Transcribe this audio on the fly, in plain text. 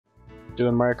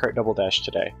doing Mario Kart Double Dash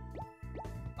today.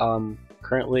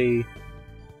 Currently,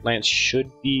 Lance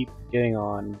should be getting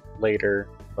on later,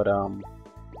 but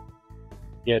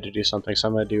he had to do something, so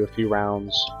I'm gonna do a few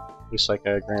rounds, just like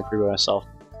a Grand Prix by myself.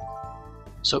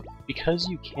 So, because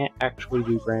you can't actually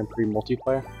do Grand Prix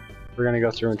multiplayer, we're gonna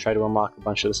go through and try to unlock a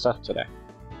bunch of the stuff today.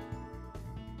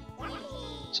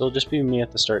 So it'll just be me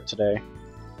at the start today.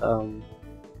 And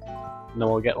then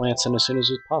we'll get Lance in as soon as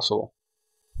it's possible.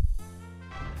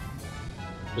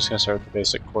 Just gonna start with the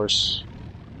basic course.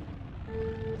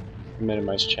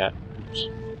 Minimize chat. Oops.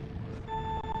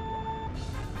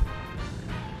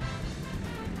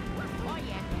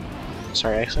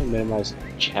 Sorry, I actually minimized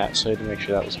chat, so I had to make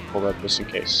sure that was pulled up just in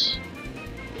case.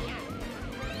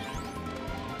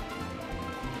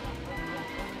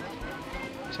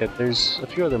 So yeah, there's a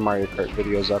few other Mario Kart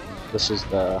videos up. This is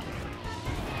the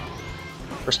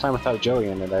first time without Joey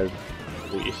in it, I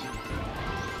believe.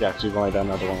 Yeah, because we've only done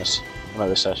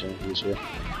another session this year.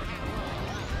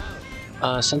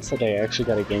 Since today, I actually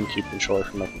got a GameCube controller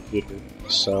for my computer,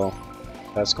 so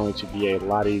that's going to be a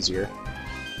lot easier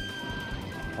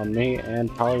on me, and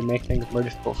probably make things more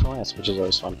difficult for Lance, which is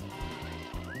always fun.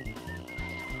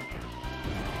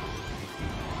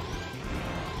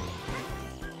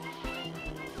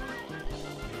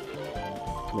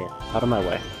 Come here, out of my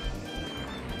way.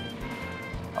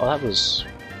 Oh, that was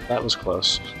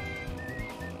close.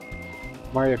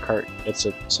 Mario Kart gets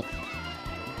it.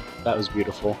 That was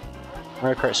beautiful.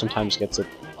 Mario Kart sometimes gets a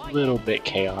little bit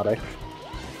chaotic.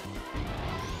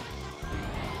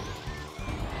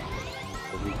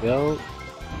 There we go.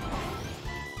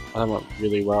 Oh, that went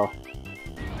really well.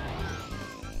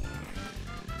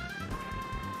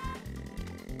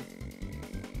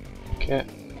 Okay.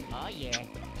 Oh yeah.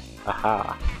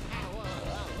 Aha.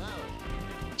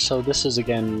 So this is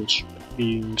again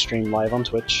being streamed live on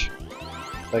Twitch.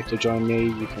 If you'd like to join me,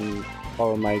 you can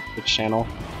follow my Twitch channel.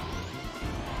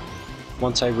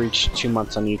 Once I reach 2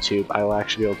 months on YouTube, I will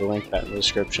actually be able to link that in the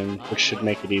description, which should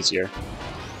make it easier.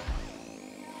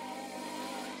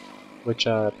 Which,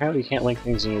 apparently you can't link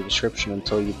things in your description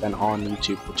until you've been on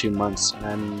YouTube for 2 months,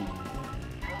 and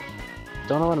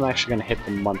don't know when I'm actually going to hit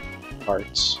the month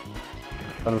parts.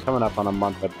 But I'm coming up on a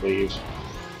month, I believe.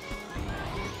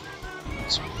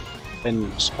 It's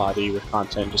been spotty with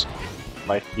content, just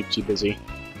life keeps you busy.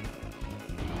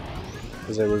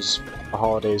 Because the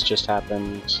holidays just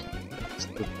happened.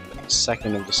 The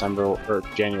 2nd of December, or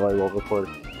January, we'll record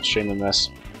streaming this.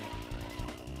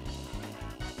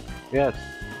 Yeah,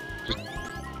 just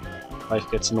life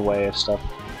gets in the way of stuff.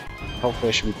 Hopefully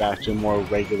I should be back to a more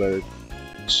regular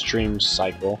stream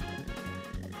cycle.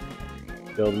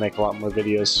 Be able to make a lot more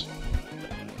videos.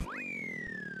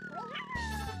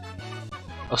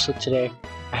 Also today,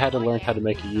 I had to learn how to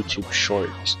make a YouTube short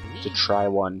just to try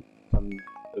one from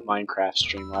the Minecraft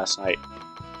stream last night.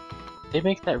 They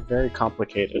make that very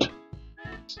complicated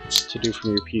to do from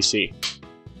your PC.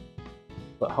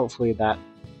 But hopefully that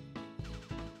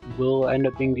will end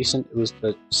up being decent. It was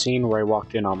the scene where I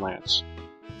walked in on Lance.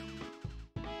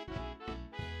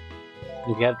 If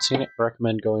you haven't seen it, I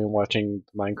recommend going and watching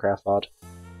the Minecraft VOD.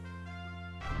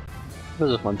 It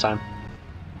was a fun time.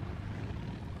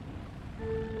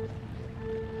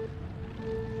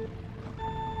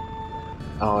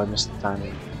 Oh, I missed the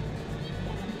timing.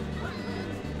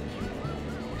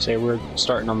 Say we're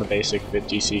starting on the basic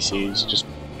 50 cc's just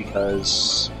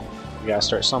because we gotta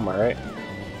start somewhere, right?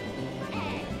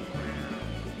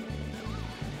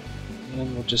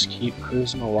 And we'll just keep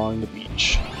cruising along the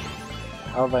beach.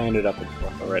 How have I ended up in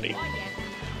 4th already?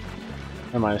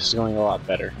 Never mind, this is going a lot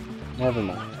better. Never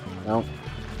mind. No.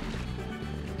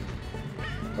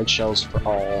 Red shells for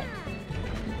all.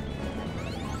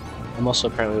 I'm also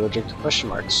apparently allergic to question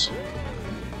marks.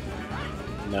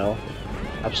 No.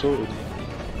 Absolutely.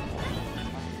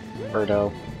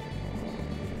 Birdo.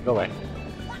 Go away.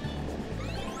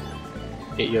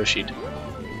 Get Yoshi'd.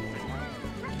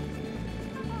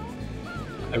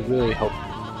 I really hope...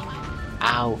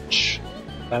 Ouch!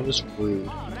 That was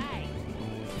rude.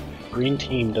 Green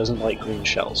team doesn't like green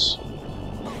shells.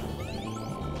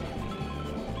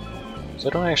 So I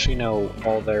don't actually know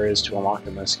all there is to unlock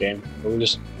in this game, but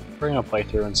we're gonna play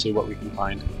through and see what we can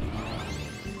find.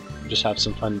 Just have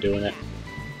some fun doing it.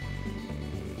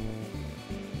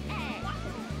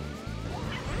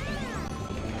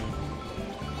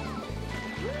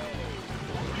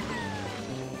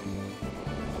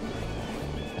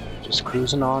 Just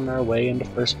cruising on our way into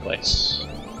 1st place.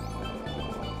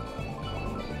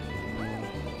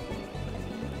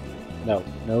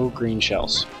 No green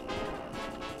shells.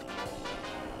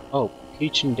 Oh,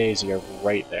 Peach and Daisy are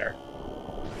right there.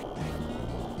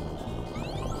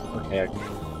 Okay,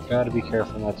 Gotta be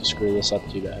careful not to screw this up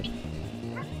too bad.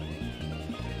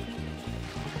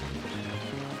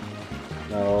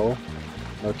 No.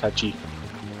 No touchy.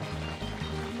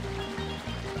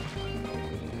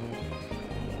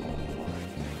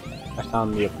 I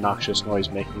found the obnoxious noise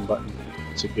making button.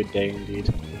 It's a good day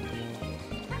indeed.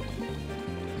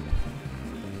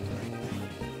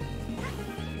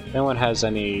 If anyone has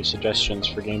any suggestions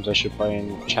for games I should play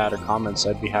in chat or comments,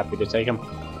 I'd be happy to take them.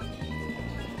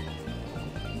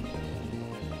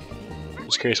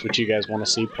 Just curious what you guys want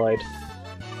to see played.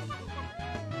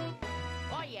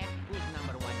 Oh yeah, who's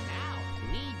number one now?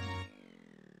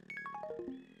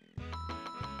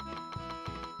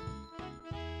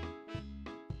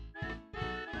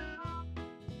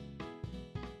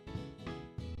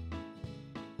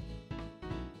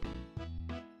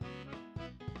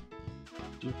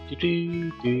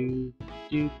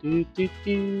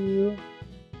 Luigi.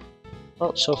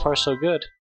 Well, so far so good.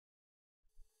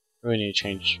 Really need to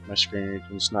change my screen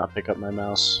regions, not pick up my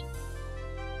mouse.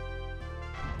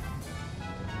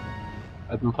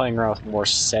 I've been playing around with more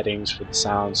settings for the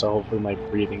sound, so hopefully my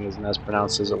breathing isn't as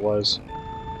pronounced as it was.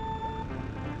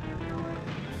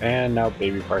 And now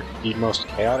Baby Park, the most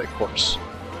chaotic course.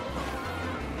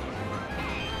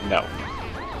 No.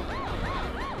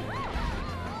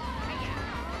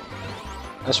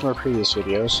 As from our previous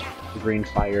videos, the green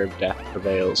fire of death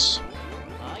prevails.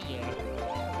 Oh yeah.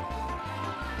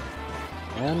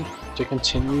 And to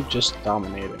continue just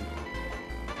dominating.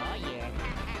 Oh yeah.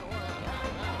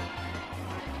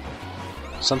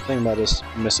 Something that is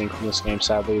missing from this game,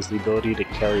 sadly, is the ability to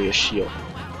carry a shield.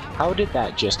 How did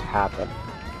that just happen?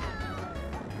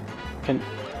 Can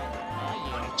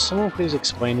someone please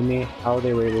explain to me how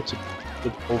they were able to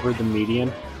get over the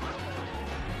median?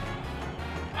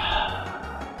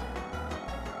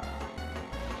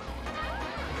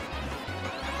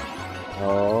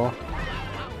 Oh.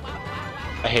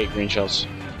 I hate green shells.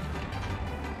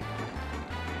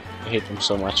 I hate them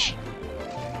so much.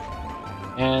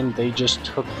 And they just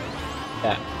took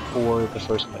that for the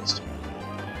first place.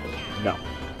 No.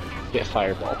 Get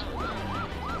fireballed.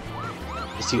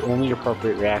 It's the only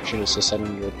appropriate reaction is to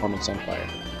setting your opponents on fire.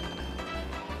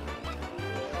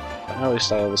 But at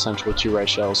least I have essentially 2 red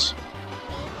shells.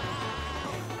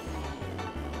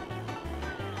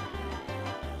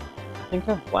 I think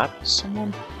I've lapped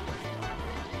someone?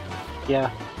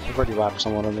 Yeah, I've already lapped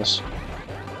someone on this.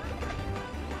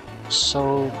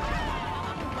 So...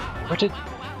 where did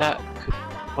that...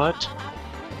 what?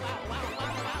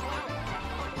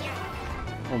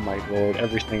 Oh my lord,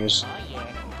 everything is...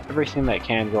 everything that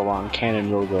can go wrong can and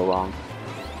will go wrong.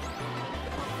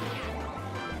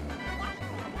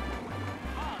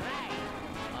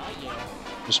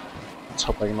 Just let's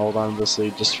hope I can hold on to this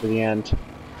lead just for the end.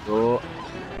 Oh,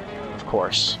 of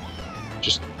course.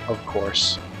 Just of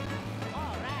course.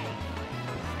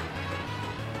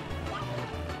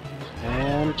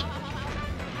 And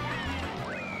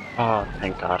oh,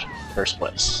 thank God, first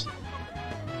place.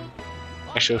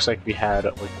 Actually, looks like we had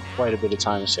like quite a bit of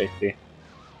time of safety.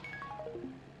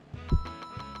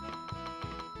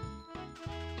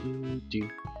 Do do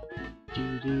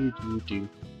do do do do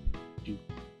do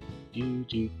do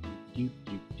do do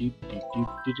do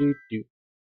do do do.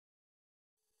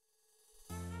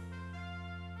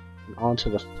 And on to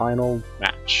the final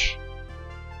match.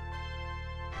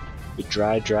 The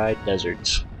dry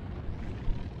desert.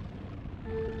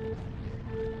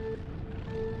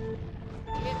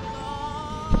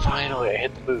 Finally, I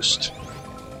hit the boost.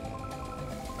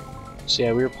 So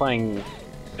yeah, we were playing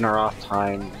in our off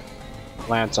time,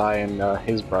 Lance, I, and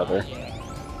his brother,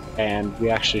 and we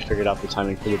actually figured out the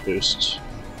timing for the boost,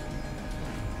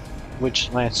 which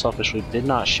Lance selfishly did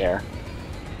not share,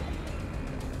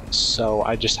 so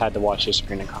I just had to watch his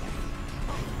screen and comment,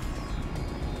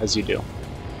 as you do.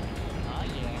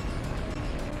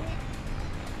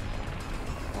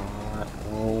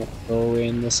 Don't go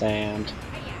in the sand.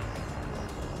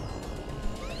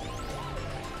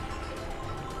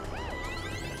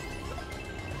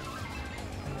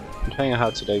 Depending on how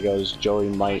today goes, Joey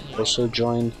might also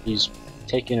join. He's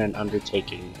taken an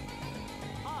undertaking,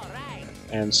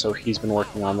 and so he's been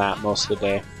working on that most of the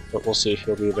day, but we'll see if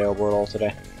he'll be available at all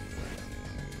today.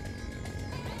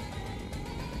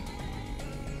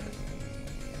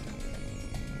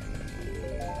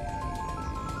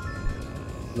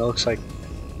 It looks like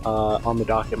on the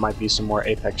docket might be some more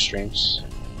Apex streams.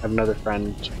 I have another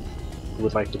friend who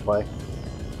would like to play,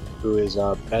 who is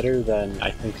better than, I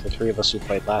think, the 3 of us who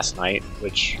played last night,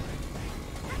 which,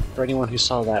 for anyone who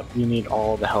saw that, we need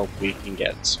all the help we can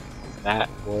get. That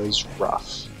was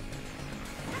rough.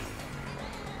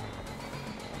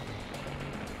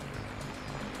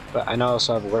 But I know I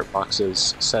also have alert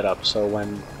boxes set up, so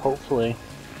hopefully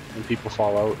when people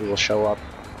fall out, it will show up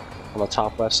on the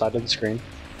top left side of the screen.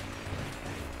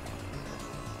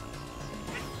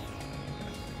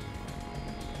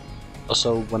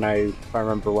 Also, if I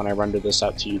remember when I render this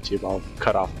out to YouTube, I'll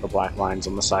cut off the black lines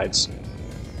on the sides.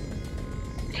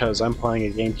 Because I'm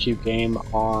playing a GameCube game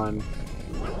on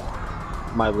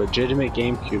my legitimate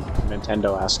GameCube,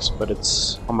 Nintendo asks, but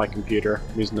it's on my computer.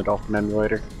 I'm using the Dolphin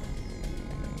emulator,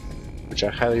 which I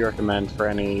highly recommend for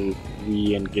any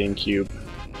Wii and GameCube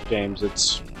games.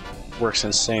 It works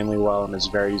insanely well and is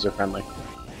very user-friendly.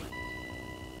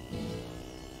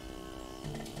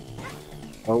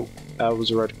 Oh, that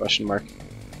was a red question mark.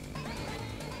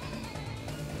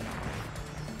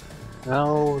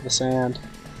 No, the sand.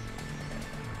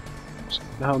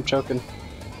 No, I'm choking.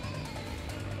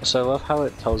 So I love how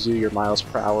it tells you your miles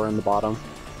per hour in the bottom.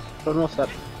 I don't know if that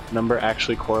number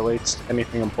actually correlates to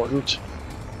anything important.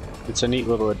 It's a neat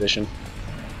little addition.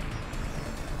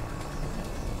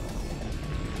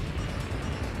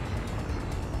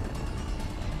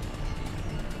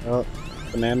 Oh,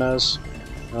 bananas.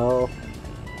 Oh.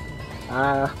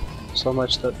 Ah, so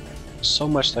much that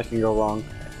can go wrong.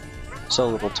 So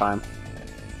little time.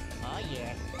 Oh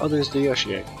yeah. Oh, there's the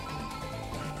Yoshi egg.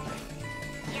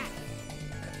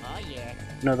 Oh yeah.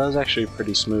 No, that was actually a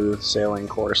pretty smooth sailing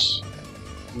course.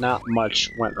 Not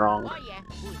much went wrong. Oh yeah.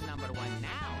 Who's number one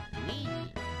now? Me.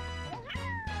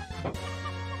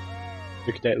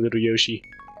 Look at that little Yoshi.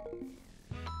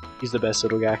 He's the best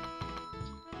little guy.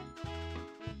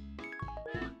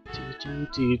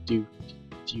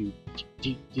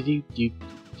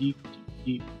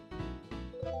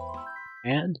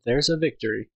 And there's a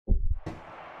victory.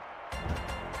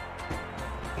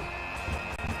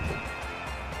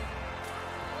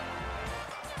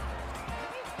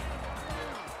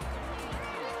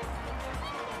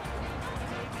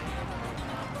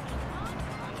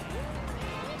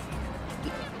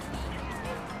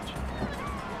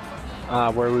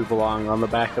 Where we belong, on the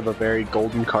back of a very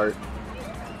golden cart,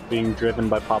 being driven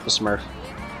by Papa Smurf.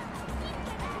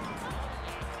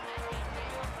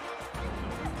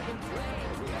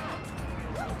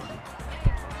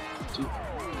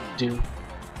 Do.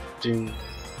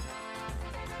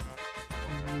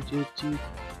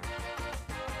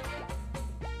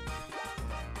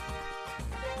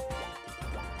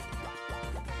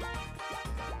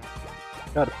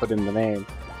 Gotta put in the name.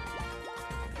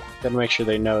 Gotta make sure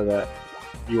they know that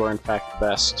you are in fact the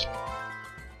best.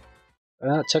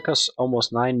 And that took us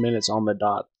almost 9 minutes on the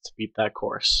dot to beat that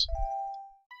course.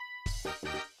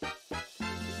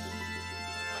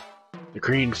 The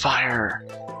green fire!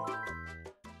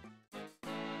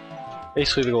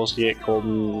 Basically the goal is to get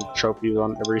golden trophies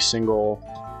on every single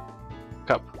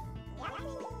cup.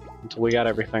 Until we got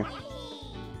everything.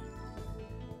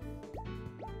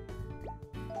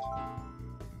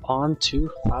 On to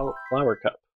Flower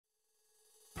Cup.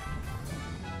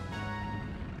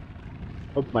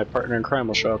 Hope my partner in crime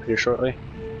will show up here shortly.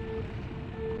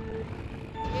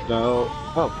 No.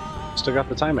 Oh, still got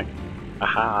the timing.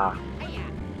 Aha.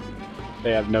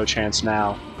 They have no chance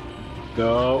now.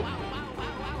 Go.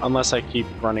 Unless I keep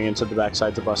running into the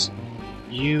backsides of us.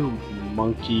 You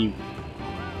monkey.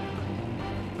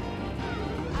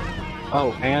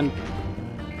 Oh, and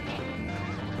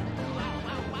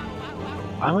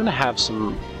I'm gonna have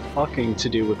some fucking to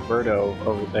do with Birdo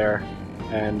over there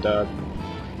and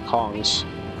Kongs.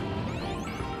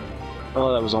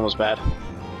 Oh, that was almost bad.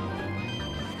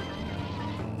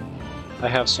 I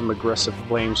have some aggressive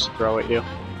flames to throw at you.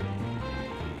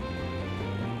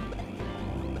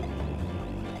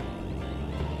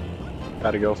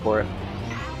 Gotta go for it.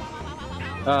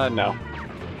 No.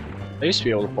 I used to be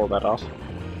able to pull that off.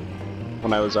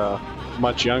 When I was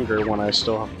much younger, when I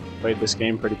still played this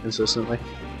game pretty consistently.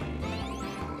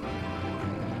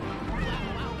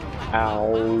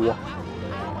 Ow.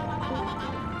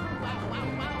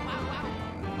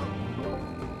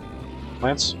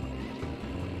 Lance?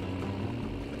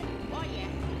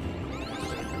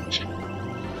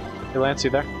 Hey Lance, you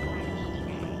there?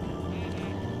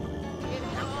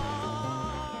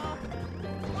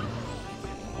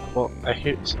 Well, I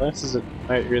hear Lance, is it?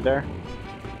 You're there?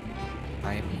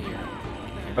 I am here.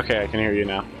 Okay, I can hear you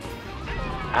now.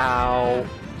 Ow.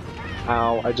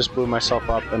 Ow, I just blew myself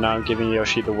up and now I'm giving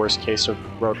Yoshi the worst case of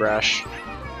road rash.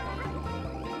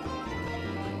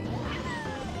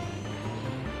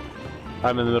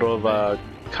 I'm in the middle of a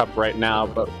cup right now,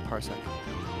 but... Parsec.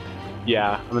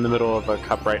 Yeah, I'm in the middle of a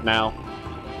cup right now.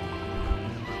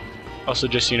 Also,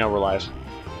 just so you know, we're live.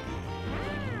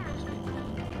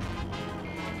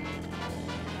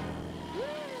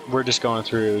 we're just going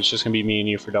through. It's just gonna be me and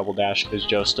you for Double Dash because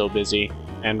Joe's still busy,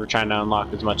 and we're trying to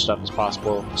unlock as much stuff as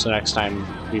possible. So next time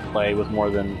we play with more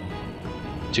than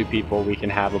 2 people, we can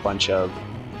have a bunch of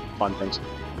fun things.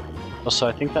 Also,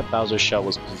 I think that Bowser shell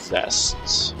was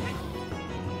possessed.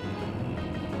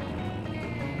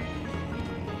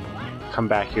 Come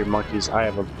back here, monkeys. I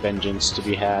have a vengeance to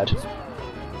be had.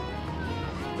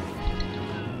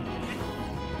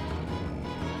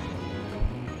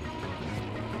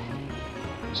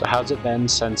 So how's it been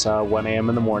since 1 AM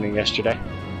in the morning yesterday?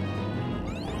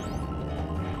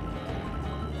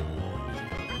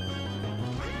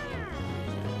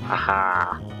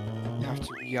 Aha! You have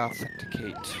to re-authenticate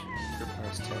your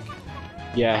power stick.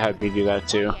 Yeah, I had me do that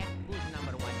too. Who's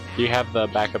number one now? Do you have the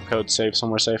backup code saved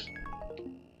somewhere safe?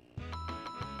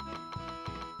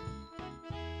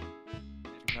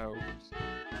 No.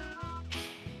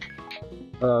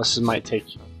 This might take...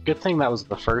 Good thing that was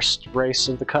the first race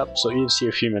of the cup, so you see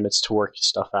a few minutes to work your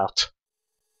stuff out.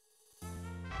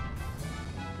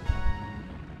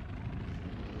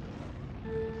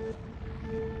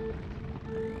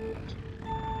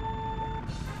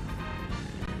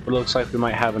 It looks like we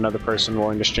might have another person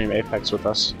willing to stream Apex with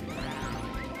us.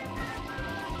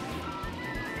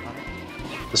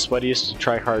 The sweatiest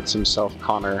tryhards himself,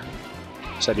 Connor,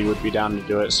 said he would be down to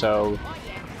do it, so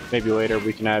maybe later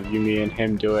we can have you, me, and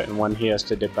him do it, and when he has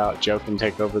to dip out, Joe can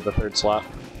take over the 3rd slot.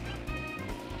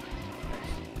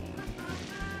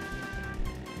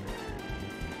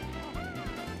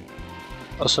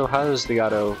 Also, how does the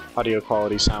audio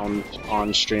quality sound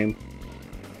on stream?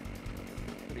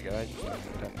 Pretty good. I just turned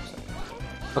it down for a second.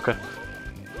 Okay.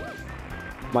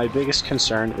 My biggest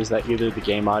concern is that either the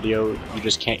game audio, you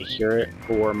just can't hear it,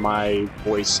 or my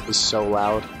voice is so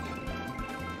loud.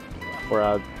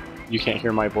 Or you can't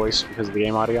hear my voice because of the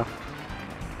game audio.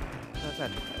 Not that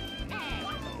too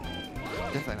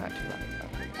bad. Definitely not too bad.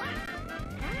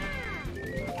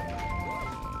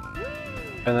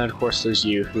 And then of course there's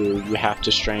you, who you have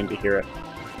to strain to hear it.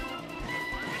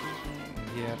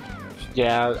 Yeah.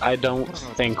 Yeah, I don't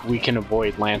think we can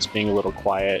avoid Lance being a little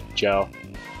quiet, Joe.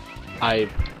 I've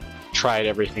tried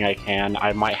everything I can.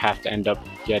 I might have to end up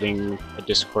getting a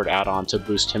Discord add-on to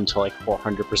boost him to like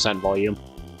 400% volume.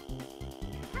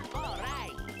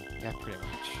 Yeah, pretty much.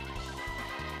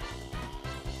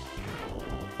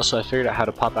 Also, I figured out how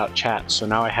to pop out chat, so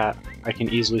now I can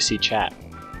easily see chat.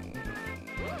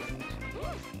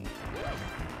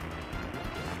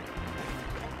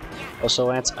 Also,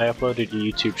 Lance, I uploaded a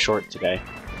YouTube short today.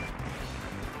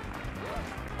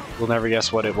 We'll never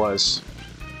guess what it was.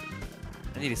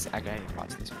 I need to watch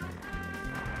this one.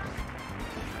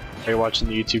 Are you watching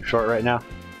the YouTube short right now?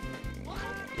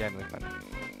 Yeah, I'm really fun.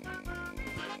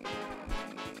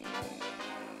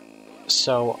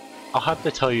 So, I'll have to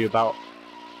tell you about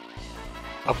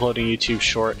uploading YouTube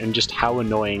short and just how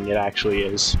annoying it actually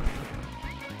is.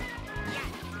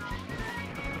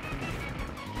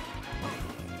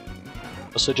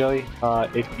 Also, Joey,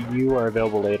 if you are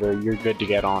available later, you're good to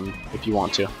get on if you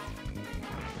want to.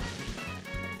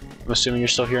 I'm assuming you're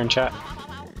still here in chat?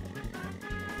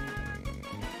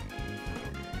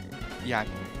 Yeah,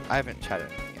 I haven't chatted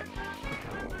yet.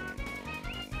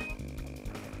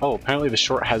 Oh, apparently the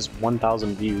short has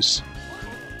 1,000 views.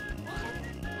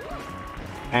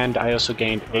 And I also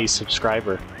gained a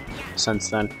subscriber since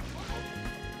then.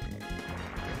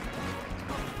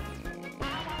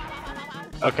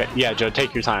 Okay, yeah, Joe,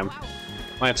 take your time.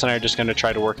 Lance and I are just going to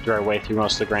try to work through our way through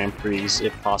most of the Grand Prix,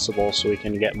 if possible, so we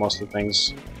can get most of the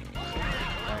things.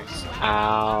 Nice.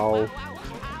 Ow.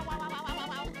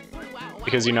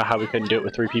 Because you know how we couldn't do it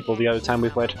with 3 people the other time we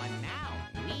played?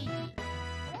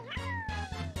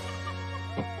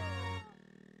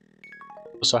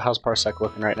 So how's Parsec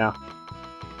looking right now?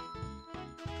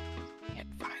 Can't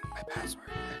find my password.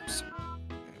 I'm so...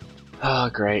 Oh,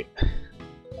 great.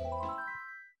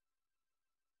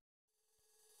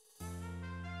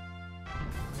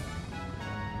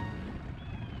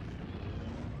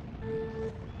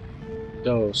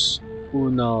 Dos.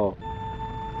 Uno.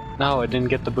 No, I didn't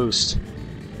get the boost.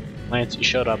 Lance, you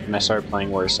showed up and I started playing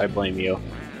worse. I blame you.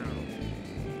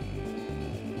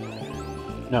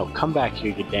 No, come back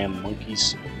here, you damn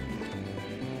monkeys.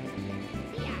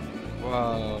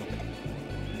 Whoa.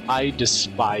 I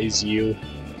despise you.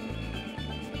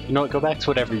 You know what, go back to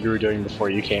whatever you were doing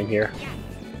before you came here.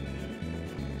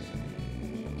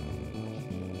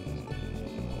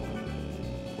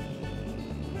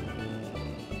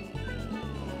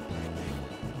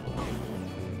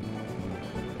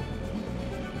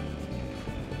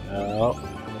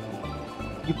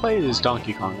 You played as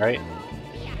Donkey Kong, right?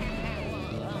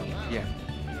 Yeah.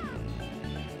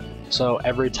 So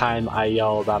every time I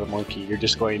yell about a monkey, you're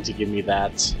just going to give me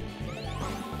that.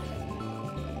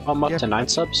 Oh, I'm up to 9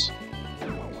 subs?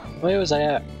 Where was I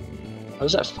at? I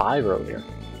was at 5 earlier.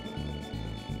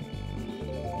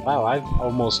 Wow, I've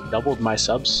almost doubled my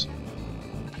subs.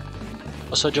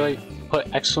 Also, Joy,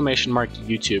 put exclamation mark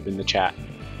YouTube in the chat.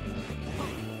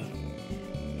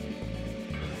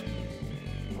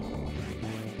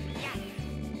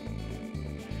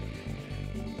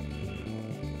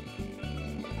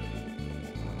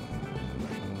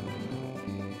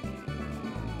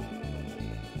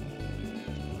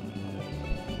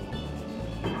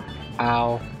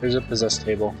 Ow, there's a possess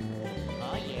table.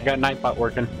 I got Nightbot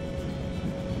working.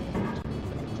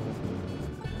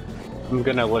 I'm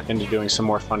gonna look into doing some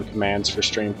more fun commands for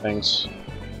stream things.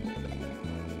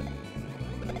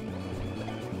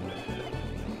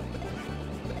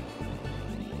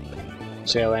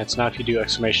 So yeah, Lance, now if you do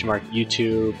exclamation mark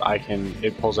YouTube,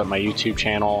 it pulls up my YouTube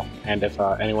channel, and if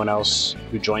anyone else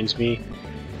who joins me,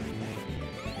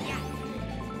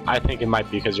 I think it might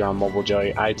be because you're on mobile,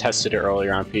 Joey. I tested it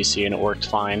earlier on PC and it worked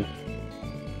fine.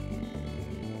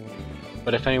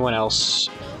 But if anyone else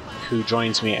who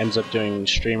joins me ends up doing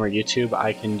stream or YouTube,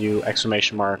 I can do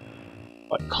exclamation mark,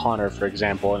 like Connor, for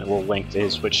example, and it will link to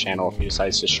his Twitch channel if he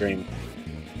decides to stream.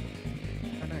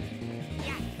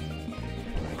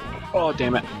 Oh,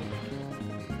 damn it.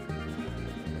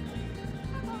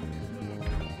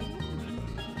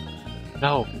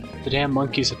 No, the damn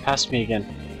monkeys have passed me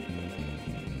again.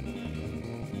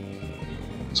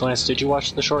 So Lance, did you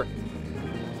watch the short?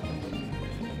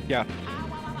 Yeah.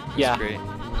 Yeah. Great.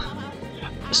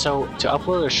 So to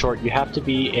upload a short, you have to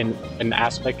be in an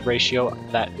aspect ratio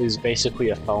that is basically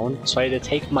a phone. So I had to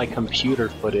take my computer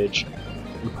footage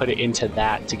and put it into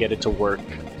that to get it to work.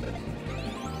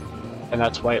 And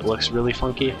that's why it looks really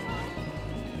funky.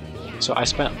 So I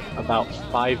spent about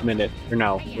 5 minutes, or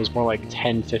no, it was more like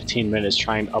 10-15 minutes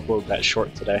trying to upload that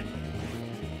short today.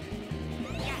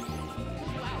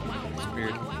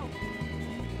 Weird.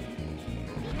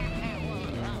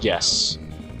 Yes.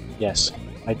 Yes,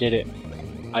 I did it.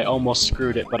 I almost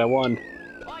screwed it, but I won.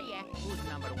 Oh yeah, who's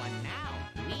number 1 now?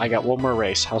 Me. I got one more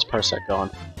race. How's Parsec going?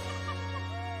 I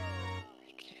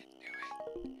can't do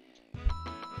it.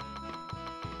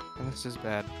 Oh, this is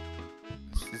bad.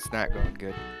 It's not going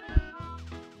good.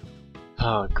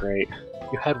 Oh, great.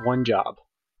 You had one job.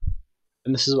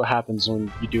 And this is what happens when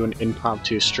you do an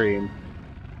impromptu stream.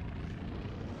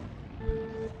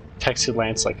 Texted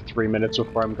Lance like 3 minutes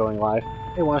before I'm going live.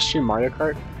 Hey, wanna stream Mario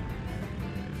Kart?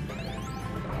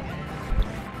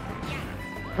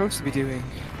 I'm supposed to be doing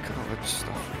college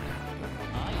stuff.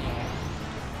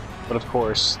 But of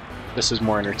course, this is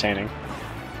more entertaining.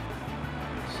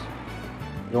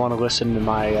 You wanna listen to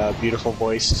my beautiful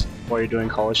voice while you're doing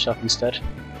college stuff instead?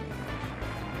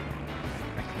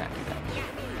 I cannot do that.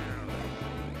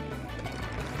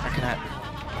 I cannot,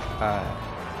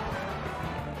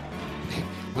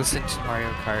 listen to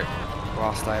Mario Kart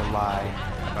whilst I lie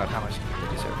about how much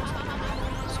community service I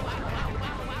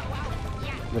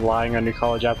do. You're lying on your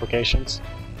college applications?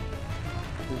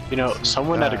 You know,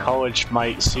 someone at a college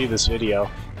might see this video.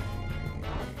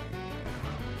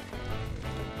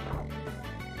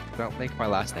 Don't make my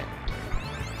last name.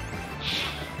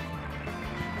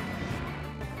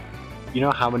 You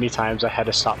know how many times I had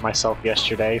to stop myself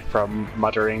yesterday from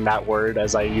muttering that word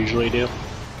as I usually do?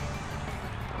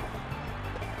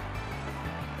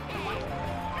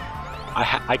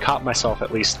 I caught myself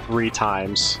at least 3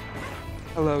 times.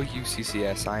 Hello,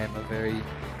 UCCS. I am a very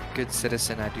good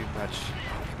citizen. I do much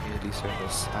community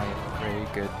service. I am a very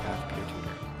good math peer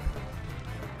tutor.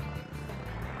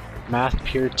 Math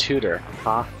peer tutor,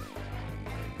 huh?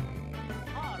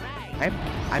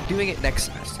 I'm doing it next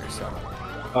semester, so.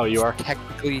 Oh, you are?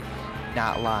 Technically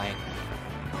not lying.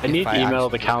 I need to email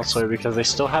the actually counselor because they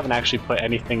still haven't actually put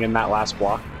anything in that last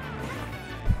block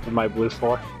in my blue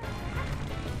 4.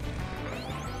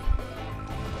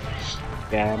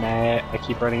 Damn it, I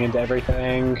keep running into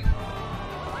everything.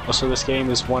 Also, this game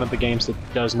is one of the games that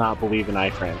does not believe in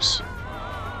iframes.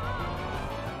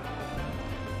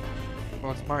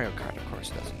 Well, it's Mario Kart, of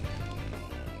course, doesn't.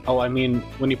 Oh, I mean,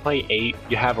 when you play 8,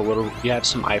 you have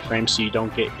some iframes so you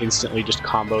don't get instantly just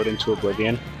comboed into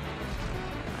oblivion.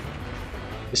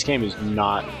 This game is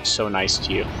not so nice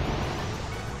to you.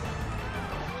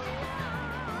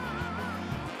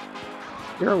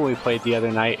 You remember when we played the other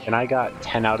night and I got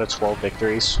 10 out of 12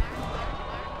 victories? Oh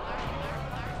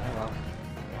well.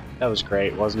 That was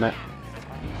great, wasn't it?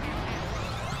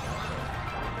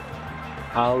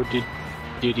 How did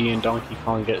Diddy and Donkey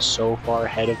Kong get so far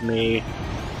ahead of me?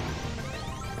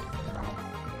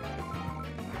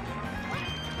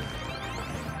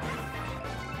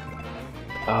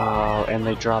 Oh, and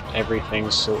they dropped everything,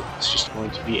 so it's just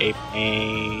going to be a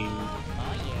pain.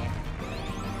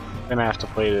 I'm gonna have to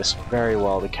play this very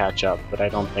well to catch up, but I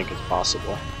don't think it's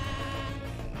possible.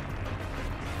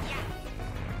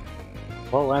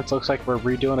 Well, Lance, looks like we're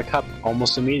redoing a cup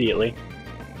almost immediately.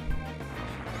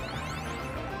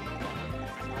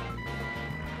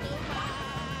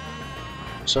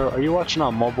 So, are you watching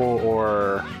on mobile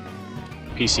or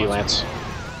PC, Lance?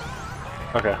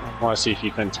 Okay, I want to see if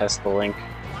you can test the link.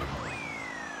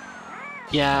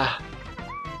 Yeah.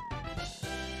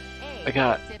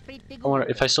 I wonder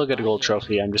if I still get a gold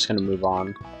trophy, I'm just gonna move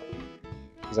on.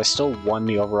 Because I still won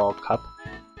the overall cup.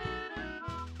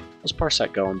 How's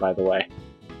Parsec going, by the way?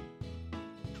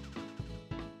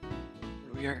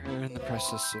 We are in the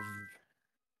process of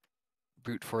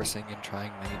brute forcing and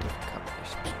trying many different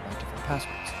combinations with many different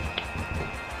passwords.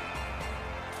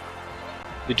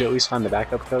 Did you at least find the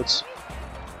backup codes?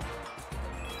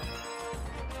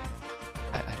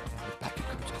 I don't know what backup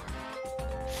codes are.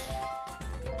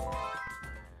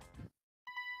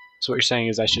 So what you're saying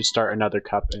is I should start another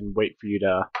cup and wait for you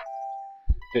to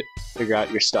figure out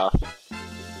your stuff.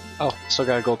 Oh, still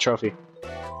got a gold trophy.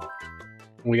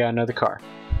 We got another car.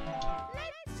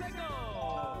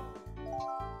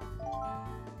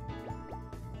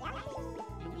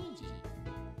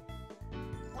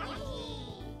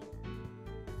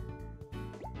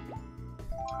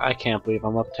 I can't believe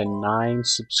I'm up to 9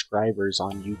 subscribers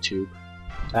on YouTube.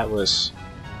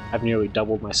 I've nearly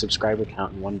doubled my subscriber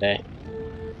count in one day.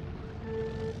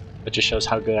 It just shows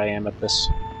how good I am at this.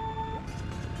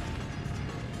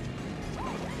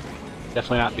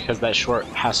 Definitely not because that short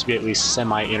has to be at least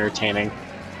semi-entertaining.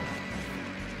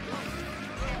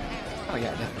 Oh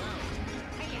yeah, definitely.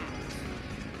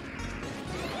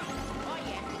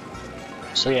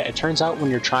 So yeah, it turns out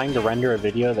when you're trying to render a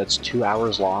video that's 2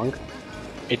 hours long,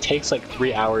 it takes like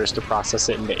 3 hours to process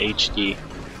it into HD.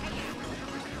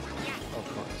 Of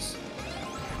course.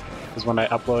 Because when I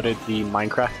uploaded the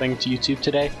Minecraft thing to YouTube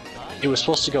today, it was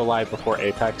supposed to go live before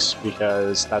Apex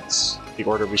because that's the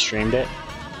order we streamed it.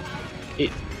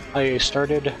 I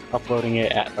started uploading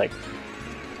it at like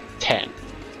 10.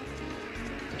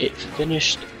 It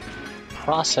finished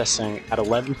processing at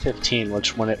 11:15,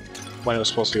 which when it was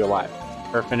supposed to go live,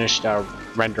 or finished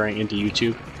rendering into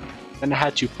YouTube. Then it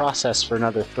had to process for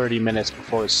another 30 minutes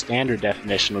before standard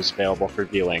definition was available for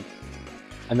viewing.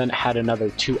 And then it had another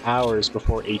 2 hours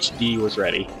before HD was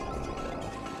ready.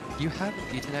 Do you have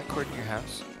an Ethernet cord in your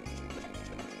house?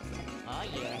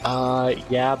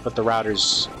 Yeah, but the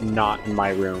router's not in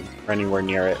my room or anywhere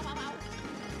near it.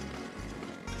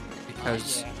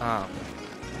 Because,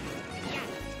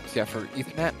 yeah, for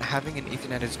Ethernet, having an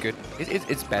Ethernet is good.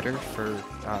 It's better for,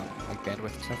 like,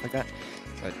 bandwidth and stuff like that.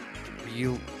 But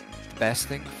the best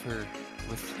thing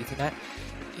with Ethernet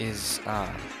is,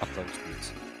 upload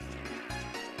speeds.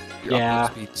 Your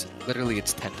upload speeds, literally,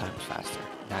 it's 10 times faster.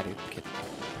 Not even kidding.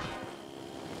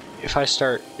 If I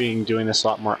start doing this a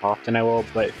lot more often, I will,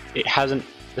 but it hasn't.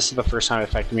 This is the first time it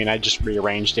affected me, and I just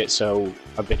rearranged it so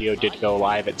a video did go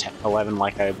live at 11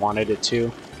 like I wanted it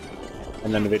to,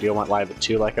 and then the video went live at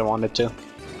 2 like I wanted to,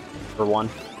 for 1.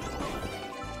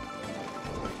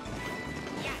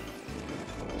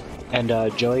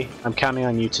 And Joey, I'm counting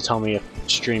on you to tell me if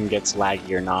stream gets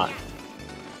laggy or not.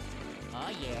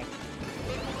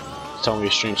 Tell me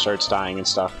if stream starts dying and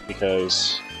stuff,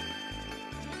 because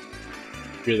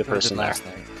you're the person there.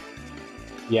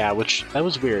 Yeah, that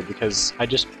was weird because I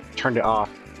just turned it off,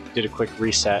 did a quick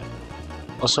reset.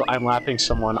 Also, I'm lapping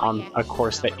someone on a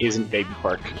course that isn't Baby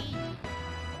Park.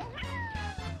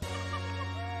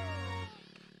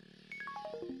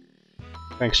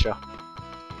 Thanks, Joe.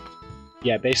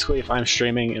 Yeah, basically if I'm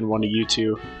streaming and one of you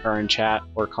two are in chat,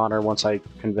 or Connor once I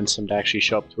convince him to actually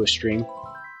show up to a stream.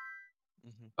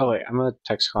 Oh wait, I'm gonna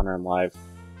text Connor I'm live.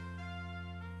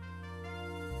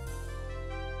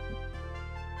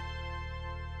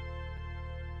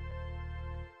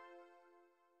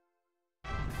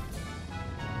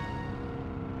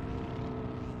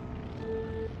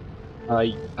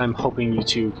 I'm hoping you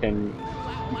two can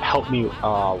help me,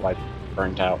 like,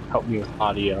 burnt out, help me with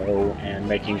audio and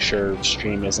making sure the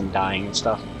stream isn't dying and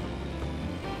stuff.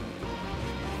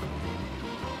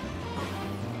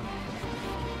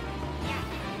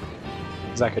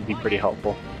 Because that could be pretty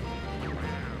helpful.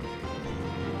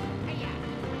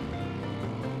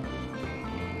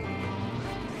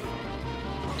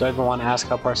 Do I even want to ask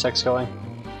how Parsec's going?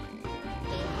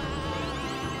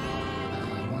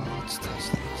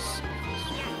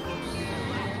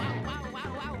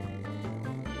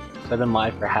 I've been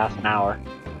live for half an hour.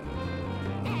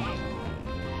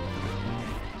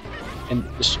 And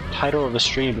the title of the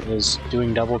stream is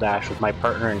Doing Double Dash with my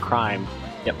partner in crime,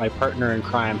 yet my partner in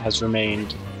crime has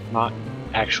remained not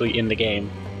actually in the game.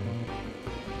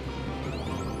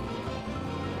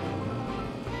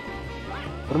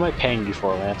 What am I paying you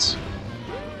for, Lance?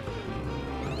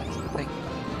 That's the thing.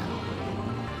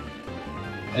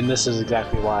 And this is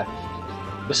exactly why.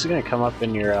 This is going to come up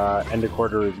in your end of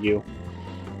quarter review.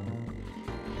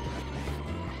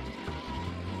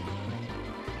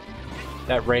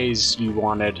 That raise you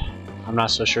wanted, I'm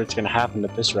not so sure it's going to happen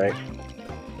at this rate.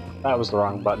 That was the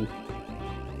wrong button.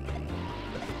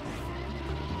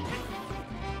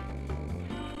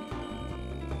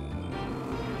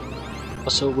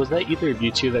 Also, was that either of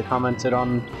you two that commented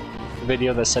on the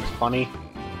video that said funny?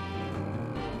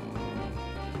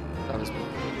 That was me.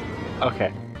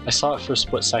 Okay. I saw it for a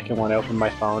split second when I opened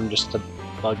my phone just to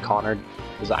bug Connor,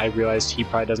 because I realized he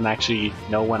probably doesn't actually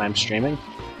know when I'm streaming.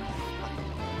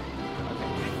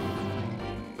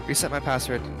 Reset my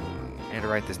password. I need to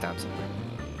write this down somewhere.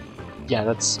 Yeah,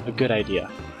 that's a good idea.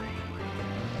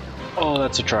 Oh,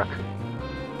 that's a truck.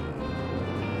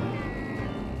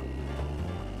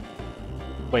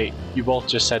 Wait, you both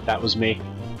just said that was me.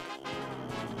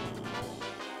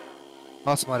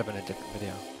 Also might have been a different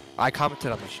video. I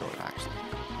commented on the short, actually.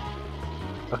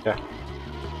 Okay.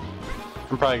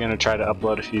 I'm probably gonna try to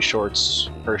upload a few shorts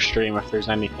per stream if there's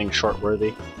anything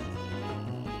short-worthy.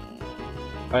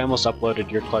 I almost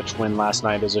uploaded your clutch win last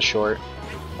night as a short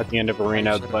at the end of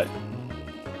Arena, but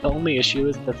the only issue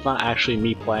is that's not actually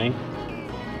me playing.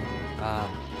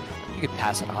 You could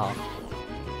pass it off.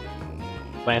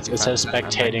 Lance, it says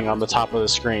spectating on the top of the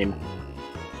screen.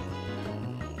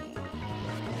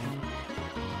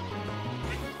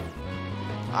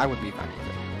 I would be fine with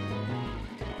it.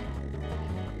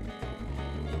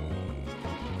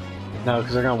 No,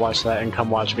 because they're gonna watch that and come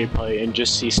watch me play and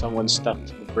just see someone stuffed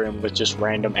to the brim with just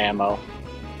random ammo.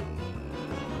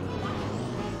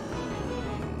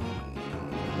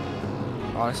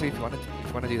 Honestly, if you want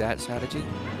to do that strategy,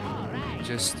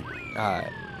 just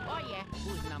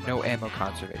no ammo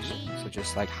conservation. So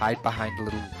just like hide behind a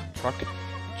little truck and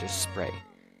just spray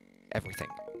everything.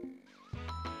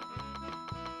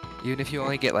 Even if you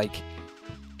only get like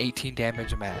 18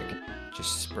 damage a mag,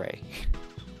 just spray.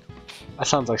 That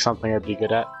sounds like something I'd be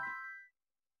good at.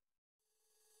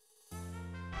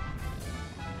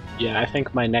 Yeah, I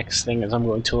think my next thing is I'm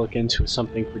going to look into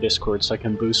something for Discord so I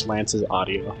can boost Lance's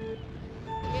audio.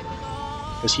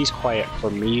 Because he's quiet for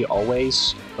me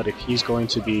always, but if he's going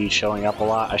to be showing up a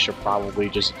lot, I should probably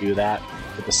just do that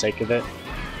for the sake of it.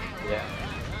 Yeah.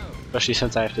 Especially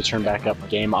since I have to turn back up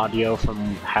game audio from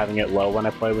having it low when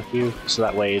I play with you, so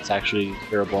that way it's actually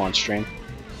hearable on stream.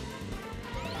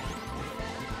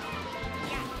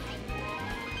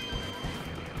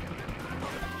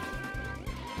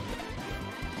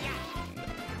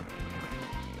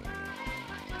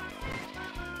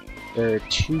 There are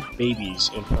two babies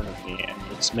in front of me, and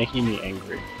it's making me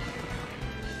angry.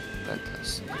 That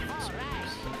does.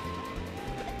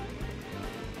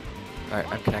 Alright,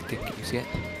 I'm connecting. Can you see it?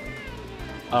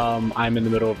 I'm in the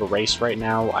middle of a race right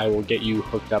now. I will get you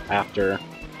hooked up after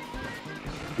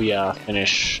we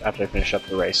finish I finish up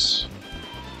the race.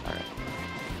 Alright.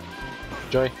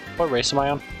 Joy, what race am I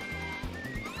on?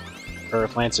 Or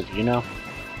if Lance, do you know?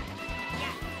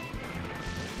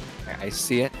 I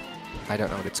see it. I don't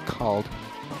know what it's called,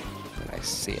 but I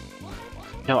see it.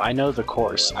 No, I know the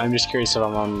course. I'm just curious if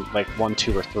I'm on like 1,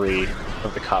 2, or 3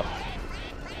 of the cup.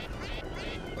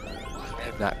 I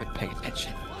have not been paying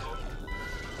attention.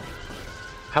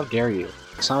 How dare you?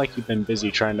 It's not like you've been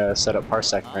busy trying to set up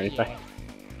Parsec or anything.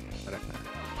 Whatever.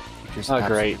 Just Oh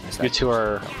great, absolutely you two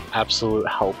are absolute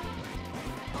help.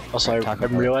 Also, Right, Taco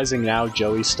I'm Bell. realizing now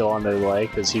Joey's still on the delay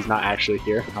because he's not actually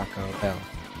here. Taco Bell.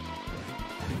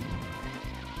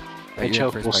 That You're in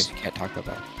joke first will place, you can't Taco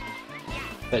Bell.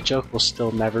 That joke will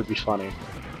still never be funny.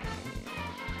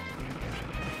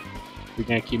 You're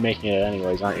gonna keep making it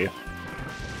anyways, aren't you?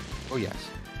 Oh yes.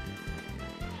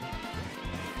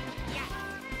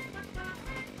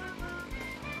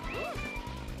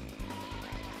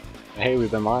 Hey,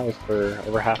 we've been live for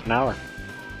over half an hour.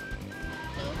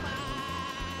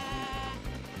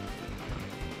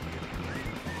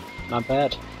 Not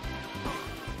bad.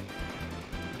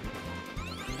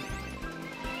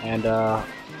 And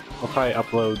we'll probably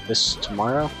upload this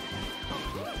tomorrow.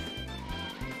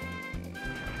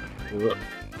 Whoop.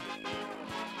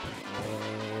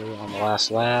 On the last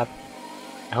lap.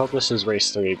 I hope this is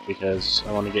race 3 because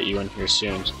I want to get you in here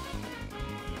soon.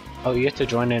 Oh, you have to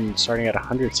join in starting at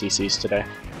 100 cc's today.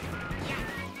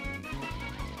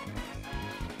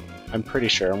 I'm pretty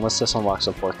sure, unless this unlocks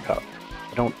a 4th cup.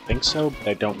 I don't think so, but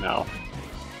I don't know.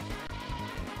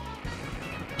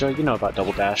 Joe, you know about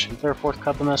Double Dash. Is there a fourth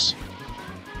cup in this?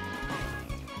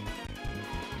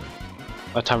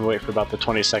 By the time we wait for about the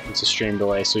 20 seconds of stream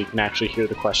delay so you can actually hear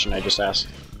the question I just asked.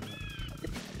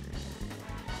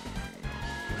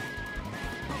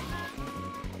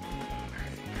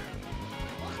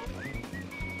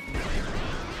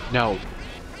 No.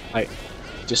 I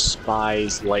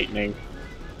despise lightning.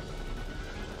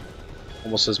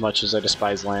 Almost as much as I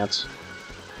despise Lance.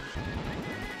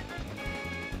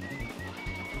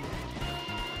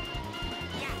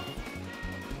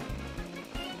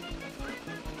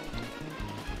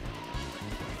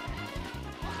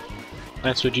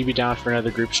 Lance, would you be down for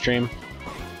another group stream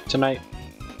tonight?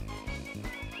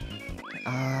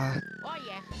 Oh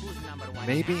yeah, who's number one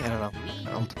Maybe? now? I don't know. Me? It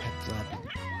all depends on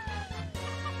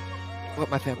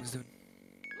what my family's doing.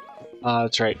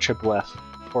 That's right, Triple F.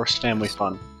 Forced family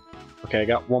fun. Okay, I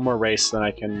got one more race, then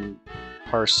I can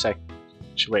parsec.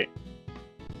 Wait.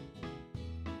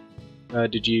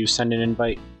 Did you send an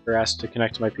invite or ask to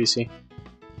connect to my PC? I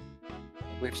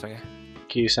believe so, yeah.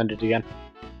 Can you send it again?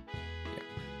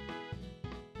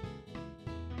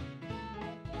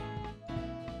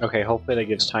 Okay, hopefully that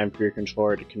gives time for your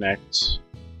controller to connect.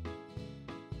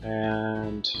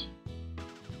 And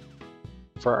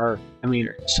for our,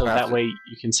 so that way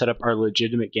you can set up our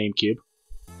legitimate GameCube.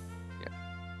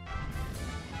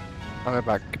 I'll be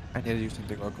back. I need to do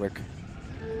something real quick.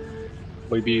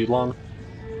 Will you be long?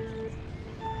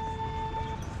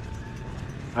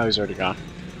 Oh, he's already gone.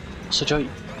 So Joe,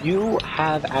 you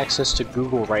have access to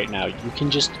Google right now. You can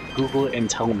just Google it and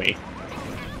tell me.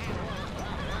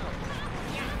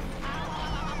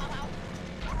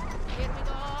 Here we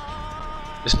go.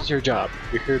 This is your job.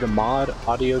 You're here to mod,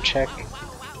 audio check,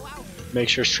 make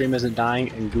sure stream isn't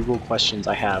dying, and Google questions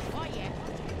I have. Oh yeah.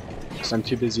 Because I'm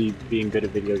too busy being good at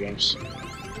video games.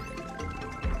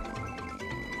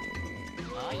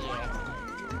 Oh yeah.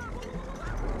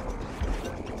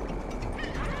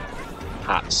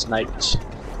 Hot sniped.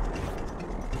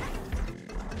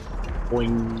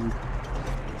 Boing.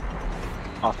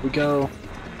 Off we go.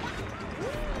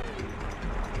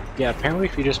 Yeah, apparently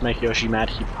if you just make Yoshi mad,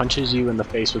 he punches you in the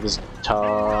face with his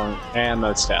tongue, and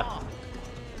that's death.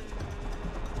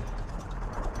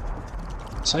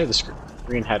 Side of the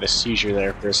screen had a seizure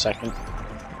there for a second.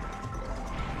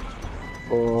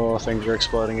 Oh, things are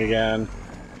exploding again.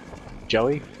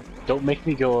 Joey, don't make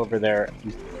me go over there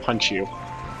and punch you.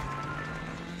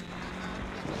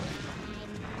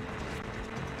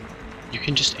 You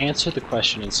can just answer the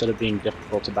question instead of being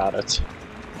difficult about it.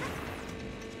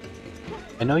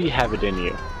 I know you have it in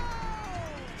you.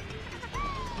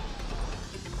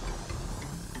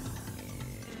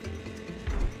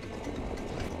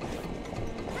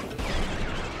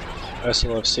 I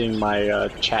also love seeing my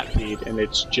chat feed, and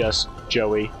it's just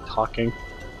Joey talking.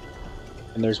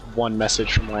 And there's one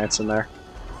message from Lance in there.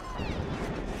 I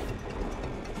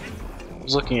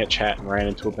was looking at chat and ran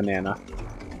into a banana.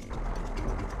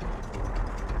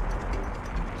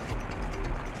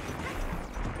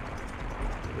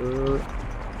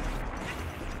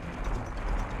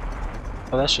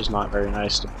 Oh, that's just not very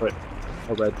nice to put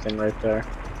a red thing right there.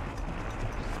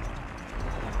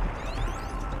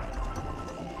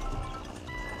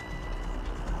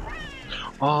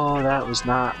 Oh, that was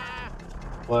not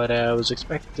what I was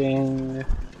expecting.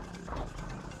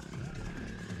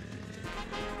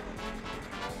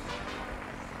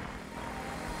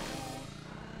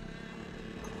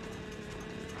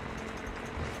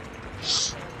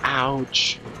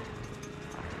 Ouch.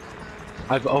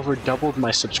 I've over doubled my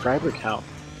subscriber count.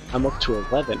 I'm up to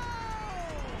 11.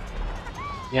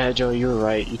 Yeah, Joey, you were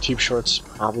right. YouTube Shorts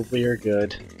probably are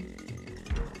good.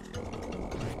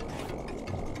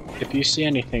 If you see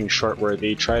anything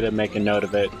short-worthy, try to make a note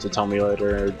of it to tell me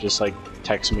later, or just like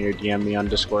text me or DM me on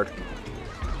Discord.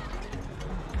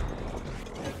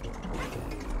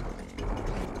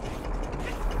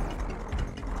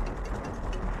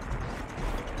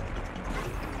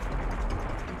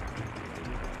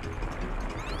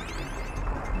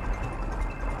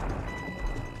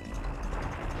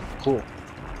 Cool.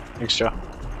 Thanks, Joe.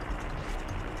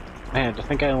 Man, I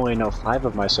think I only know 5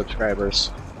 of my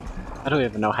subscribers. I don't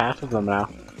even know half of them now.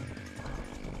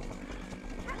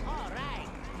 Alright.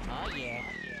 Oh yeah.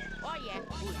 Oh yeah,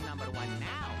 who's number one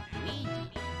now? Me?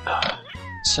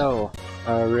 So,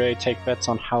 ready to take bets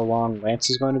on how long Lance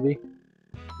is going to be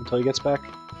until he gets back?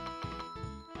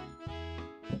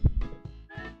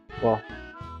 Well,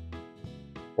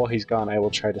 while he's gone, I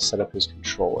will try to set up his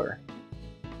controller.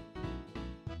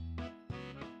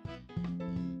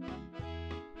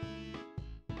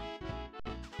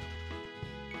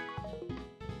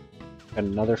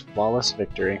 Another flawless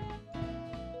victory.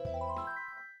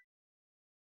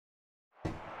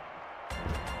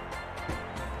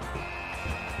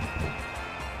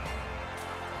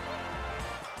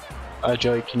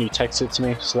 Joey, can you text it to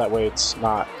me so that way it's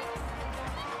not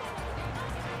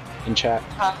in chat?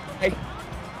 Hi.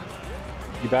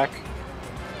 You back?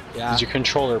 Yeah. Is your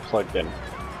controller plugged in?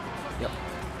 Yep.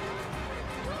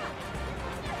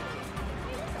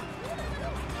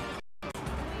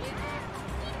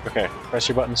 Okay, press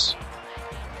your buttons.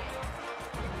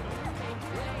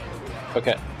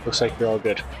 Okay, looks like you're all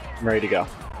good. I'm ready to go.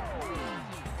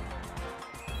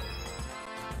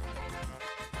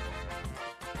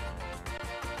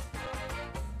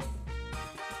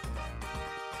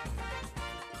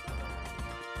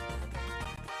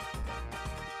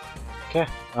 Okay,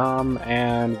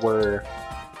 and we're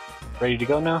ready to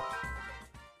go now?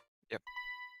 Yep.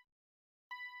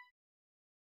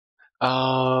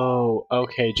 Oh,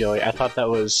 okay, Joey. I thought that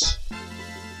was...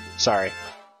 Sorry.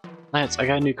 Lance, I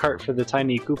got a new cart for the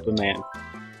Tiny Koopa Man.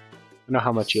 I know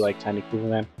how much you like Tiny Koopa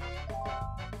Man.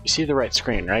 You see the right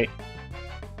screen, right?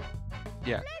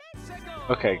 Yeah.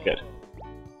 Okay, good.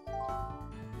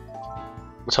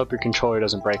 Let's hope your controller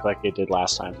doesn't break like it did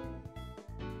last time.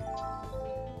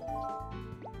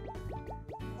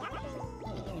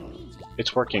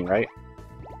 It's working, right?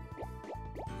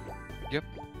 Yep.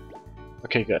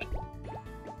 Okay, good.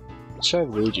 Let's try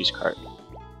Luigi's cart.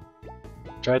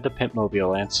 Try the Pimp Mobile,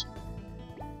 Lance.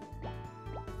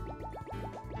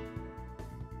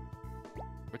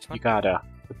 Which one? You got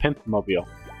the Pimp Mobile.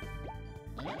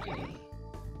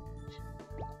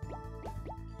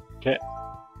 Okay.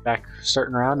 Back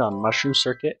starting around on Mushroom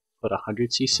Circuit, put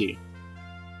 100cc.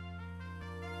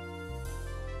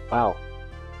 Wow.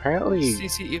 Apparently...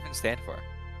 CC even stand for? I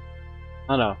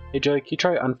don't know. Hey Joey, can you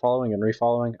try unfollowing and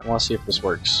refollowing? I want to see if this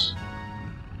works.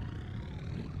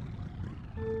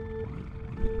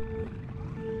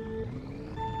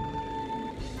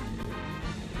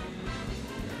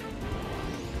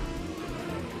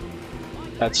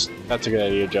 That's a good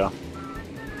idea, Joe.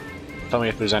 Tell me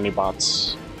if there's any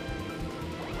bots.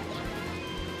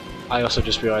 I also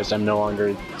just realized I'm no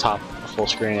longer top of full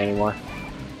screen anymore.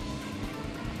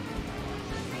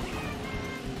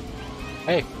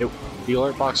 Hey, the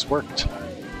alert box worked.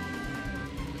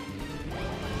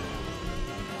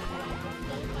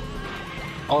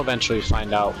 I'll eventually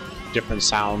find out different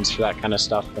sounds for that kind of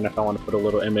stuff and if I want to put a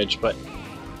little image, but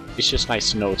it's just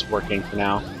nice to know it's working for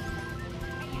now.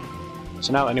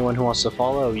 So now anyone who wants to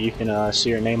follow, you can see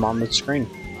your name on the screen.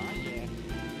 Do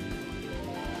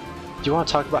you want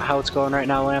to talk about how it's going right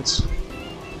now, Lance?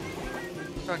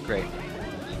 Going great.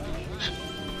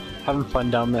 Having fun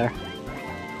down there?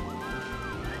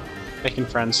 Making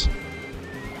friends?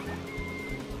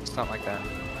 It's not like that.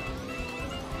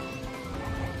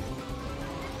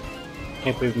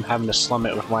 Can't believe I'm having to slum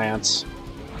it with Lance.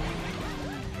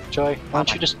 Joey, why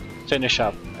don't you just finish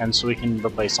up, and so we can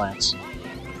replace Lance?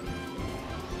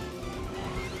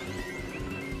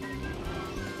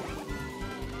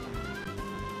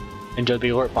 And Joe, the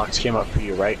alert box came up for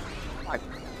you, right? Oh my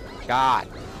god.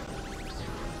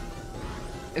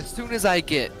 As soon as I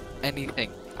get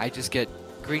anything, I just get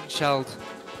green shelled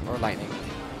or lightning.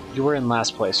 You were in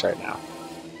last place right now.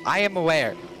 I am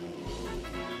aware.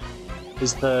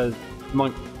 Is the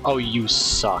monk... Oh, you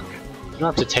suck. You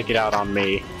don't have to take it out on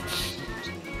me.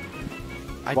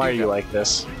 Why are you like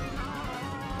this?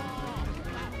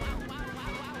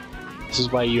 This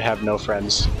is why you have no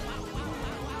friends.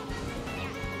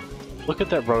 Look at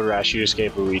that road rash you just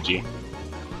gave Luigi.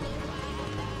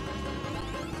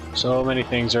 So many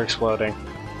things are exploding.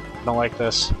 I don't like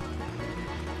this.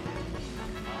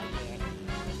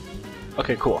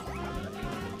 Okay, cool.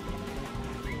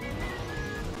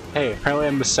 Hey, apparently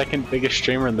I'm the second biggest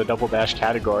streamer in the Double Dash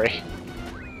category.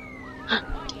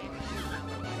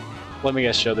 Let me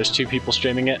guess, Joe, there's 2 people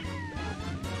streaming it?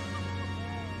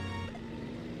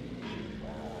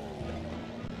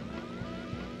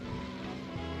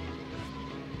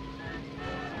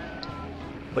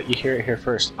 But you hear it here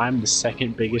first. I'm the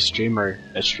second biggest streamer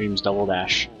that streams Double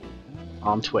Dash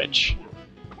on Twitch.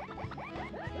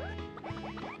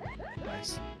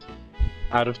 Nice.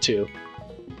 Out of 2.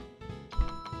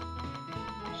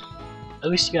 At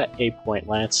least you got a point,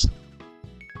 Lance.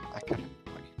 I got a point.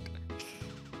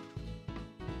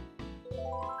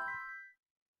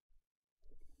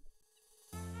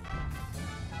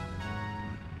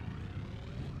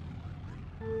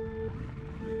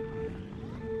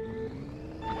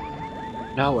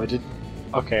 No, I did.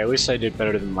 Okay, at least I did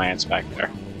better than Lance back there.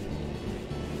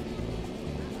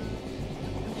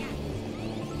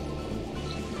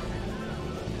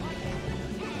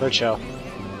 Good show.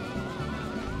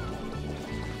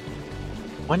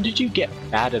 When did you get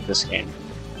bad at this game?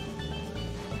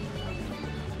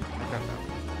 I don't know.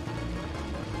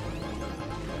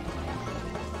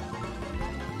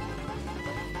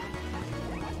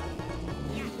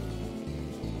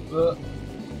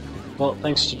 Well,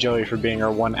 thanks to Joey for being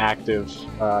our one active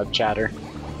chatter.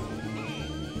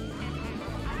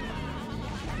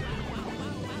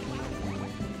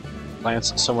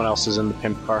 Lance, someone else is in the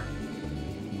pimp car.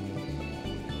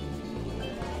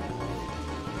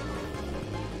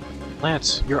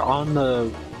 Lance, you're on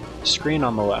the screen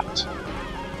on the left.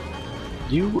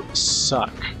 You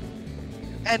suck.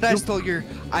 And I stole your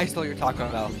Taco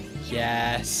Bell.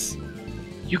 Yes.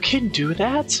 You can do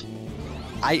that?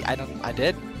 I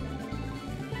did.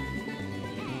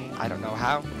 I don't know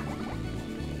how.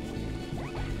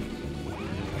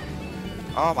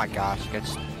 Oh my gosh, I got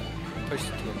just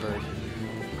pushed into a bird.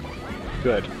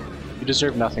 Good. You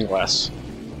deserve nothing less.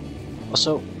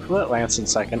 Also, who let Lance in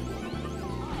second?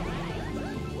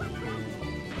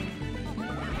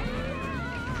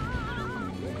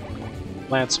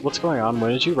 Lance, what's going on?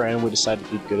 When did you randomly decide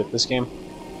to be good at this game?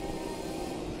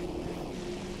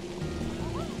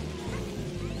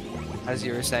 As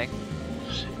you were saying.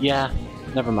 Yeah,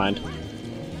 never mind.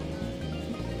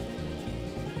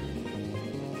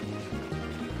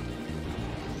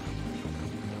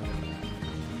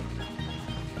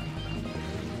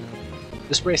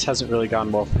 This race hasn't really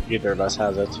gone well for either of us,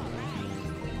 has it?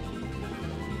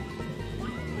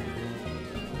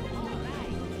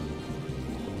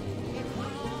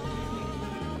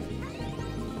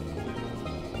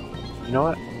 You know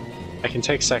what? I can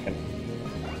take second.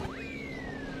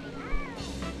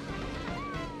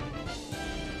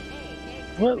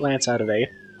 Let Lance out of 8th.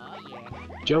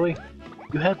 Joey,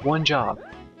 you had one job.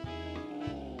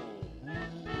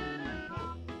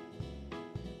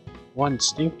 One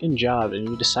stinking job, and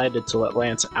you decided to let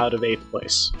Lance out of 8th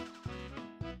place.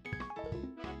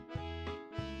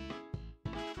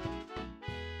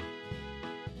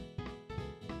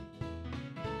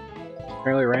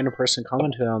 Apparently a random person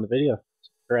commented on the video,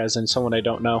 or as in someone I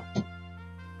don't know.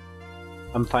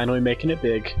 I'm finally making it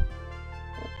big.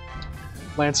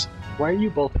 Lance, why are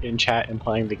you both in chat and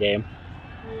playing the game?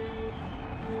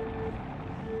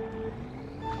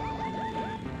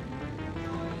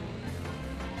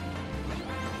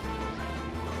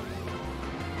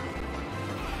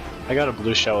 I got a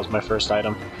blue shell as my first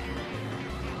item.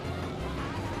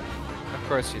 Of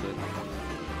course you did.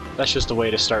 That's just a way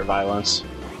to start violence.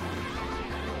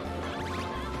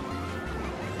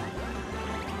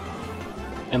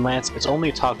 And Lance, it's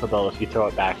only Taco Bell if you throw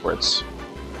it backwards.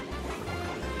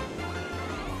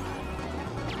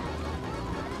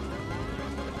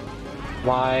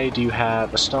 Why do you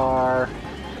have a star?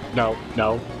 No,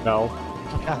 no, no.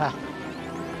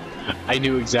 I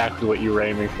knew exactly what you were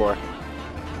aiming for.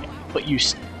 But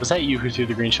was that you who threw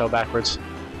the green shell backwards?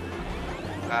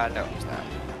 No, it's not.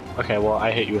 Okay, well,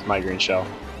 I hit you with my green shell.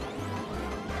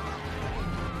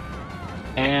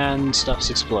 And stuff's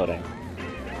exploding.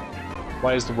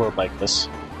 Why is the world like this?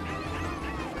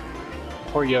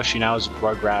 Poor Yoshi now has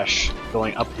road rash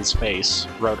going up his face.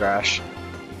 Road rash.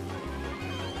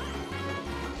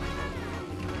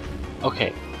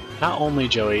 Okay, not only,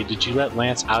 Joey, did you let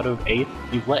Lance out of 8th,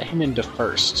 you've let him into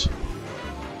 1st.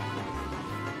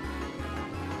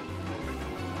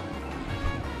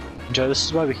 Joe, this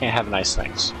is why we can't have nice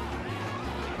things.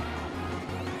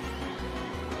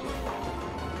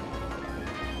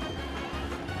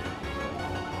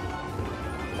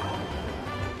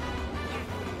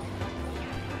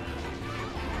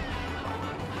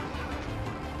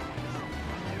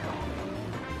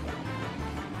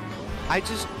 I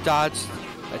just dodged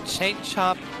a chain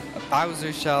chomp, a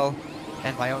Bowser shell,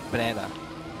 and my own banana.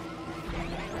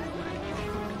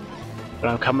 But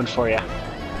I'm coming for you.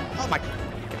 Oh my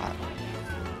god.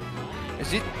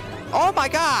 Is it? Oh my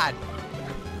god!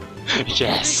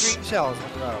 Yes! 3 green shells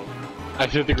in a row. I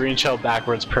threw the green shell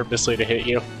backwards purposely to hit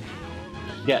you.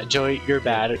 Yeah, Joey, you're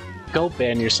bad. Go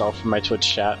ban yourself from my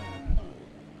Twitch chat.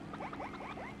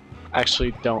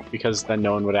 Actually, don't, because then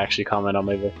no one would actually comment on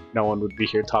my video. No one would be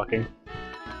here talking.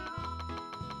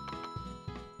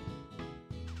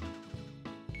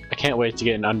 I can't wait to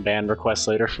get an unban request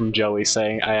later from Joey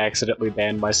saying I accidentally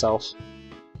banned myself.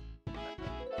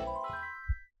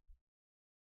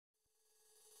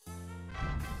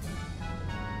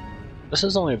 This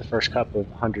is only the first cup of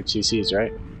 100 cc's,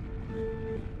 right?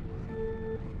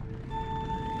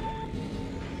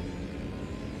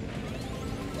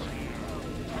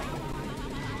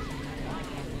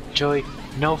 Joey,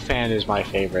 no fan is my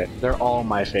favorite. They're all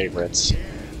my favorites.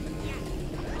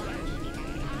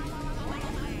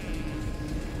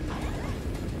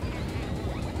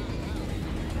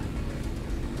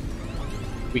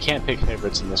 We can't pick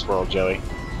favorites in this world, Joey.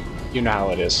 You know how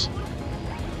it is.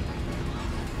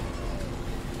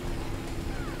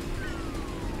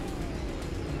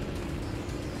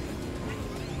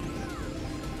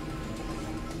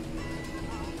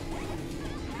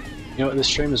 You know what, this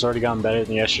stream has already gotten better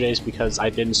than yesterday's because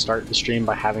I didn't start the stream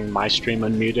by having my stream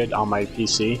unmuted on my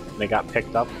PC, and it got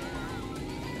picked up.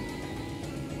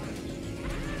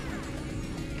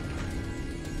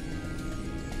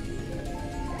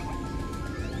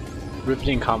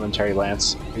 Riveting commentary,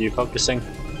 Lance. Are you focusing? I'm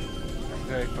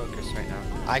very focused right now.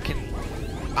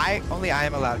 I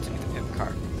am allowed to be the pimp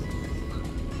car.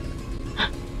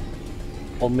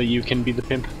 Only you can be the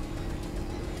pimp.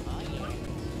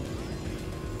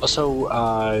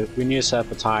 Also, we need to set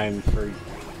up a time for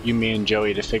you, me, and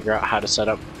Joey to figure out how to set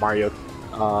up Mario,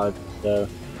 the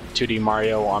 2D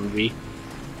Mario on Wii.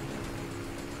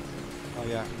 Oh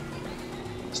yeah.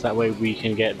 So that way we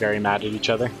can get very mad at each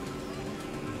other.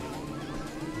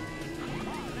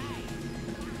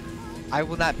 I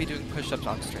will not be doing push-ups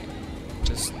on stream.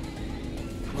 Just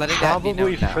letting that be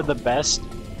known Probably now. for the best.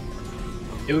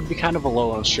 It would be kind of a low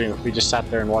on stream if we just sat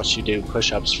there and watched you do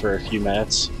push-ups for a few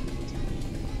minutes.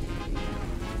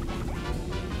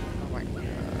 Oh my god.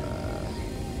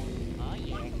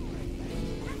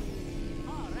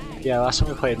 Yeah, last time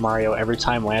we played Mario, every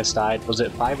time Lance died, was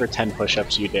it 5 or 10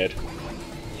 push-ups you did?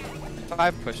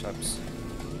 5 push-ups.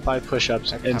 5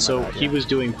 push-ups, Every time I and so died, he yeah. was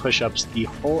doing push-ups the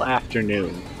whole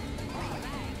afternoon.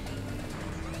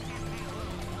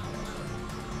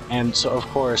 And so, of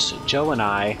course, Joe and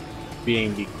I,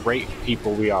 being the great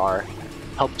people we are,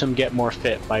 helped him get more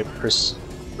fit by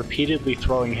repeatedly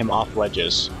throwing him off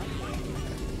ledges.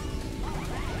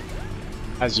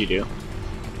 As you do.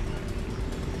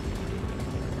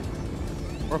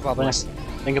 Or bubbling. Lance,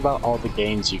 think about all the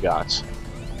gains you got.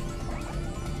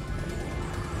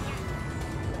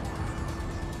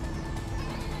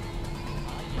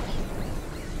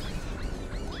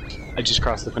 I just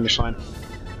crossed the finish line.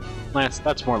 Lance,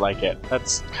 that's more like it.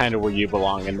 That's kind of where you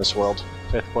belong in this world.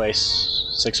 5th place,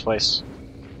 6th place.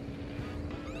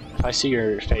 If I see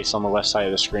your face on the left side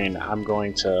of the screen, I'm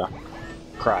going to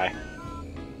cry.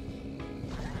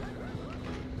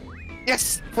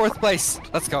 Yes! 4th place!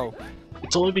 Let's go!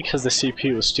 It's only because the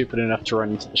CPU was stupid enough to run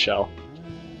into the shell.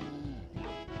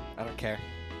 I don't care.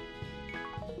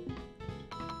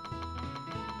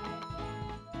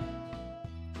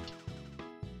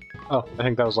 Oh, I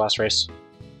think that was last race.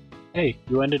 Hey,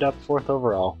 you ended up 4th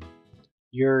overall.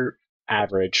 You're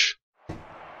average. Oh,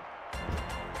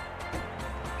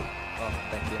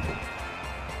 thank you.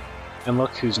 And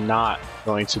look who's not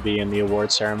going to be in the award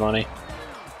ceremony.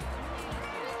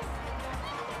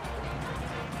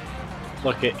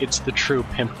 Look, it's the true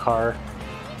pimp car.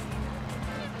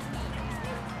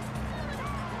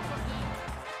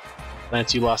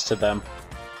 Lance, you lost to them.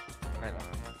 Right on.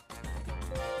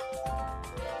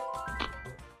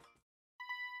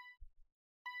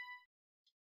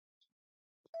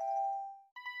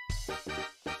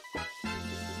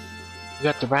 You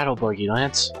got the rattle boogie,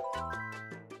 Lance.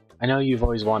 I know you've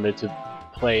always wanted to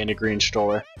play in a green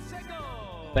stroller.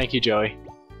 Thank you, Joey.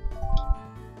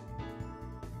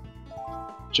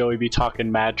 Joey be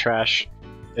talking mad trash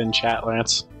in chat,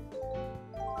 Lance.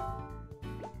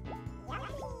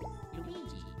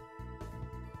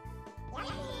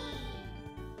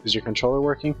 Is your controller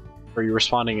working? Or are you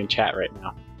responding in chat right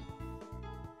now?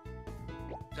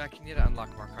 Jack, you need to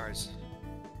unlock more cars.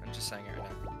 I'm just saying it right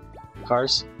now.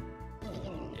 Cars?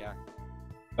 Yeah.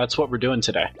 That's what we're doing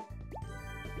today.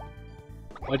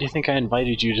 Why do you think I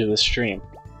invited you to this stream?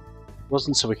 It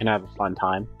wasn't so we can have a fun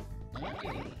time.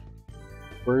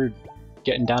 We're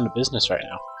getting down to business right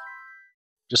now.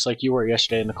 Just like you were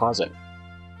yesterday in the closet.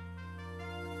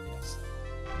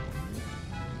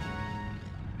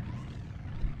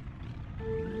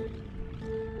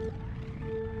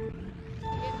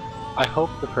 I hope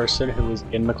the person who was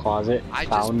in the closet I just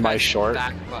found my pressed short. the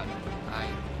back button.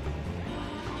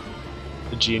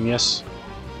 The genius.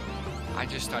 I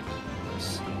just started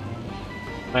this.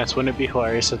 Lance, wouldn't it be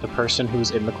hilarious if the person who was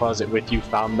in the closet with you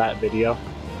found that video?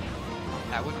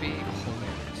 That would be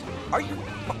hilarious. Are you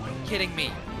fucking kidding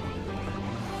me?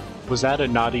 Was that a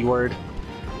naughty word?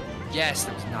 Yes,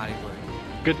 that was a naughty word.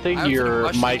 Good thing I was your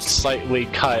thinking mic mushrooms. slightly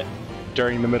cut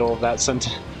during the middle of that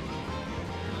sentence.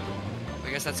 I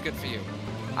guess that's good for you.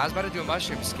 I was about to do a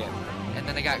mushroom skip, and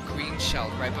then I got green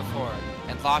shelled right before,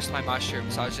 and lost my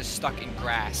mushroom, so I was just stuck in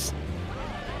grass.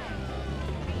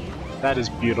 That is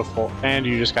beautiful. And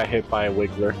you just got hit by a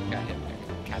wiggler. Got hit by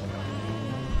a caterpillar.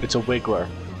 It's a wiggler.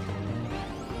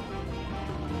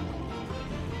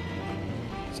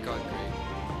 It's going great.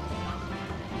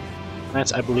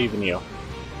 Lance, I believe in you.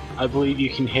 I believe you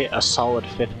can hit a solid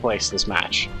 5th place this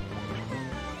match.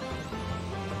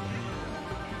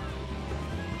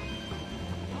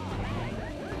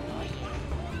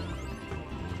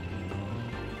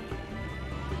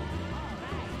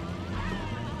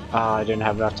 I didn't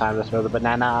have enough time to throw the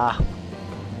banana.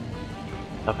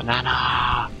 The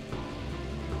banana!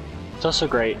 It's also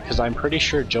great, because I'm pretty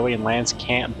sure Joey and Lance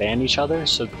can't ban each other,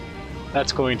 so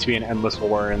that's going to be an endless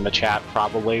war in the chat,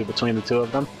 probably, between the two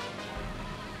of them.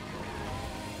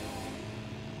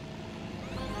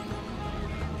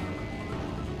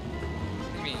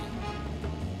 Me.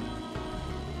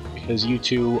 Because you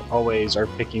two always are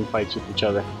picking fights with each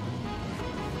other.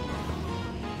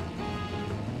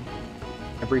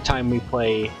 Every time we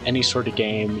play any sort of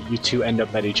game, you two end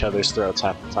up at each other's throats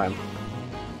half the time.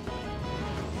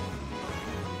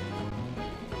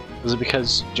 Is it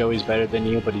because Joey's better than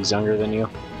you, but he's younger than you,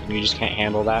 and you just can't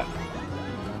handle that?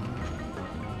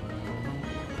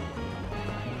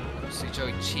 So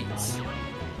Joey cheats.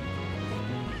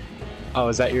 Oh,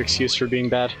 is that your excuse for being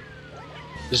bad?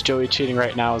 Is Joey cheating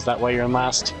right now? Is that why you're in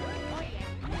last?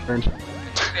 Earned.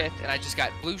 And I just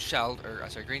got blue shelled, or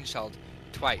sorry, green shelled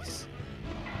twice.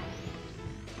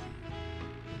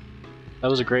 That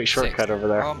was a great shortcut over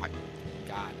there. Oh my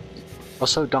god.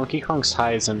 Also, Donkey Kong's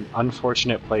tie is an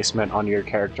unfortunate placement on your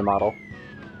character model.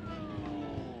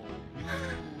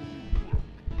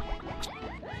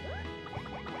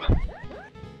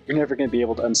 You're never going to be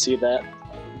able to unsee that.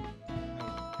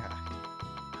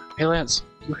 Hey Lance,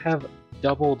 you have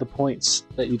double the points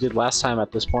that you did last time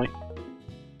at this point.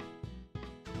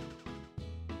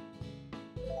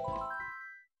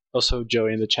 Also,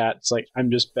 Joey in the chat, it's like, I'm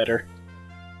just better.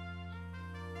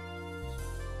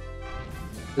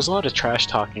 There's a lot of trash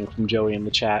talking from Joey in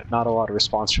the chat, not a lot of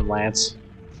response from Lance.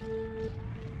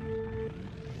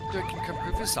 Joey can come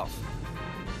prove himself.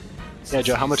 Yeah,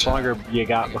 Joe, how much longer you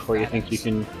got before you think you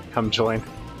can come join?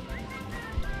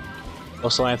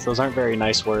 Also, Lance, those aren't very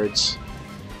nice words.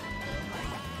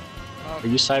 Are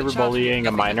you cyberbullying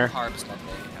a minor? I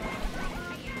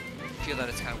feel that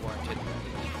it's kind of warranted.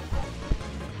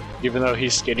 Even though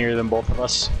he's skinnier than both of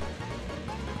us?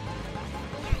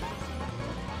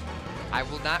 I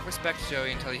will not respect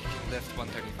Joey until he can lift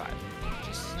 135.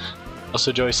 Just...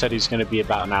 Also, Joey said he's going to be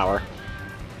about an hour.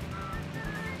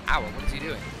 Hour? What is he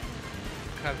doing?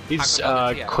 He's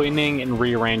cleaning and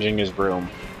rearranging his room.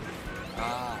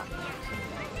 Ah.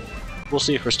 We'll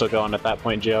see if we're still going at that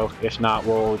point, Joe. If not,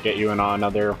 we'll get you in on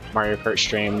another Mario Kart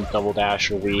stream, Double Dash,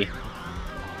 or Wii.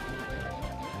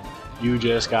 You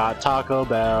just got Taco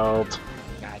Bell. Goddamn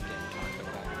Taco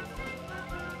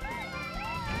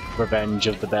Bell. Revenge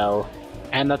of the Bell.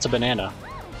 And that's a banana.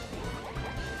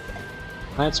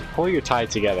 Let's pull your tie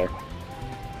together.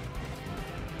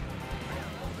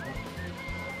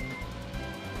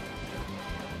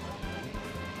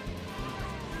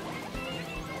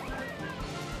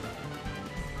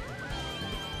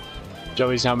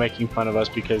 Joey's now making fun of us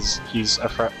because he's a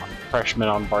freshman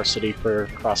on varsity for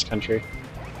cross country.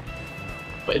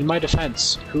 But in my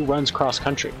defense, who runs cross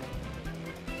country?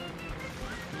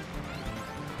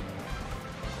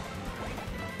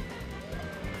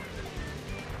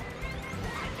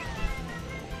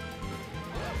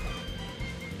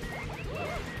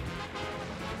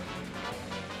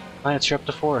 Lance, you're up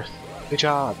to 4th. Good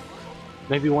job.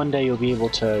 Maybe one day you'll be able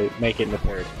to make it in the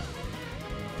 3rd.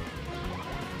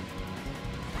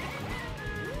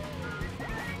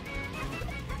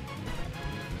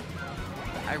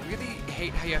 I really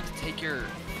hate how you have to take your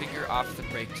finger off the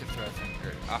brake to throw things,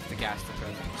 or off the gas to throw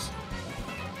things.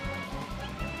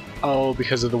 Oh,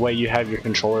 because of the way you have your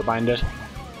controller binded?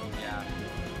 Yeah.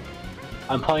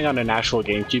 I'm playing on an actual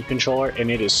GameCube controller, and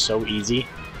it is so easy.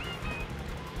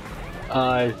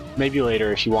 Maybe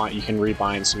later, if you want, you can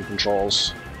rebind some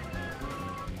controls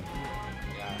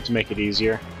to make it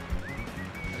easier.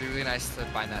 It'd be really nice to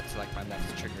bind that to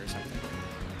the trigger or something.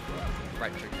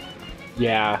 Right trigger.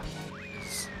 Yeah.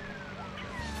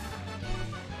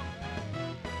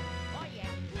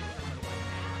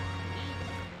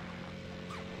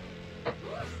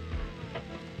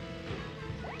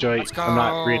 Joey, I'm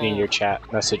not reading your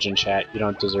message in chat. You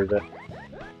don't deserve it.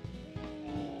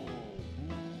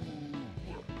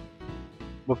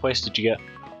 What place did you get?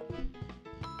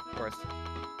 4th.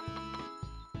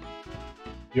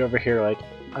 You ever hear like,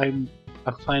 I'm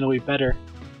finally better.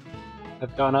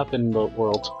 I've gone up in the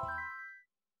world.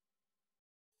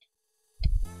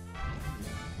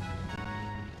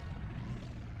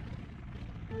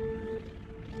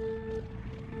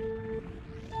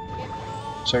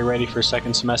 So are you ready for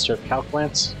 2nd semester of Calc,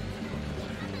 Lance?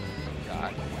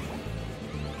 God.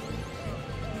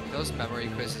 Those memory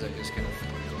quizzes are just gonna murder.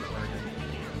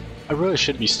 I really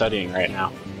should be studying right now.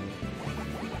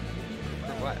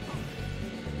 For what?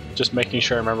 Just making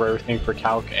sure I remember everything for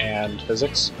Calc and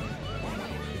Physics.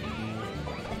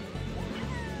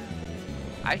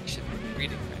 I should be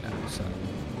reading right now, so...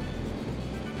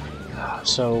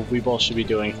 So we both should be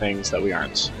doing things that we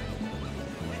aren't.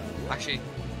 Actually,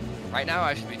 right now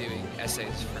I should be doing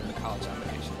essays for the college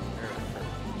application, or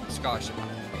for scholarship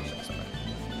applications,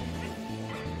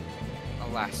 but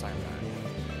alas, I'm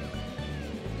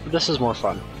not. This is more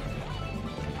fun.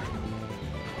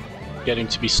 Getting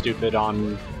to be stupid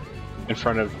in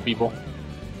front of people.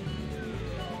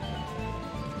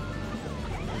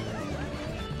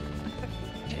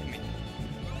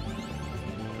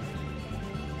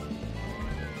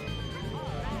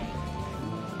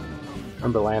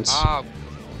 Remember, Lance,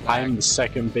 I'm the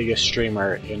second biggest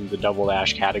streamer in the Double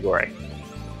Dash category.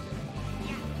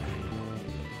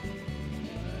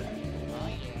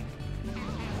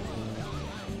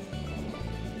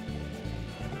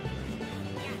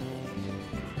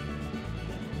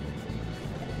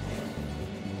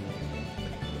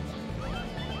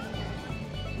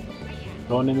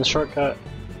 Going in the shortcut.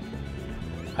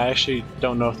 I actually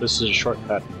don't know if this is a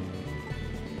shortcut.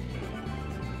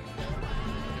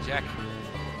 Jack.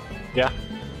 Yeah?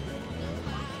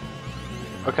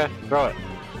 Okay, throw it.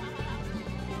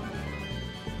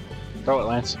 Throw it,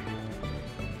 Lance.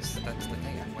 That's the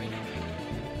thing I'm waiting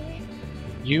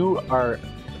for. You are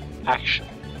actually...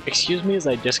 Excuse me as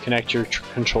I disconnect your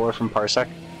controller from Parsec.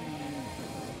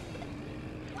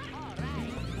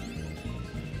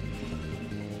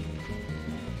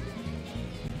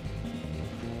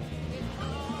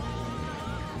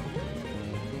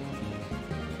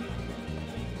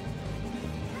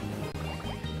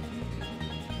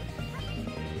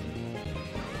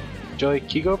 Joey, can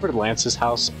you go over to Lance's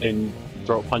house and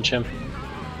throat punch him?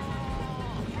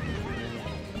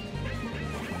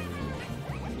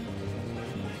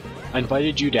 I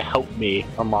invited you to help me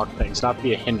unlock things, not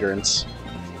be a hindrance.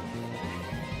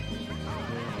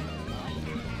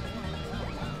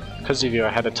 Because of you, I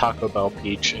had a Taco Bell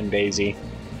Peach and Daisy.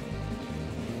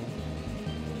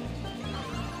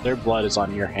 Their blood is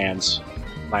on your hands,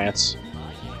 Lance.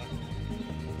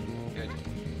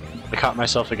 I caught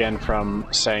myself again from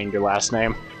saying your last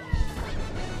name.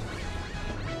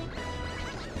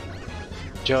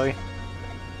 Joey,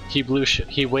 he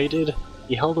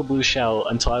held a blue shell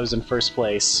until I was in first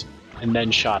place, and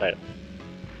then shot it.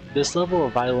 This level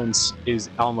of violence is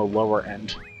on the lower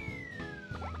end.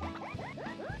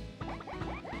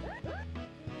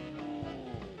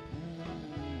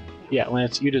 Yeah,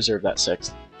 Lance, you deserve that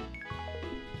 6th.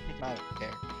 I don't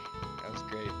care. That was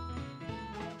great.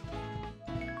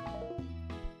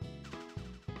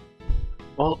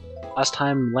 Well, last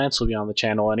time Lance will be on the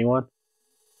channel, anyone?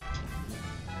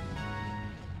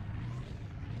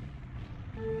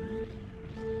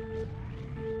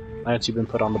 Lance, you've been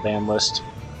put on the ban list.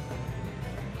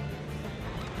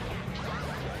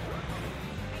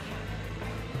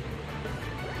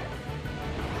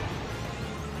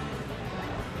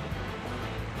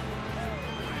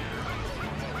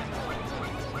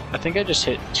 I think I just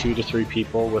hit 2 to 3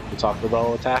 people with the Taco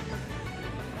Bell attack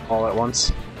all at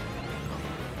once.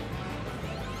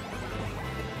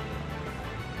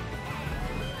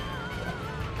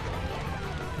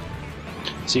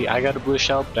 See, I got a blue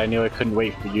shell, but I knew I couldn't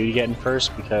wait for you to get in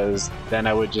first because then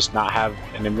I would just not have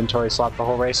an inventory slot the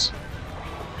whole race.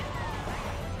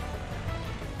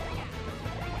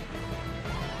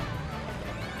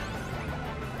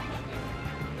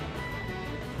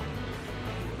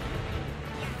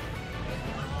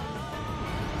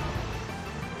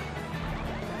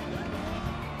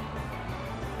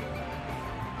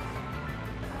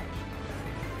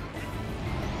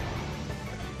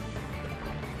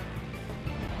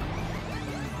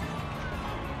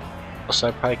 So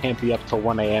I probably can't be up till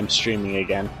 1 AM streaming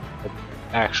again.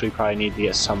 I actually probably need to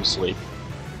get some sleep.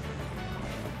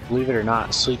 Believe it or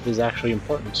not, sleep is actually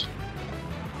important.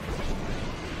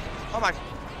 Oh my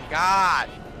god!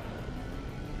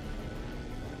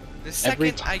 The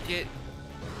second I get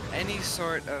any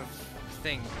sort of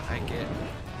thing, I get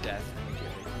death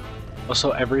immediately.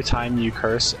 Also, every time you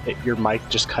curse, your mic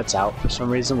just cuts out for some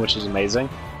reason, which is amazing.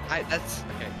 That's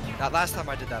okay. That last time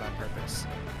I did that on purpose.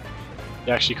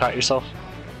 You actually caught yourself?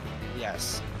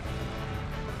 Yes.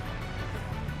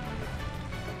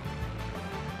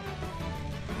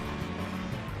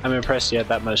 I'm impressed you had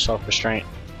that much self-restraint.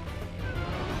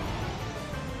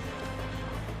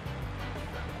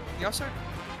 You also,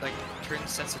 like, turn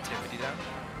sensitivity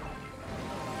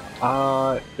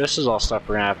down? This is all stuff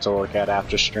we're gonna have to look at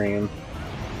after stream.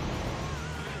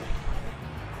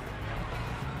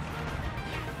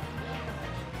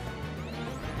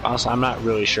 Also, I'm not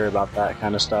really sure about that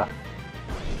kind of stuff.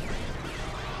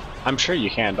 I'm sure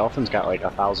you can. Dolphin's got like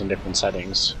 1,000 different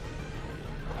settings.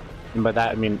 And by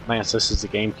that, I mean, Lance, this is the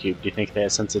GameCube. Do you think they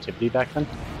had sensitivity back then?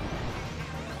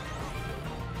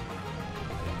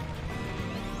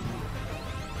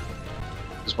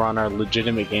 because we're on our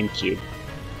legitimate GameCube.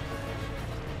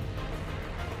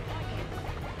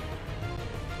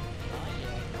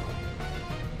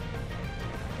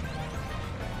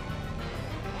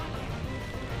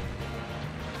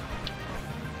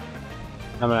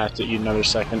 I'm gonna have to eat another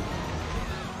second.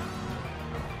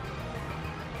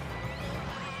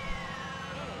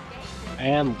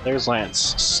 And there's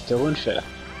Lance, still in 5th.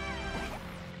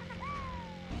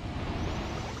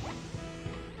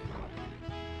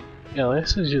 Yeah,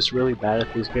 Lance is just really bad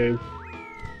at this game.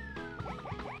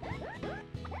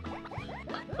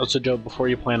 Also, Joe, before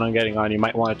you plan on getting on, you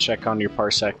might want to check on your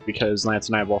parsec, because Lance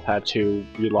and I both had to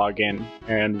re-log in,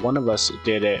 and one of us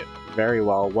did it very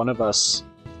well, one of us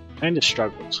kind of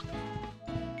struggled.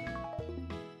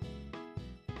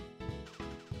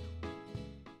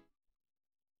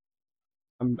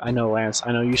 I know, Lance,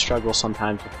 I know you struggle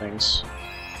sometimes with things.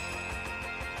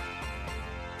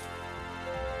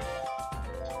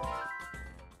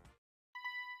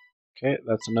 Okay,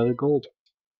 that's another gold.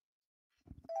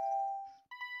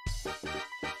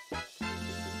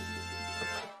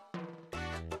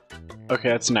 Okay,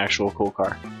 that's an actual cool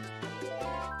car.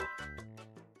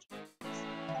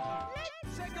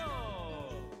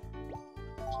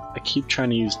 I keep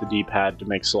trying to use the D-pad to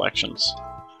make selections,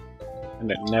 and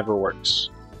it never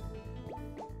works.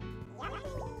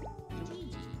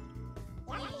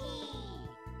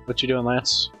 What you doing,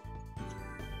 Lance?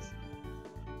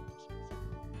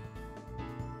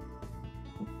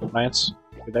 Lance,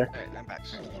 you there? Alright, I'm back.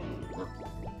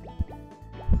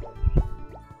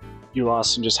 You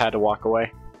lost and just had to walk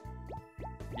away?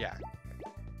 Yeah.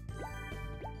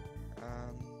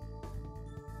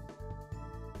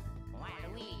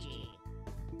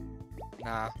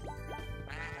 Nah.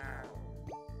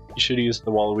 You should use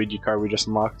the Waluigi card we just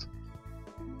unlocked.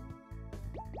 Ooh,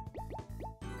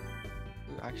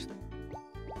 actually.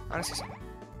 Honestly,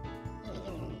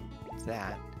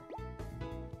 that.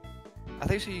 I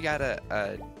think so. You got a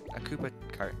Koopa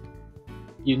cart.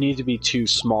 You need to be 2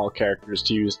 small characters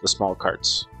to use the small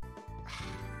carts.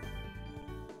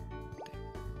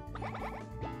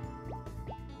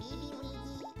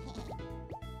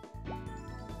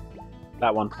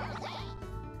 That one.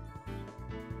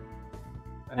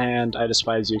 And I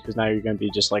despise you because now you're gonna be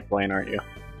just like Blaine, aren't you?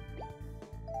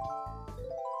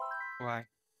 Why?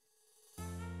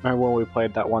 Remember when we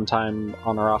played that one time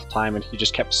on our off time and he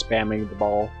just kept spamming the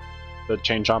ball, the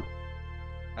chain jump,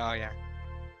 Oh yeah.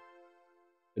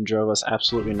 and drove us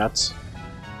absolutely nuts?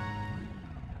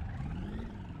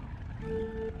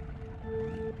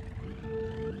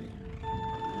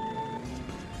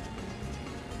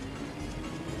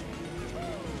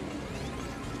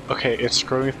 Okay, it's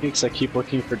screwing with me because I keep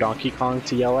looking for Donkey Kong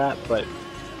to yell at, but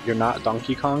you're not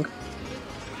Donkey Kong?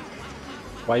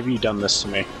 Why have you done this to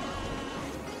me?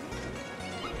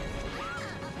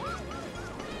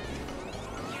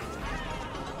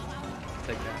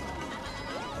 Take that.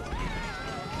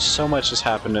 So much has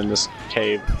happened in this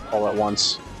cave all at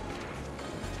once.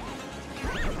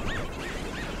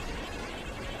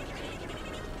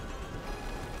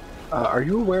 Are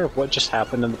you aware of what just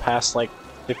happened in the past, like,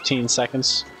 15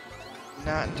 seconds?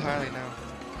 Not entirely, no.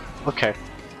 Okay.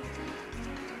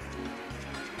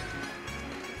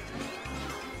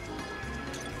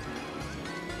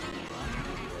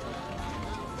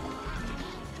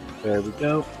 There we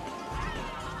go.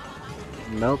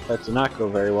 Nope, that did not go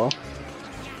very well.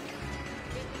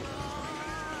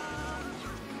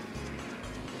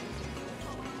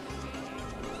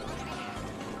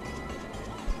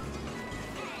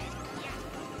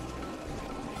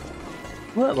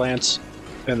 We'll let Lance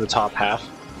in the top half.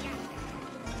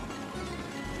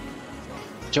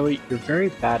 Joey, you're very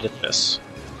bad at this.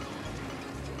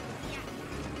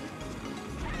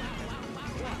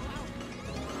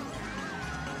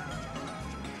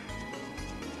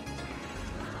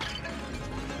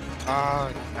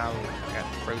 Oh no, I got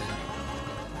frozen.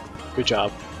 Good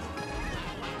job.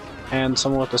 And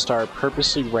someone with the star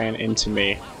purposely ran into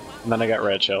me, and then I got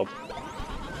red shelled.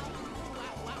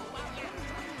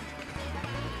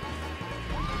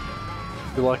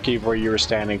 You're lucky where you were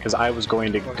standing, because I was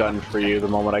going to gun for you the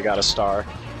moment I got a star.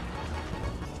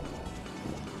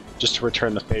 Just to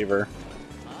return the favor.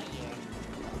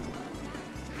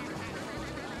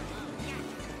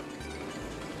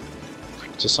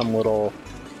 To some little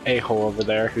a-hole over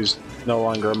there who's no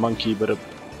longer a monkey but a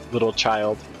little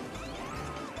child.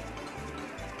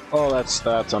 Oh, that's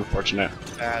unfortunate.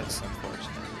 That's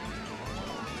unfortunate.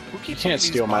 Who You keeps can't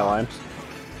steal my line.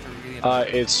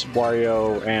 It's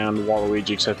Wario and Waluigi,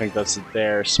 because I think that's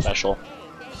their special.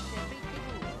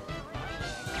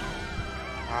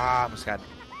 Ah, almost got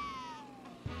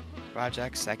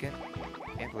Rajak second.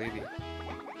 Can't believe you.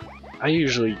 I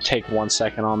usually take 1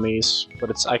 second on these,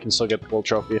 but I can still get the gold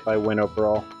trophy if I win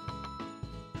overall.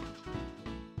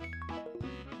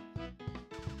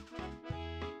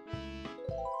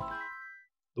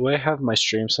 The way I have my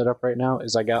stream set up right now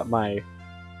is I got my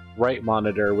right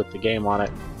monitor with the game on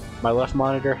it. My left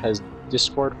monitor has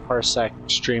Discord, Parsec,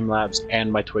 Streamlabs,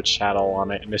 and my Twitch channel on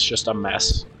it, and it's just a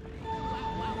mess.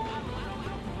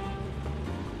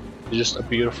 It's just a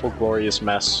beautiful, glorious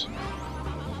mess.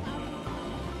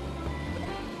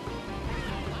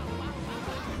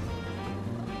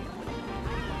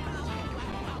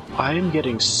 I am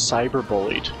getting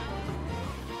cyberbullied.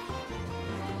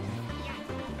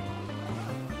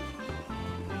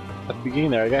 At the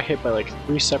beginning there, I got hit by like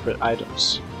 3 separate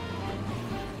items.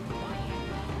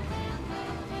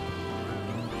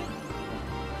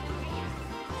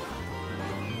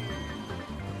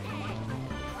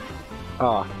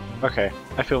 Oh, okay.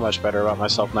 I feel much better about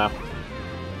myself now.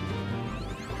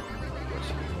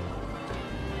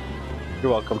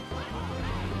 You're welcome.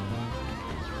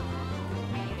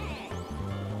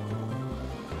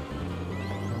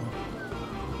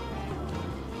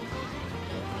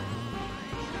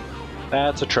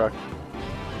 That's a truck.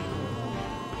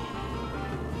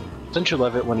 Don't you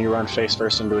love it when you run face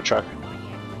first into a truck?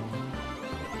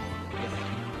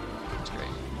 That's great.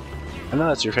 I know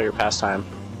that's your favorite pastime.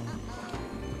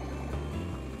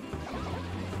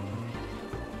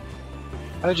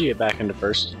 How did you get back into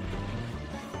first?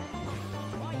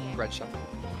 Red shot.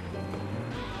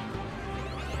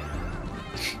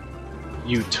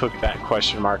 You took that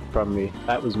question mark from me.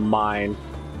 That was mine.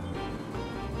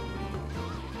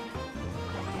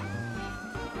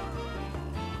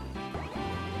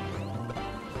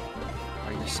 Oh,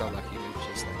 you're so lucky to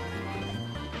just like...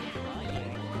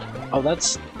 Oh,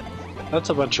 that's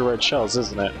a bunch of red shells,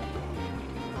 isn't it?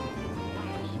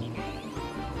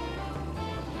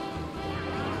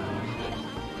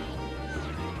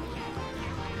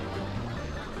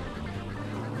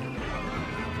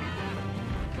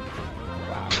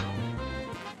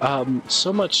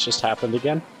 So much just happened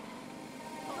again.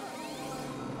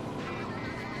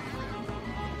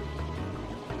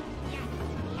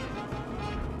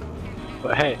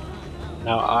 But hey,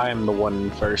 now I'm the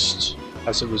one first,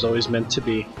 as it was always meant to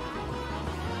be.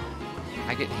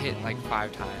 I get hit like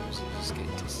 5 times and just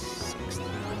get to 6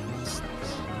 times.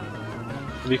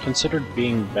 Have you considered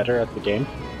being better at the game?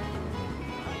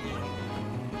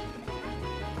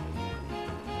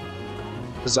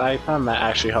 Because I found that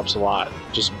actually helps a lot,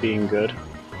 just being good.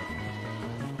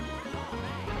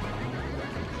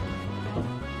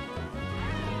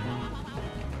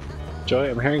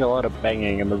 Joey, I'm hearing a lot of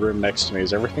banging in the room next to me.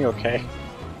 Is everything okay?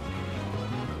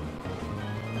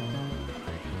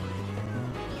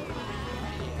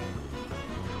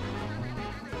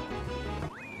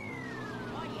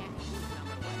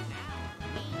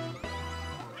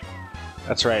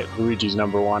 That's right, Luigi's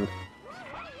 #1.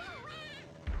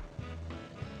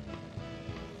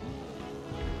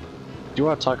 Do you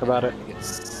want to talk about it?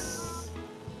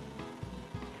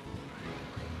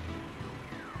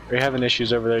 Are you having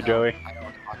issues over there, Joey? I don't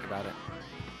want to talk about it.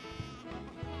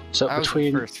 So I was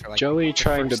between first for, like, Joey the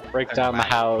trying to first break third down the match.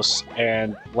 house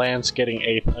and Lance getting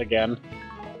 8th again.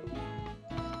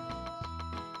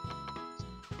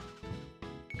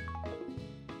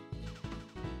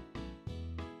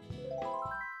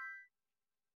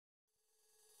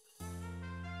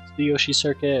 It's the Yoshi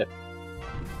Circuit.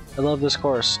 I love this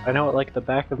course. I know it like the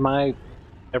back of my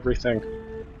everything.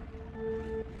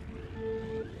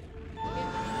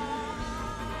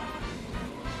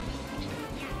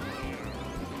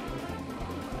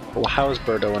 Well, how is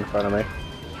Birdo in front of me?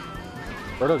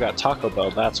 Birdo got Taco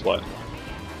Bell, that's what.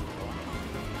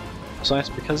 So it's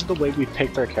because of the way we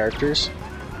picked our characters,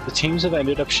 the teams have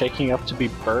ended up shaking up to be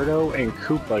Birdo and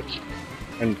Koopa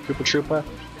and Koopa Troopa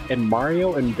and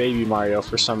Mario and Baby Mario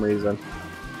for some reason.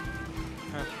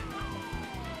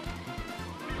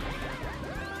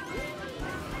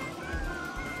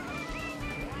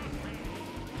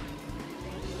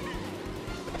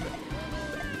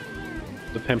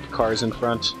 The pimp cars in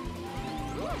front.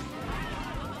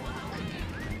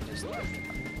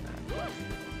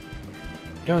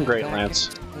 Doing great, Lance.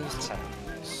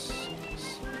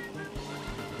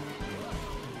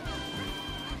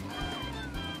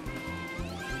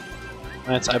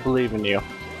 Lance, I believe in you.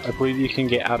 I believe you can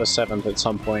get out of 7th at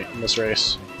some point in this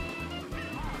race.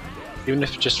 Even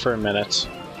if just for a minute.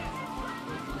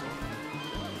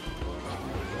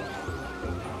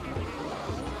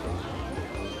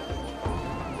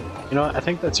 You know what, I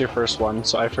think that's your first one,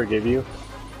 so I forgive you.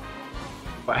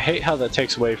 But I hate how that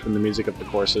takes away from the music of the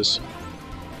courses.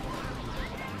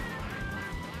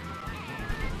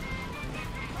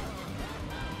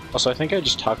 Also, I think I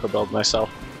just taco belled myself.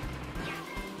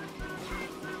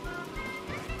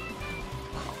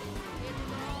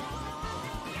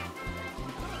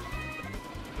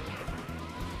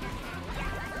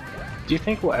 Do you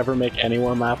think we'll ever make any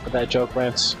more map with that joke,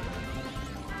 Lance?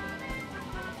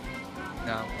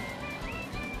 No.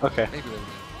 Okay. Maybe later,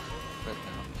 but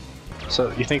no.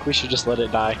 So, you think we should just let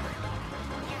it die?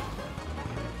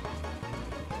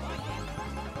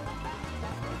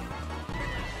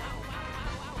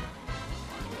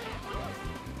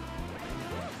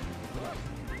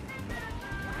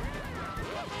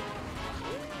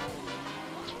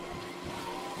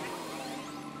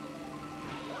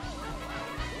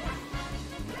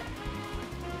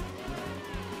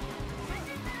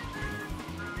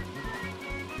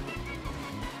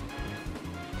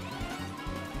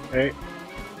 Hey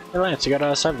Lance, you got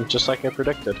a 7, just like I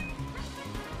predicted.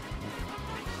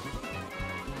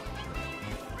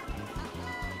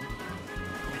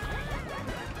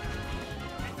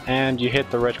 And you hit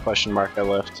the red question mark I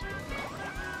left.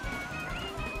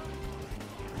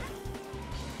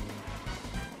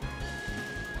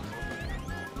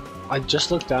 I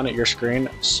just looked down at your screen,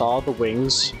 saw the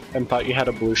wings, and thought you had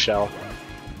a blue shell.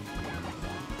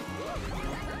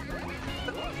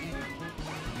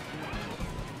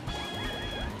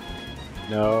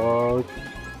 No,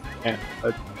 can't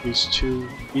let these two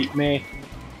beat me.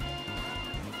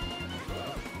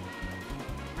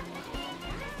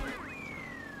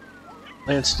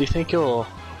 Lance, do you think you'll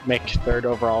make 3rd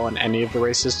overall in any of the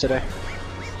races today?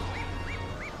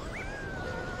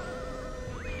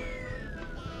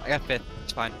 I got 5th.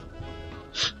 It's fine.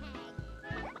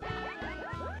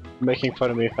 You're making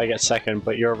fun of me if I get 2nd,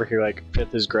 but you're over here like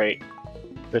 5th is great.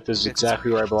 5th is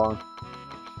exactly where I belong.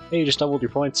 Hey, you just doubled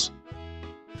your points.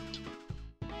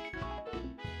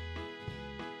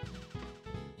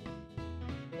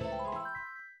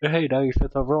 Hey, now you're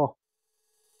 5th overall.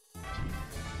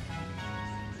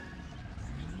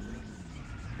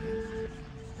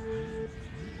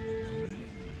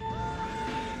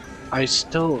 I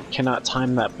still cannot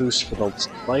time that boost for the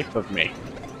life of me.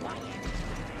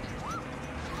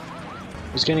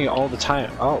 I was getting it all the time.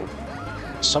 Oh,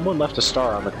 someone left a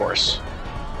star on the course.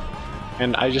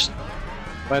 And I just...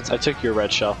 Lance, I took your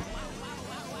red shell.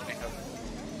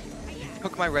 You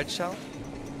took my red shell?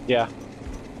 Yeah.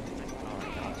 Oh my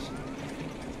gosh.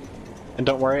 And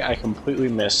don't worry, I completely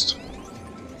missed.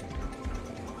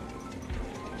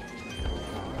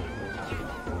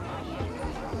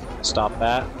 Stop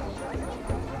that.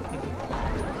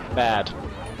 Bad.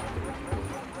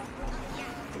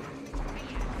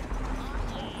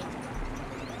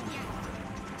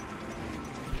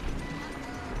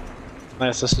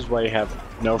 Lance, this is why you have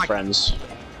no friends.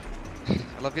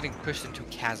 I love getting pushed into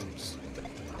chasms.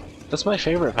 That's my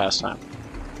favorite pastime.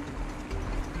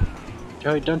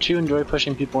 Joey, don't you enjoy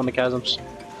pushing people into chasms?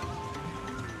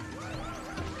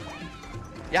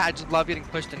 Yeah, I just love getting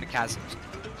pushed into chasms.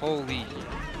 Holy.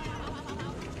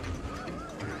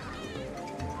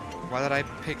 Why did I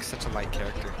pick such a light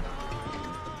character?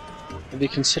 Have you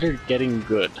considered getting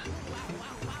good?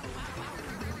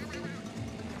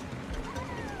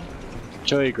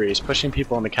 Joey agrees. Pushing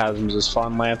people into chasms is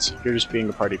fun, Lance. You're just being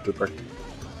a party pooper.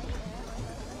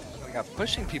 Yeah,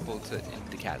 pushing people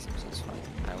into chasms is fun.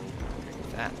 I will agree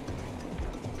with that.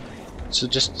 So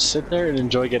just sit there and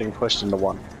enjoy getting pushed into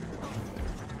one.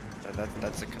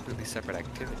 That's a completely separate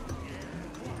activity.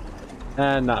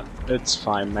 No, it's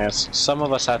fine, man. Some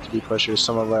of us have to be pushers,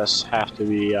 some of us have to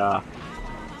be,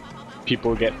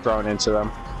 people get thrown into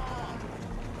them.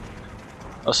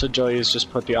 Also, Joey has just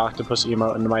put the octopus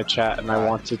emote into my chat, and I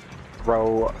want to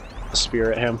throw a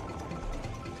spear at him.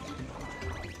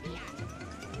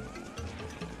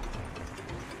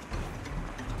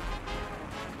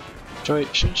 Joey,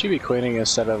 shouldn't you be quitting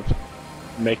instead of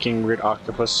making weird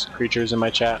octopus creatures in my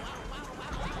chat?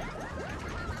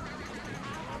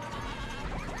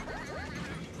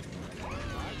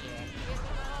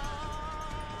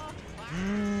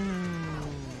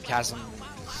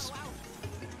 Chasms.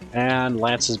 And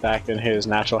Lance is back in his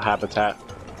natural habitat.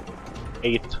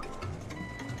 8th.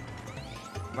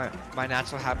 My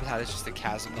natural habitat is just a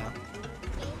chasm now.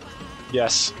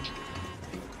 Yes.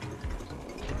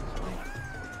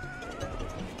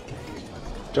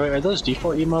 Joey, are those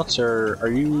default emotes, or are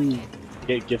you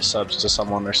get gift subs to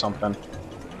someone or something?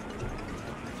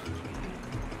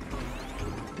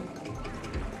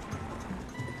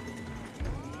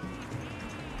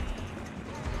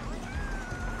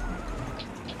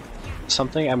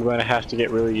 Something I'm going to have to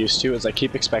get really used to is I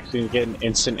keep expecting to get an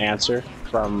instant answer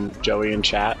from Joey in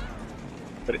chat,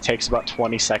 but it takes about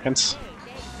 20 seconds.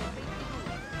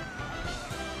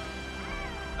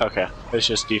 Okay, it's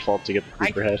just default to get the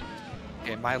creeper head.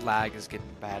 Okay, my lag is getting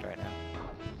bad right now.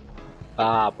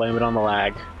 Ah, blame it on the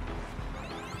lag.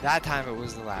 That time it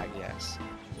was the lag, yes.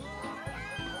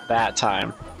 That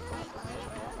time.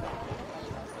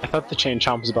 I thought the chain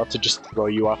chomp was about to just throw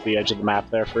you off the edge of the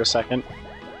map there for a second.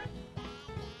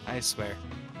 I swear.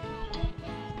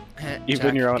 Even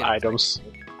Jack, your own get items.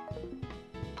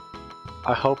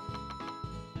 I hope...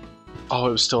 Oh,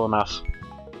 it was still enough.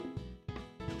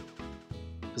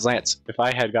 Because Lance, if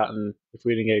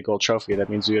we didn't get a gold trophy, that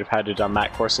means we would have had to done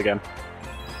that course again.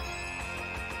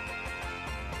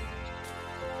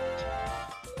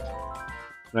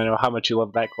 And I know how much you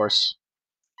love that course.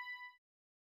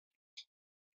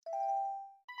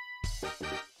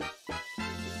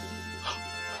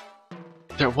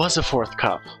 There was a fourth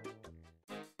cup.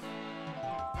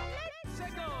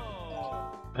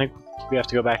 I think we have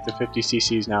to go back to 50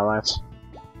 cc's now, Lance.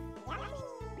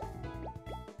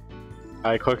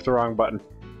 I clicked the wrong button.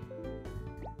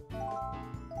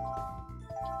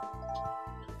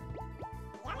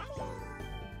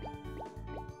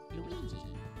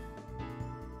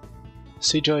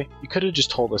 See, Joy, you could have just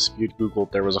told us if you'd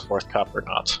googled there was a fourth cup or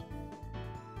not.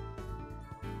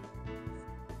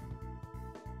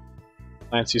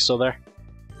 Lance, you still there?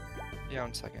 Yeah,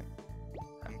 1 second.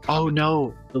 Oh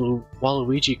no! The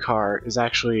Waluigi car is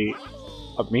actually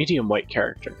a medium white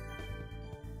character.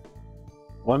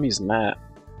 Well, I'm using that.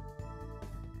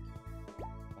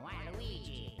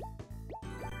 Waluigi.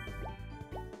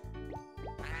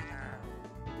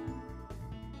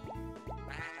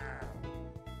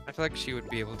 I feel like she would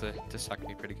be able to suck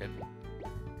me pretty good.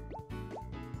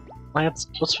 Lance,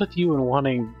 what's with you and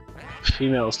wanting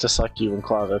females to suck you in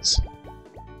closets?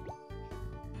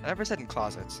 I never said in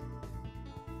closets.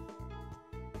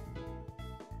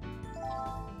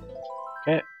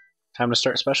 Okay, time to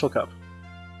start Special Cup.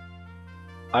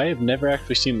 I have never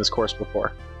actually seen this course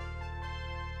before.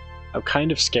 I'm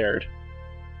kind of scared.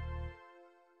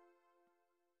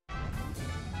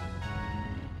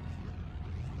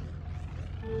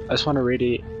 I just want to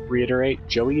reiterate,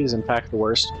 Joey is in fact the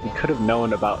worst. He could have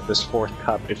known about this fourth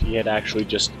cup if he had actually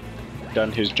just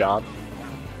done his job.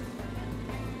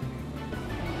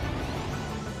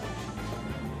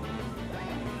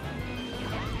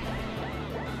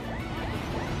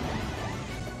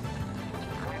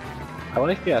 I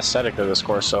like the aesthetic of this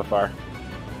course so far.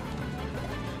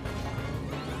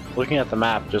 Looking at the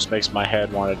map just makes my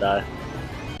head want to die.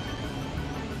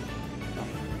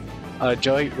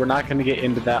 Joey, we're not going to get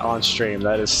into that on stream.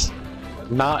 That is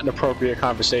not an appropriate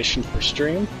conversation for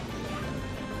stream.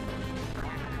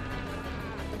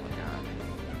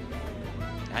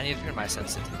 I need to turn my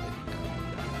sensitivity down.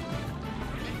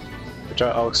 Which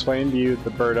I'll explain to you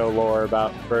the Birdo lore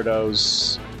about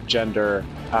Birdo's gender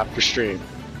after stream.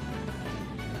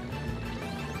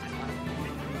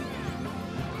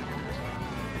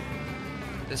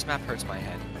 This map hurts my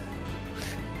head.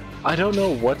 I don't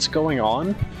know what's going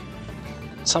on.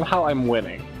 Somehow I'm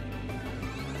winning.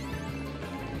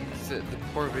 The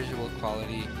poor visual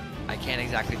quality, I can't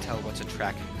exactly tell what's a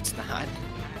track and what's not.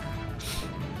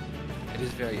 It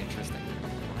is very interesting.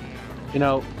 You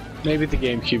know, maybe the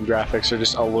GameCube graphics are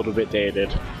just a little bit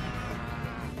dated.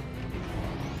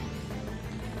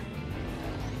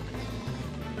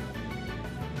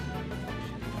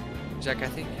 Jack, I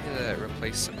think you need to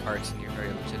replace some parts in your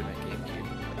very legitimate GameCube.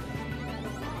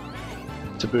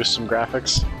 To boost some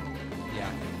graphics.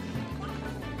 Yeah.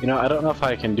 You know, I don't know if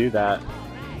I can do that.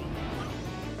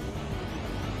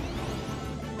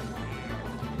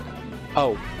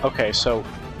 Oh, okay, so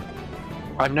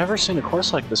I've never seen a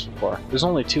course like this before. There's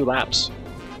only 2 laps.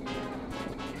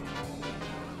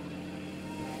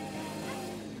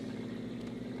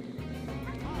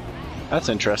 That's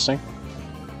interesting.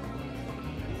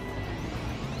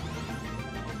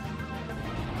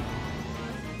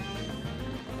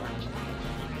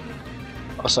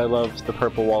 Also, I love the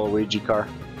purple Waluigi car.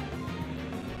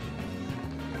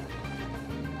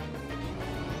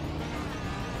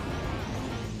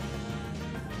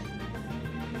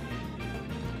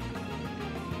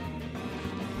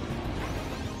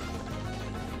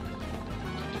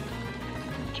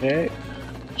 Okay,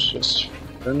 let's just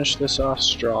finish this off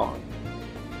strong.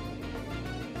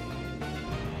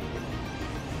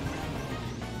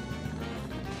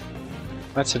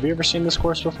 Matt, have you ever seen this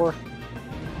course before? I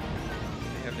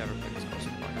have never played this course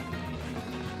before.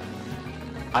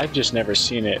 I've just never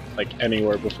seen it, like,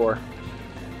 anywhere before.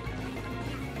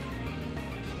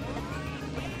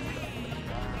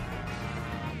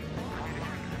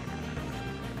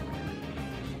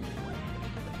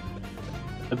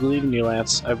 I believe in you,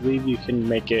 Lance. I believe you can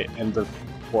make it in the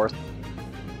 4th.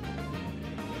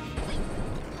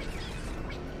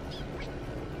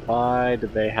 Why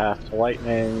did they have to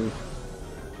lightning?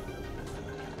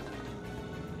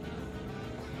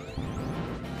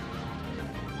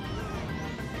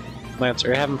 Lance, are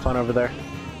you having fun over there?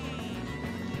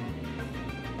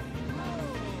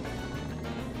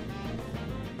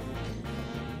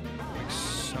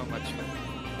 So much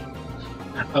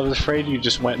fun. I was afraid you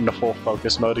just went into full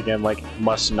focus mode again, like,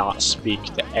 must not speak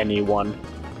to anyone.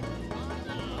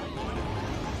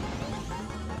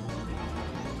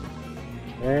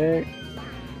 Okay.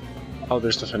 Oh,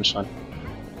 there's the finish line.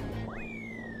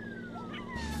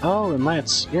 Oh, and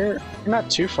Lance, you're not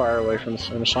too far away from the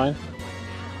finish line.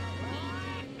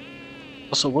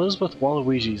 Also, what is with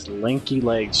Waluigi's lanky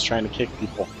legs trying to kick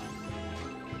people?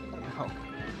 No.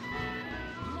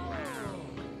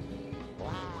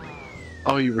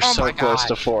 Oh, you were Oh so my close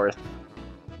to gosh. fourth.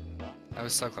 I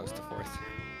was so close to fourth.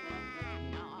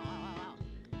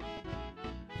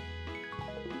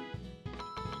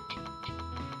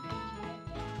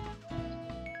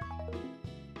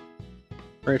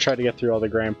 We're gonna try to get through all the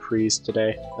Grand Prix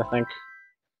today, I think.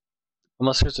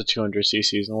 Unless there's a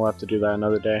 200cc's, and we'll have to do that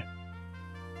another day.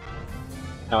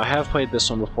 Now, I have played this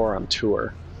one before on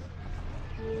tour.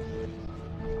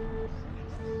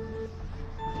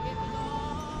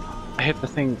 I hit the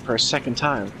thing for a second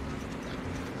time.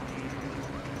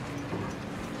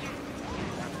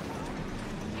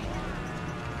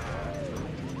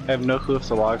 I have no clue if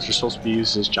the logs are supposed to be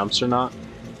used as jumps or not.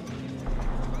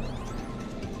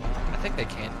 I think they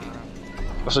can be.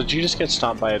 Also, did you just get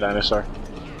stomped by a dinosaur?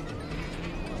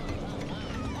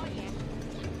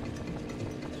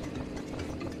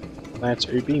 Lance,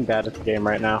 are you being bad at the game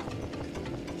right now?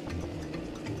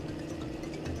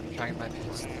 I'm trying my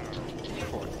best.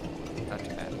 Fourth. Not too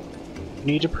bad. You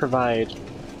need to provide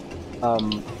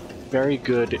very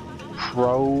good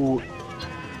pro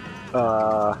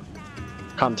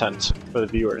content for the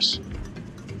viewers.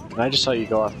 And I just saw you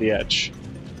go off the edge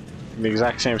in the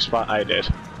exact same spot I did.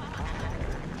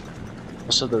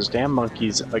 Also, those damn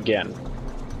monkeys again.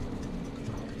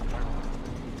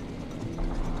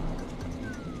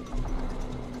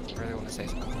 I really want to say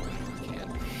something. I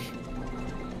can't.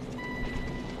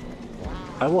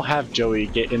 I will have Joey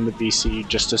get in the BC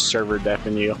just to server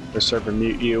deafen you, or server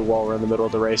mute you while we're in the middle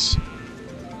of the race.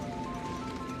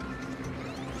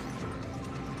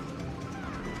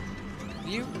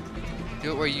 You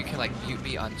do it where you can like mute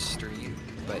me on stream,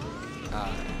 but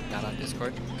not on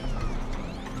Discord.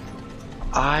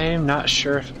 I'm not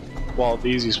sure if... Well, the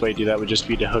easiest way to do that would just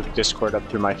be to hook Discord up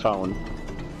through my phone.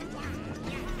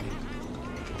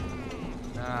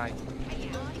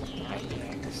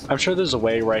 I'm sure there's a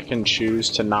way where I can choose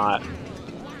to not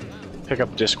pick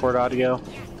up Discord audio.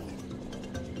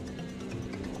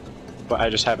 But I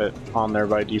just have it on there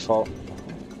by default.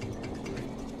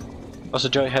 Also,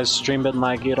 Joey, has stream been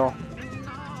laggy at all?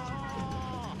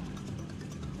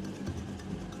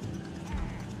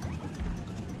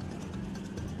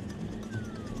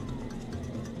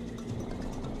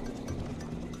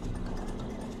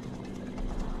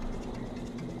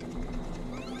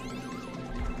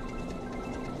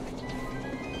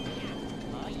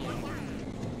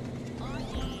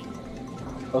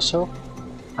 Also,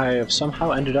 I have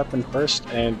somehow ended up in first,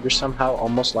 and you're somehow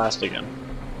almost last again.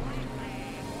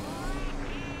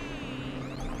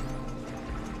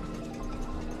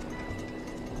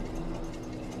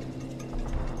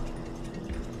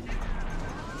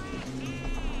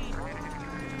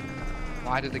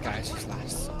 Why did the guys just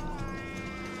last?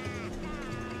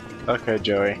 Okay,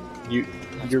 Joey.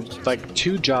 You're like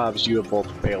 2 jobs you have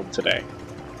both failed today.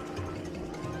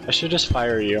 I should just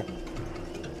fire you.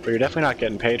 But you're definitely not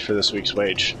getting paid for this week's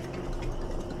wage.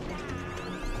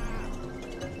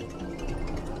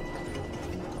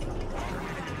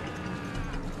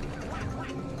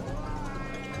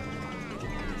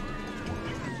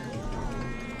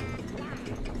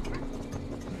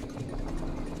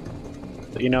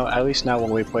 But you know, at least now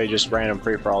when we play just random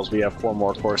free-for-alls, we have 4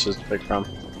 more courses to pick from.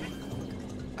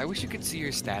 I wish you could see your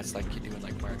stats like you do in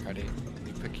like Mario Kart 8 when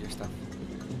you pick your stuff.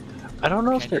 I don't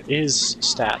know if there is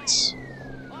stats.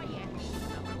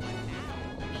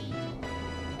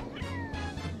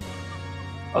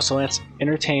 Also, let's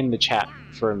entertain the chat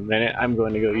for a minute. I'm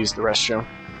going to go use the restroom.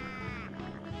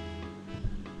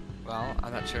 Well,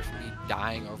 I'm not sure if me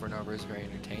dying over and over is very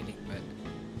entertaining, but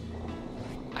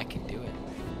I can do it.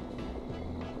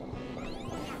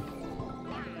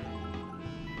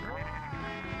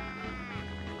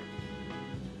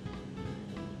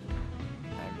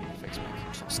 I need to fix my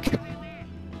control skill.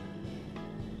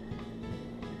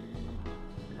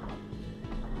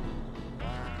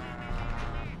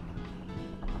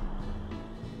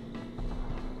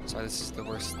 So this is the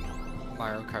worst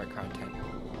Mario Kart content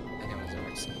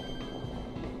backwards.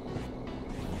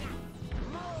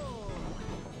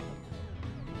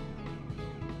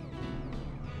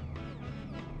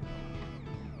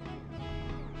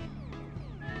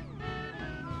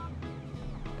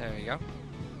 There we go.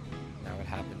 Now what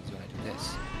happens when I do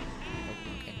this? Oh,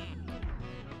 okay.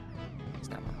 It's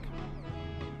not working.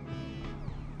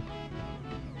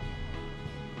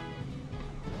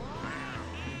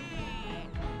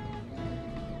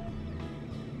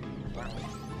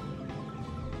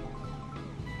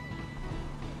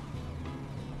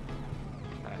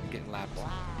 I'm getting lapped.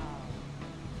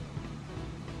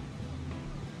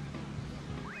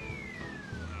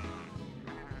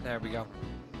 There we go.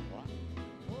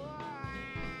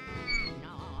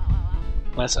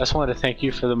 Lance, I just wanted to thank you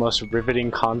for the most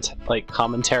riveting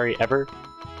commentary ever.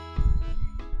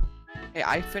 Hey,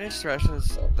 I finished the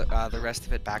rest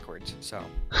of it backwards, so.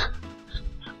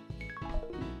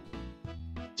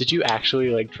 Did you actually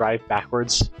like drive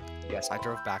backwards? Yes, I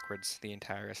drove backwards the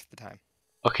entire rest of the time.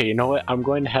 Okay, you know what? I'm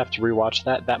going to have to rewatch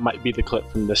that. That might be the clip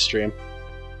from this stream.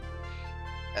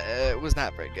 It was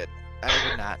not very good. I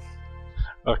would not.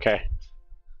 Okay.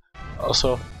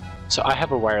 Also, so I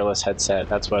have a wireless headset.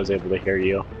 That's why I was able to hear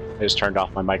you. I just turned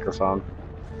off my microphone.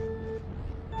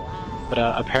 But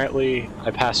apparently,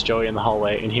 I passed Joey in the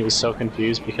hallway, and he was so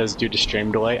confused because due to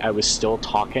stream delay, I was still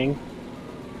talking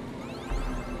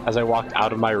as I walked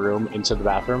out of my room into the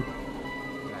bathroom.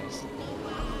 Nice.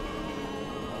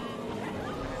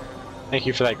 Thank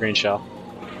you for that green shell.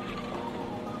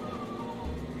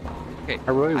 Okay.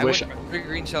 I really wish. Went from 3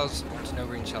 green shells to no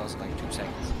green shells in like 2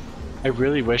 seconds. I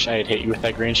really wish I had hit you with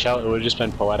that green shell. It would have just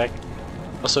been poetic.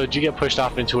 Also, did you get pushed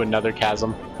off into another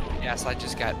chasm? Yes, I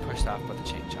just got pushed off by the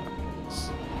chain chomp.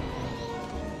 It's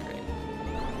great.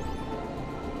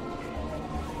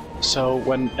 So,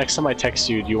 when next time I text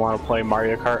you, do you want to play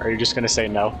Mario Kart, or are you just going to say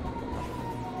no?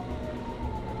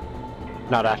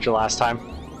 Not after last time?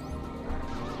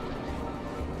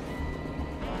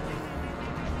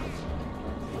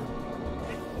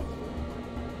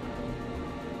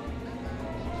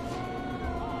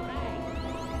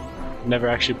 Never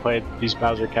actually played these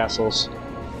Bowser castles.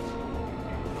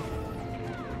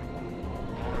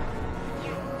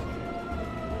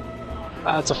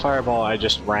 That's a fireball I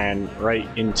just ran right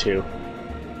into.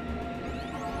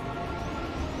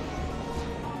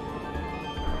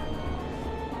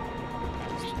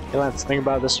 Hey Lance, think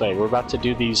about it this way. We're about to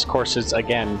do these courses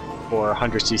again for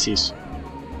 100 cc's.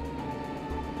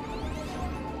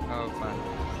 Oh, fun.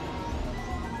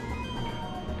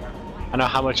 I know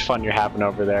how much fun you're having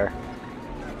over there.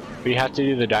 But you have to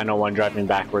do the Dino one driving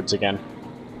backwards again.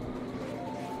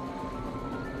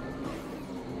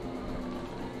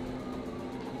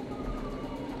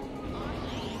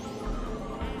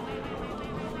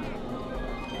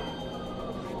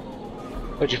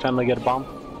 Did you finally get a bomb?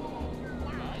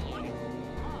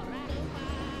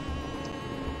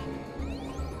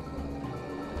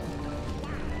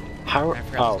 How? I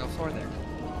forgot to go floor there.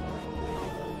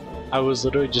 I was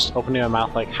literally just opening my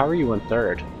mouth like, how are you in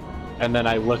third? And then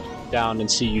I look down and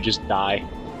see you just die.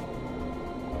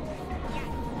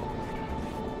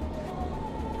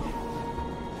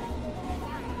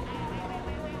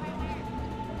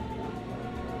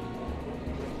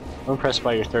 I'm impressed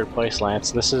by your third place,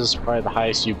 Lance. This is probably the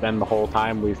highest you've been the whole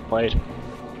time we've played.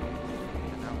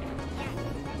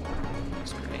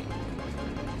 That's great.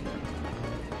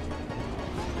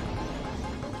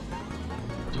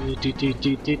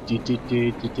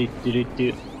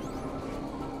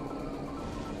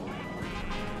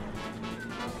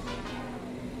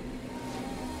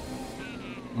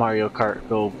 Mario Kart,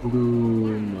 go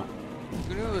bloom.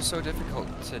 Who knew it was so difficult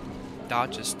to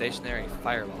dodge a stationary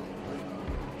fireball?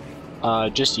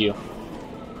 Just you.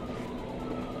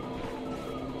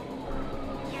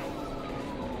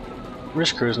 We're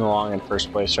just cruising along in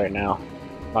first place right now.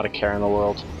 Not a care in the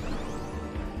world.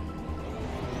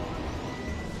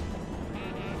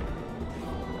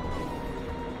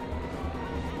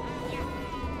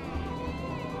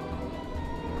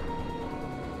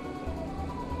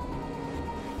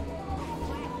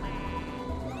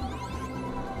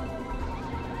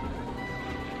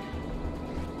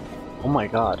 Oh my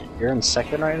god, you're in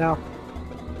second right now?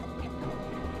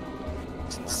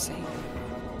 It's insane.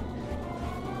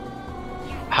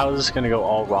 How is this gonna go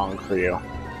all wrong for you?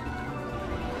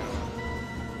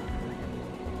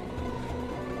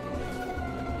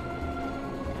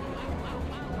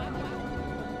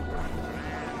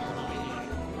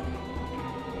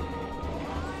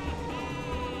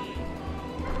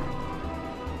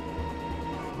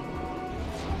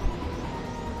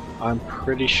 I'm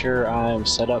pretty sure I'm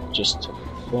set up just to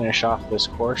finish off this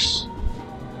course.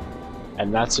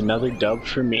 And that's another dub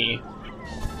for me.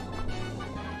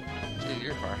 Dude,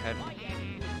 you're far ahead.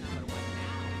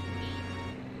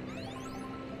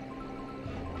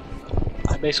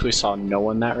 I basically saw no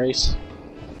one that race.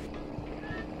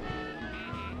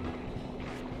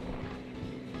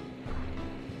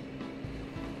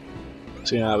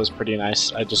 So yeah, that was pretty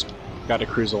nice. I just got to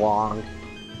cruise along.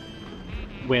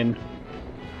 Win.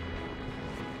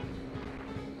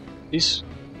 These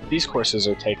courses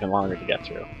are taking longer to get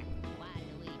through.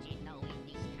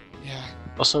 Yeah.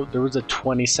 Also, there was a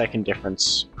 20-second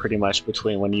difference pretty much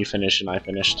between when you finished and I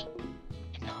finished.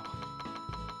 No.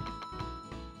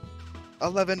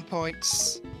 11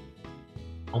 points.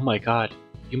 Oh my god,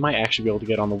 you might actually be able to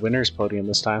get on the winner's podium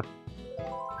this time.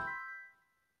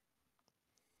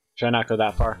 Should I not go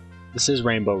that far? This is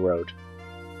Rainbow Road.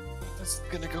 This is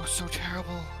gonna go so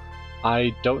terrible.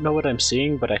 I don't know what I'm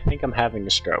seeing, but I think I'm having a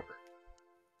stroke.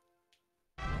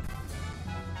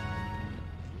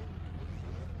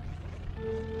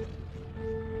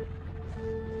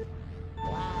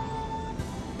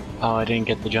 Oh, I didn't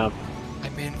get the jump.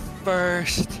 I'm in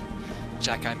first.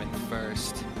 Jack, I'm in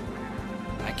first.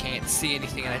 I can't see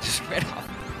anything and I just ran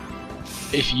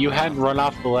off. If you hadn't run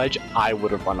off the ledge, I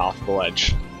would have run off the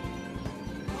ledge.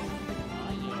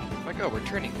 Oh my god, we're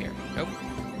turning here. Nope.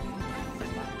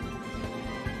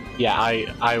 Yeah,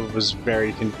 I was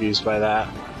very confused by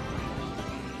that.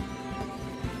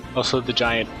 Also, the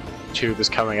giant tube is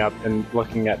coming up, and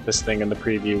looking at this thing in the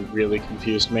preview really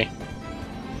confused me.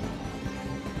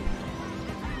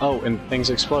 Oh, and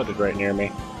things exploded right near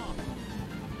me.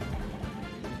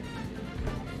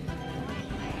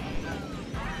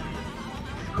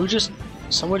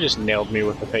 Someone just nailed me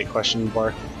with the fake question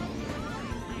bar.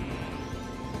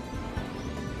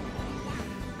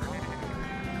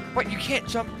 What, you can't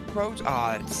jump roads?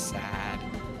 Aw, it's sad.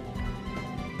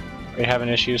 Are you having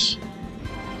issues?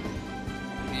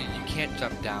 You can't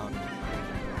jump down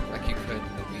like you could in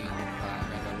the Rainbow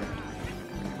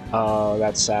Road. Oh,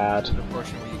 that's sad. The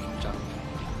portion where you can jump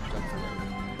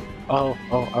the road.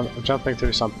 Oh, I'm jumping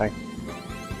through something.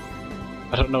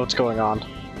 I don't know what's going on.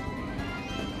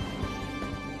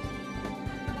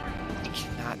 I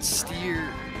cannot steer.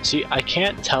 See, I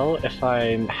can't tell if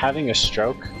I'm having a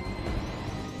stroke.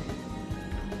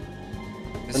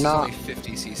 This is not. only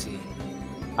 50 cc.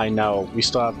 I know, we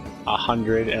still have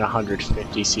 100 and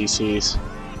 150 cc's.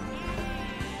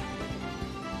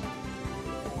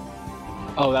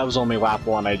 Oh, that was only lap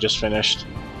 1 I just finished.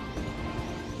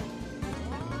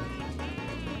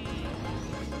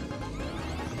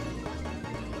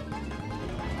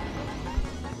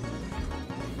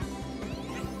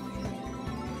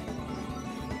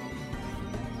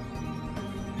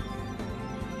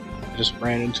 I just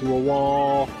ran into a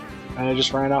wall, and I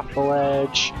just ran off the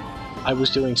ledge. I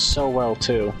was doing so well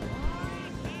too.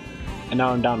 And now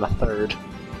I'm down to 3rd.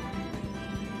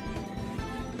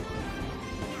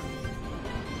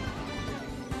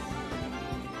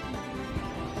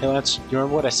 Hey Lance, do you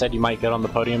remember what I said you might get on the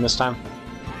podium this time?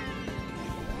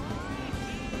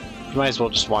 You might as well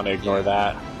just want to ignore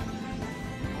that.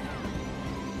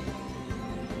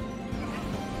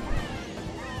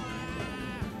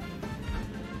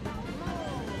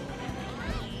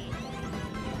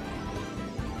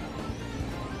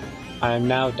 I am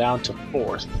now down to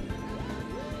 4th.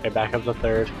 Okay, back up to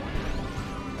 3rd.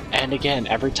 And again,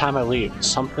 every time I leave,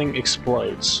 something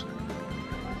explodes.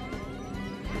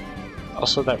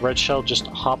 Also, that red shell just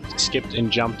hopped, skipped,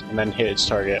 and jumped, and then hit its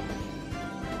target.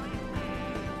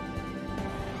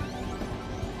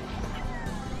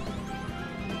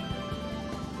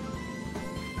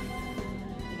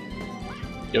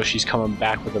 Yoshi's coming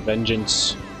back with a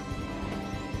vengeance.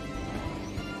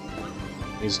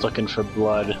 He's looking for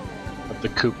blood of the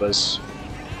Koopas.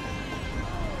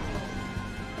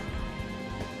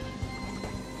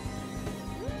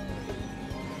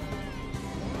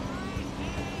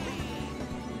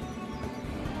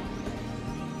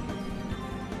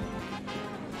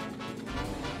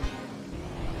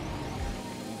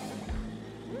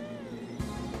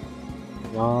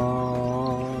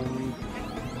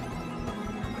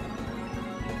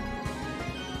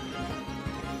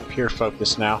 Pure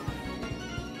focus now.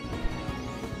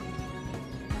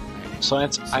 So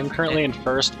Lance, I'm currently in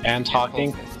 1st and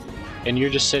talking, and you're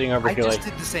just sitting over here like... I just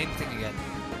did the same thing again.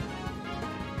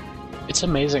 It's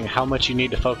amazing how much you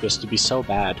need to focus to be so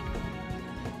bad.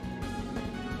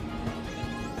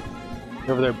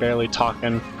 You're over there barely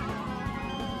talking.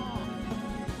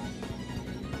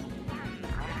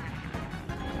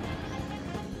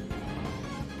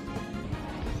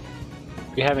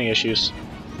 You're having issues.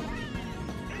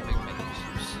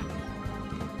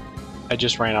 I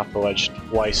just ran off the ledge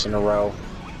twice in a row.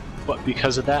 but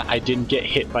because of that, I didn't get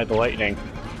hit by the lightning.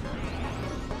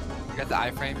 You got the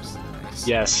iframes? Nice.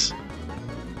 Yes.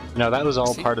 No, that was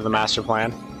all part of the master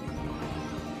plan.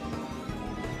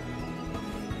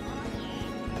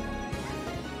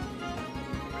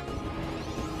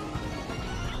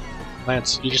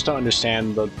 Lance, you just don't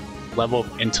understand the level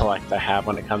of intellect I have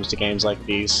when it comes to games like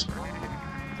these.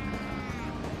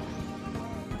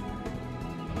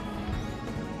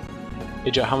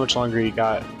 Hey Joe, how much longer you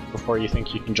got before you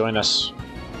think you can join us?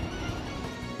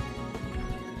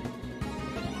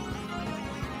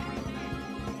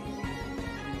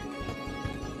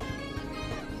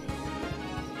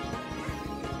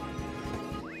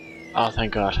 Oh,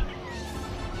 thank God.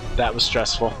 That was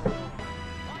stressful.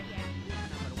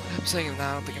 I'm saying that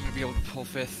I don't think I'm gonna be able to pull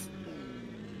 5th.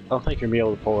 I don't think you're gonna be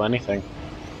able to pull anything.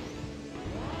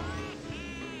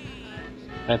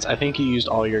 I think you used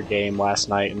all your game last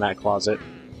night in that closet.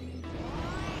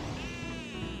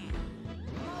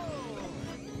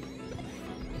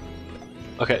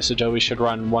 Okay, so Joe, we should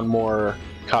run one more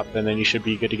cup and then you should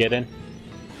be good to get in.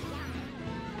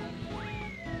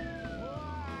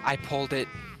 I pulled it.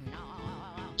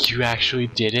 You actually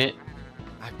did it?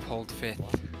 I pulled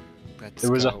 5th. Let's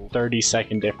There was go. a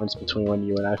 30-second difference between when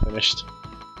you and I finished.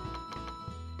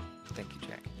 Thank you,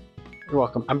 Jack. You're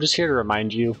welcome. I'm just here to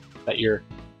remind you that you're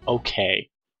okay.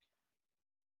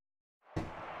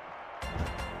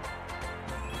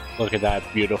 Look at that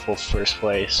beautiful first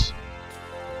place.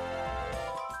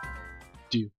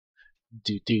 Do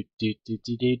do do do do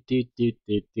do do do do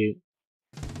do do.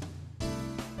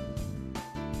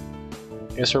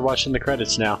 Guess we're watching the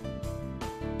credits now.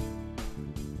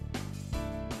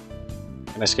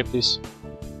 Can I skip these?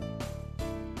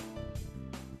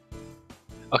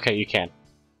 Okay, you can.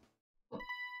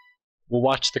 We'll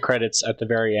watch the credits at the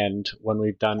very end when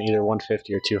we've done either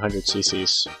 150 or 200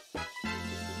 cc's.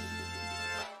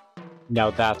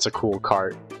 Now that's a cool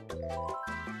kart.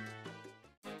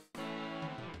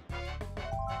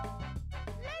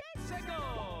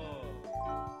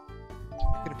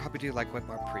 I'm gonna probably do like one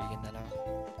more prix and then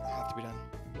I'll have to be done.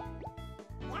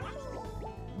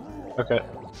 Okay.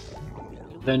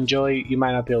 Then Joey, you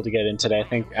might not be able to get in today. I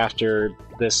think after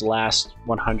this last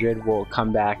 100, we'll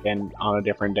come back and on a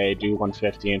different day do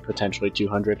 150 and potentially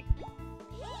 200.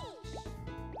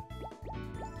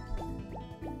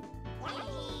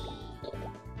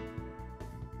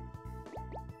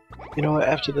 You know what,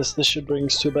 after this should bring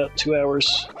us to about 2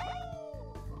 hours.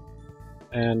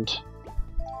 And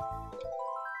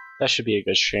that should be a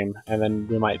good stream. And then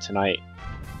we might tonight,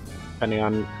 depending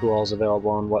on who all's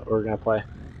available and what we're gonna play.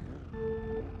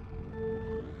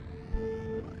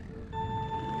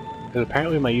 Because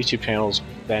apparently my YouTube channel's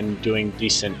been doing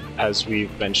decent as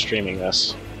we've been streaming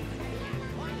this.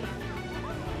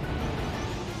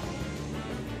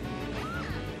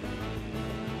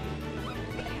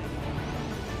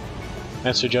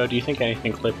 And so Joe, do you think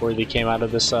anything clip-worthy came out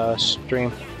of this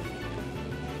stream?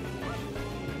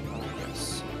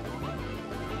 Yes.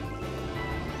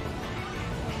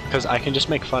 Because I can just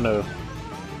make fun of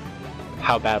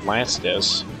how bad Lance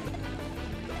is.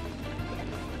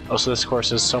 Oh, so this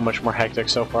course is so much more hectic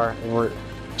so far, and we're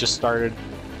just started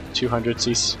 200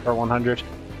 cc or 100.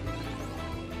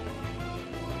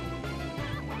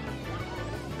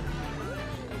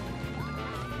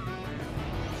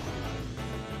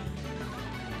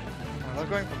 They're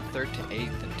going from 3rd to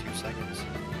 8th in 2 seconds.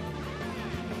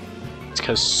 It's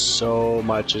because so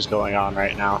much is going on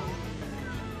right now.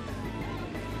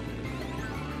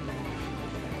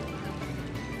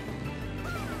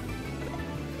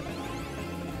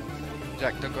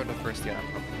 Jack, don't go to 1st yet.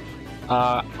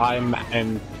 I'm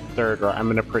in 3rd, or I'm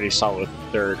in a pretty solid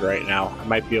 3rd right now. I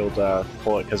might be able to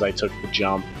pull it because I took the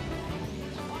jump.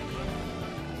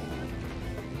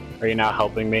 Are you now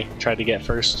helping me try to get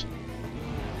 1st?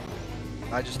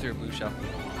 I just threw a blue shell.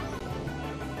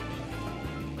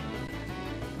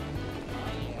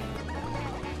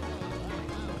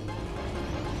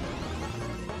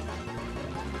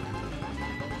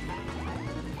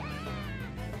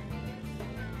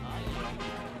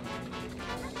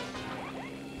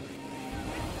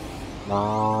 Come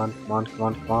on, come on, come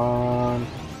on, come on.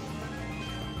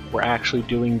 We're actually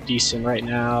doing decent right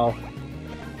now.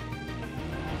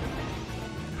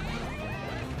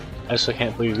 I still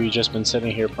can't believe we've just been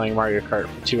sitting here playing Mario Kart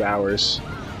for 2 hours.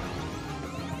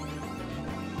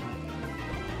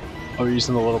 Oh, we're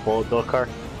using the little bullet bill car?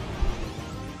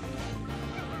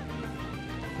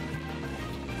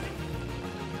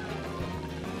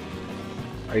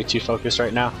 Are you too focused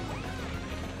right now?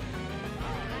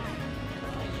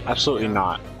 Absolutely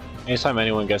not. Anytime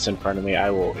anyone gets in front of me, I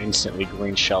will instantly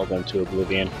green shell them to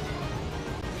oblivion.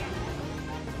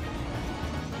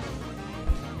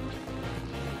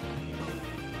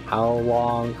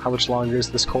 How much longer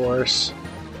is this course?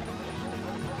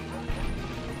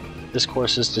 This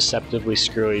course is deceptively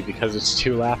screwy because it's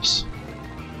 2 laps.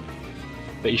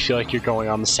 But you feel like you're going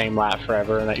on the same lap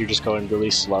forever and that you're just going really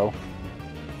slow.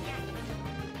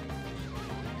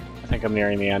 I think I'm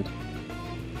nearing the end.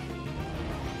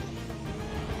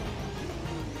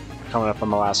 Coming up on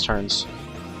the last turns.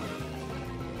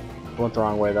 Went the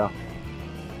wrong way though.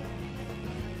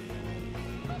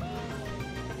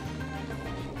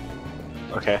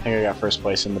 Okay, I think I got first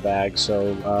place in the bag,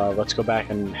 so let's go back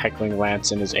and heckling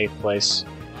Lance in his 8th place.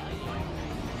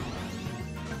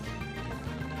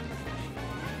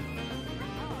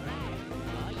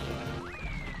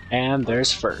 And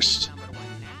there's first.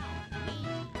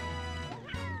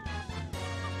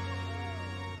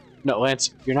 No,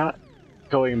 Lance, you're not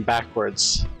going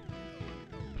backwards.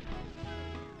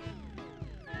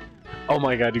 Oh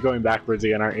my god, you're going backwards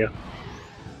again, aren't you?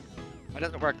 Why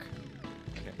doesn't it work?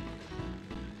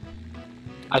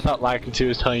 I thought Lakitu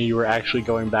was telling you were actually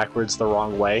going backwards the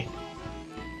wrong way.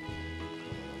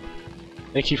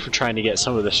 Thank you for trying to get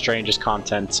some of the strangest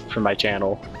content from my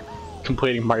channel.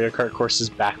 Completing Mario Kart courses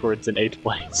backwards in 8th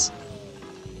place.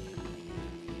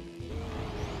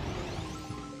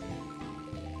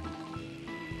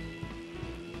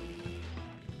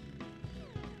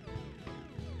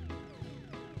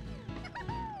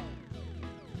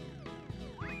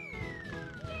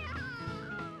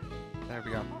 There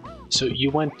we go. So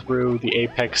you went through the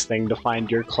Apex thing to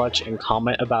find your clutch and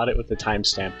comment about it with the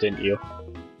timestamp, didn't you?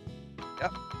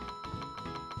 Yep.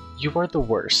 You are the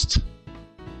worst.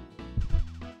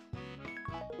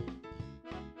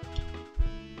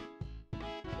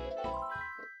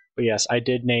 But yes, I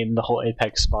did name the whole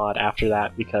Apex VOD after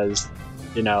that because,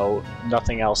 you know,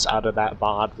 nothing else out of that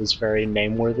VOD was very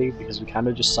name-worthy because we kind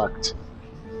of just sucked.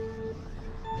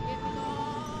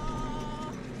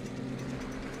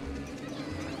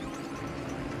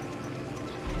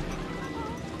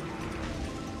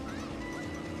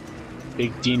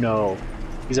 Big Dino.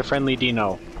 He's a friendly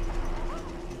Dino.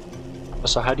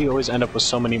 So how do you always end up with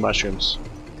so many mushrooms?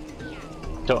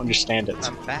 Don't understand it.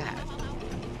 I'm bad.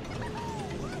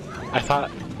 I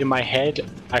thought in my head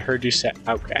I heard you say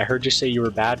okay, I heard you say you were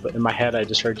bad, but in my head I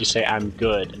just heard you say I'm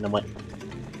good, and I'm like,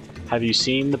 have you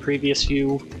seen the previous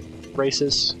few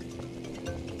races?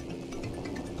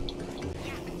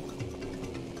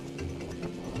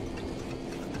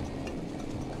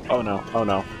 Oh no, oh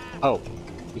no. Oh.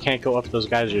 You can't go up those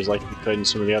geysers like you could in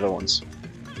some of the other ones.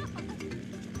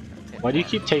 Why do you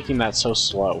keep taking that so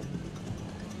slow?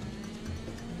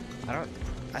 I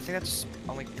think that's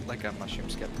only like a mushroom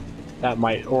skip. That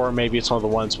might, or maybe it's one of the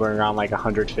ones where around like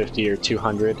 150 or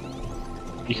 200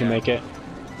 you can make it.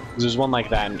 'Cause there's one like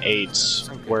that in 8s,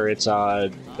 where it's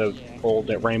the old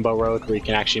Rainbow Road where you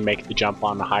can actually make the jump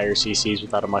on the higher CCs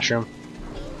without a mushroom.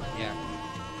 Yeah.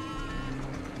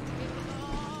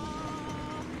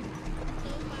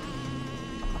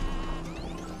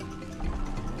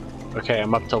 Okay,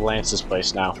 I'm up to Lance's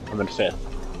place now. I'm in 5th.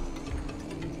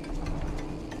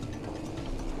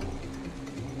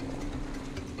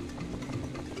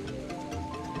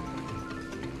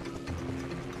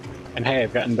 And hey,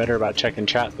 I've gotten better about checking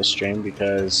chat this stream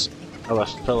because I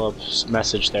left Philip's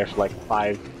message there for like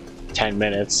 5-10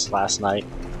 minutes last night.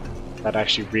 Not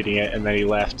actually reading it, and then he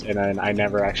left, and then I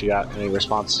never actually got any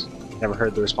response. Never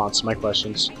heard the response to my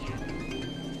questions.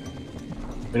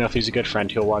 You know, if he's a good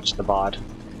friend, he'll watch the VOD.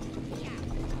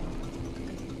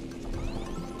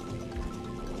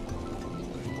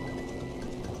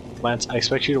 Lance, I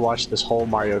expect you to watch this whole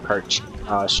Mario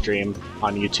Kart stream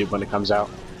on YouTube when it comes out.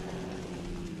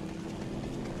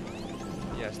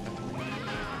 Yes, definitely.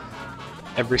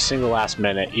 Every single last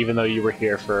minute, even though you were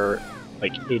here for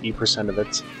like 80% of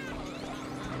it.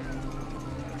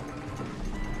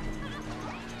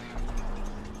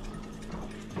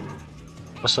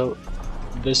 So,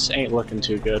 this ain't looking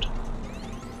too good.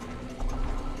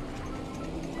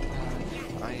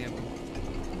 I am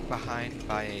behind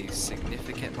by a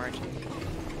significant margin.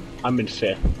 I'm in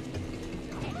 5th.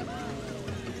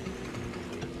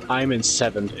 I'm in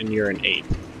 7th and you're in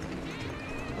 8th.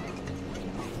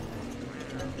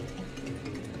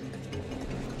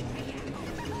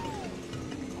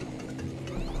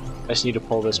 I just need to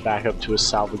pull this back up to a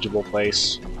salvageable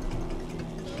place.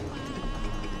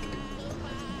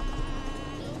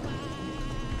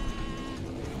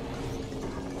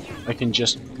 I can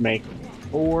just make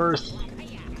 4th.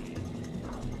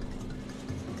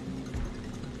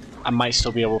 I might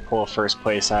still be able to pull a 1st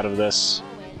place out of this.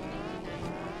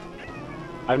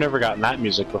 I've never gotten that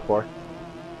music before.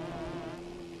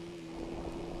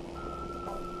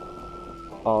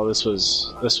 Oh, this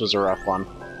was a rough one.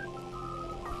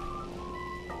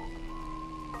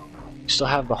 still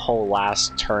have the whole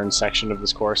last turn section of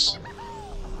this course.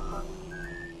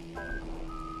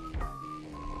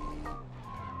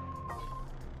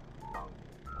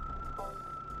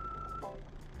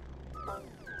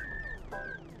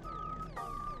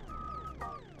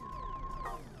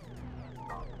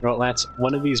 You know what, Lance?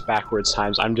 One of these backwards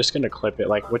times, I'm just gonna clip it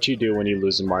like what you do when you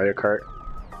lose in Mario Kart.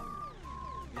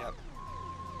 Yep.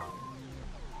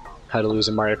 How to lose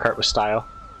in Mario Kart with style.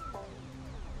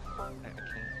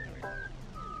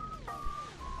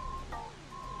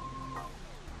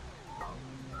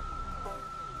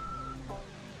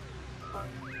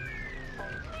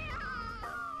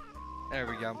 There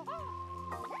we go.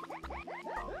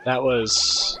 That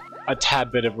was a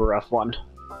tad bit of a rough one.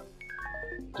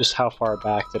 Just how far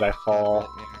back did I fall?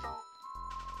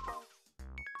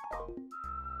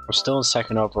 We're still in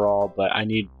second overall, but I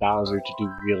need Bowser to do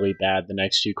really bad the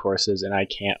next two courses, and I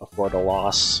can't afford a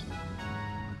loss.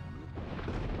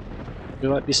 We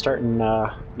might be starting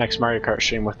next Mario Kart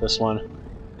stream with this one.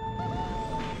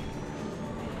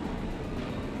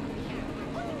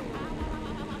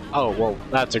 Oh, well,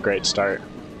 that's a great start.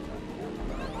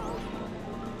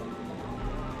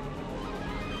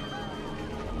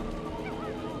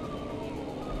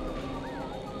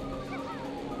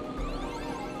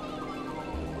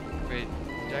 Wait,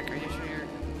 Jack, are you sure you're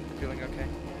feeling okay?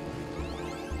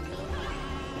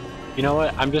 You know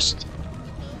what? I'm just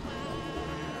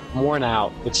worn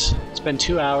out. It's been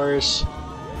 2 hours.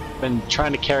 Been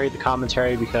trying to carry the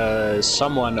commentary because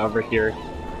someone over here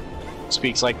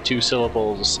speaks like 2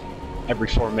 syllables every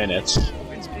 4 minutes. I've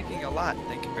been speaking a lot,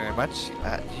 thank you very much.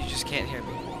 You just can't hear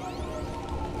me.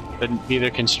 But neither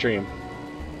can stream.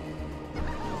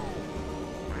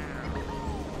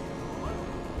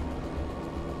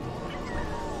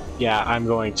 Yeah, I'm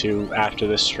going to, after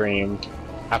this stream,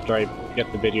 after I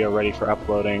get the video ready for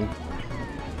uploading,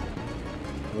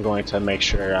 I'm going to make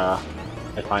sure I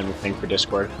find the thing for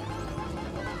Discord.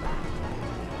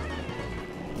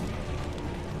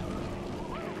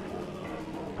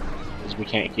 Because we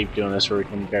can't keep doing this where we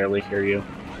can barely hear you.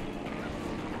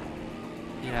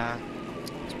 Yeah,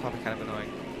 it's probably kind of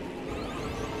annoying.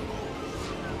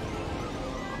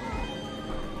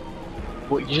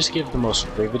 Well, you just give the most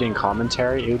riveting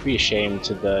commentary. It would be a shame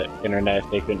to the internet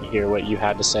if they couldn't hear what you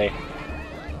had to say.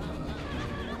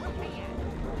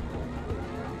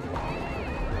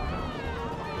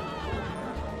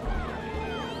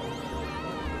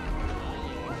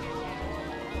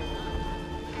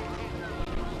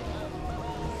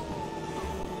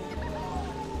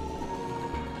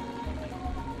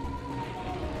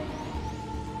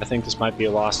 I think this might be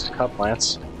a lost cup,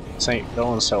 Lance. This ain't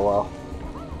going so well.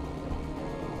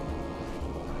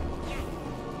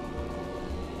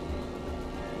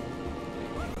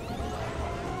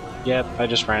 Yep, I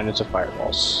just ran into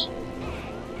fireballs.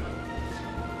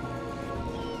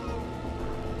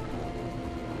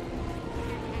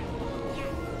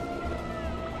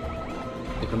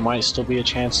 I think there might still be a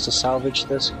chance to salvage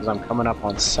this, because I'm coming up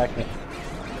on second.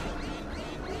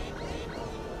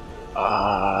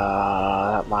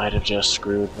 That might have just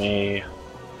screwed me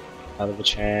out of a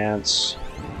chance.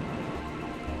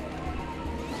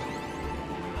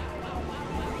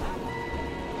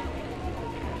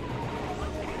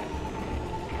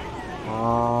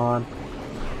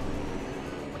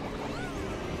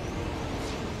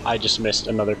 I just missed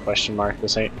another question mark.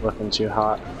 This ain't looking too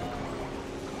hot.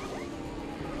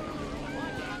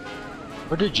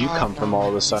 Where did you come from all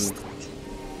of a sudden?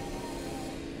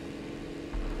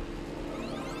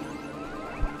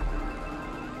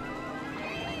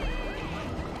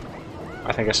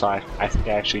 I think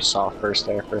I actually saw first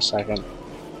there for a second.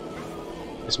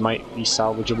 This might be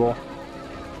salvageable.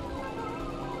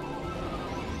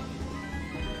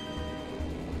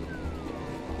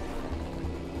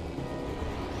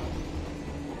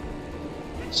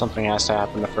 Something has to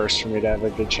happen to first for me to have a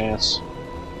good chance.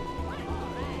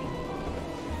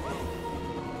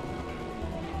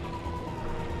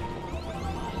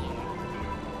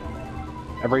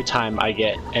 Every time I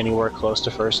get anywhere close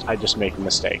to first, I just make a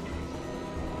mistake.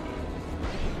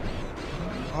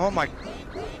 Oh my... It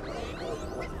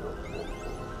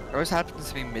always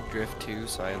happens to me mid-drift too,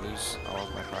 so I lose all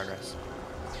of my progress.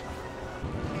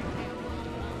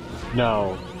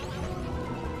 No.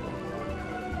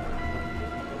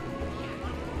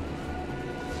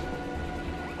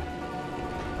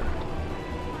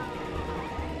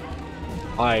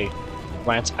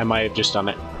 Lance, I might have just done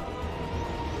it.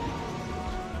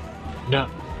 No.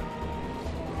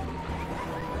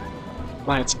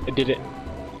 Lance, I did it.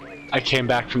 I came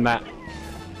back from that.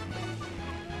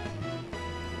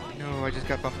 No, I just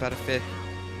got bumped out of fifth.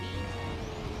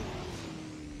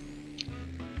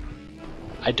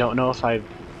 I don't know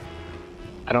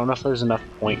if there's enough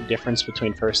point difference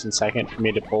between first and second for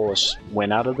me to pull a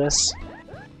win out of this.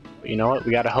 But you know what?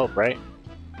 We gotta hope, right?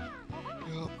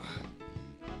 Yep.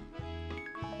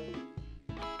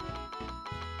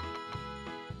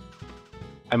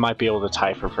 I might be able to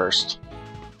tie for first.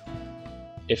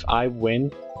 If I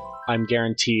win, I'm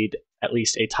guaranteed at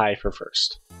least a tie for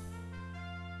first.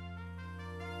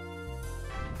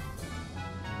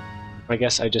 I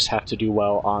guess I just have to do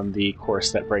well on the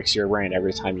course that breaks your brain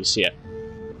every time you see it.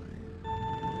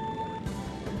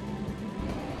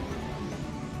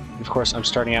 Of course, I'm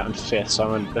starting out in 5th,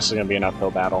 so this is going to be an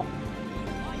uphill battle.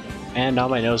 And now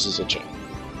my nose is itching.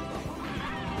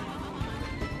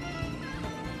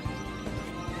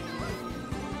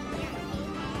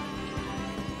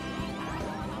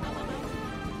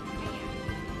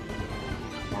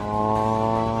 Come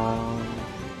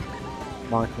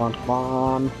on, come on, come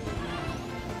on.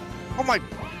 Oh my! I'm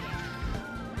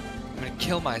gonna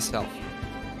kill myself.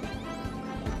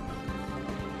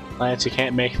 Lance, you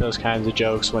can't make those kinds of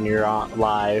jokes when you're on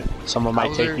live. Someone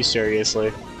might take you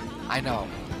seriously. I know.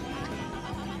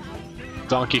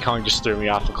 Donkey Kong just threw me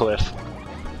off a cliff.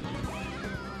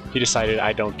 He decided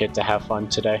I don't get to have fun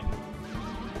today.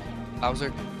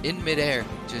 Bowser, in midair,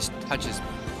 just touches me.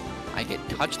 I get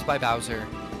touched by Bowser,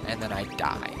 and then I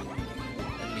die.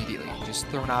 Immediately, just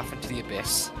thrown off into the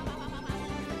abyss.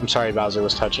 I'm sorry Bowser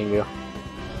was touching you. I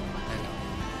know.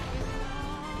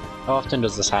 How often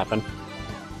does this happen?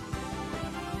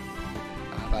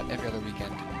 About every other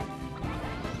weekend.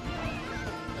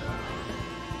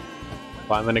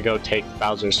 Well, I'm gonna go take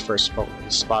Bowser's first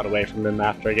spot away from him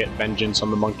after I get vengeance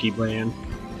on the monkey brand.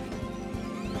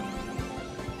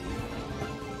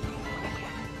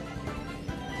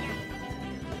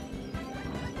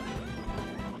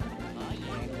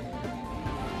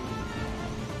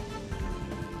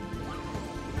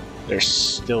 There's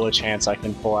still a chance I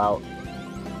can pull out.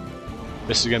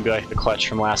 This is gonna be like the clutch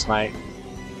from last night,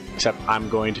 except I'm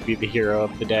going to be the hero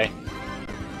of the day.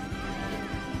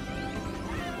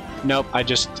 Nope, I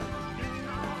just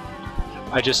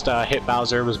hit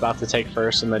Bowser, was about to take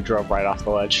first, and then drove right off the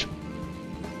ledge.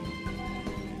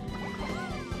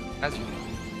 That's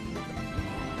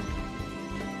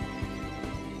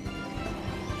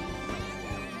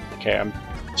Okay, I'm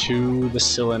to the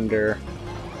cylinder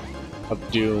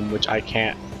of doom, which I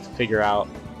can't figure out.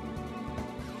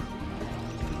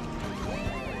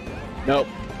 Nope.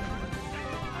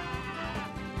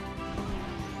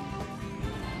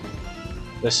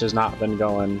 This has not been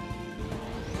going.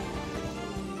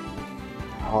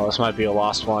 Oh, this might be a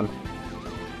lost one.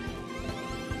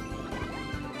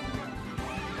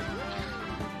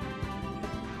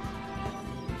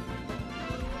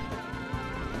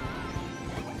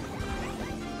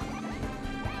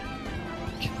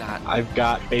 I've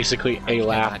got basically a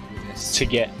lap to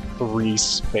get 3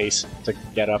 space to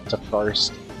get up to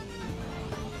first.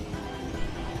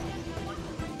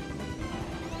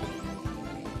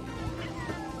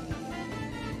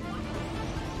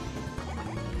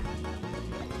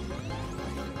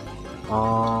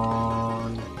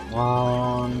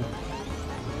 On.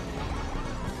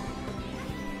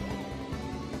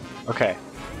 Okay.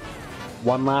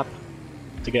 1 lap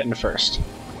to get into first.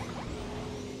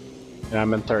 And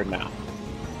I'm in 3rd now.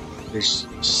 There's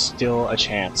still a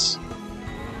chance.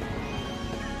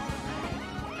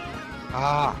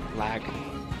 Ah, lag.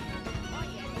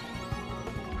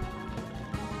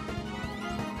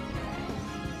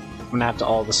 I'm gonna have to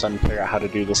all of a sudden figure out how to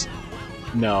do this.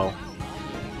 No.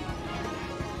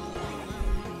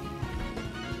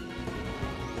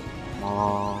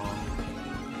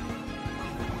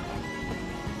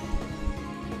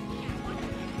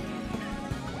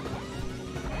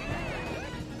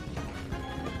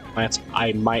 Lance,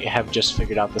 I might have just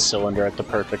figured out the cylinder at the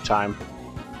perfect time.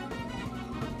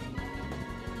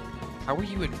 How are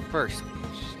you in first?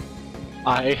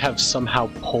 I have somehow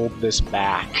pulled this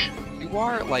back. You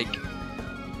are, like,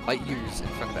 light years in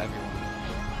front of everyone.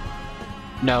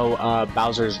 No,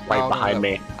 Bowser's right behind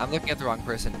me. I'm looking at the wrong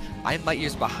person. I'm light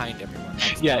years behind everyone.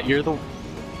 Yeah, you're the...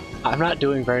 I'm not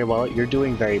doing very well, you're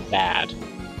doing very bad.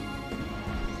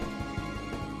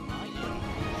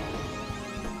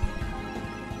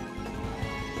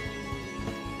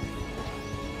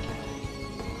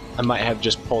 I might have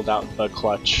just pulled out the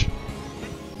clutch.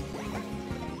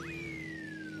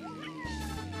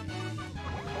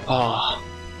 Oh.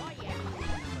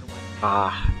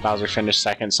 Ah, Bowser finished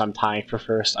 2nd, so I'm tying for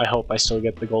 1st. I hope I still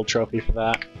get the gold trophy for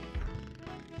that.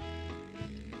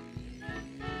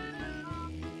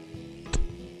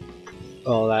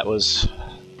 Oh, that was...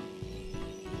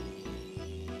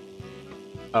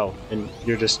 Oh, and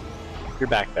you're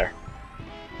back there.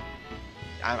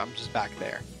 I'm just back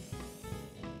there.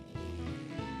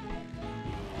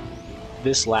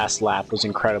 This last lap was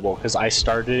incredible because I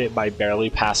started it by barely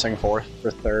passing fourth for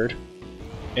third,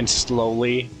 and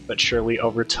slowly but surely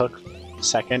overtook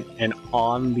second, and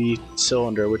on the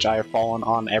cylinder, which I have fallen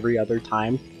on every other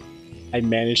time, I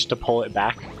managed to pull it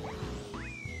back.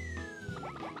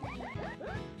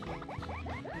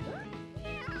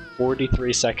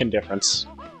 "43-second difference.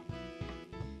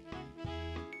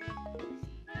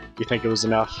 You think it was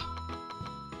enough?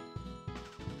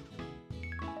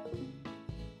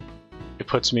 It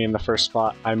puts me in the first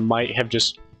spot. I might have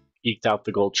just eked out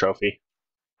the gold trophy.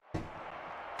 I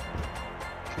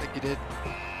think you did.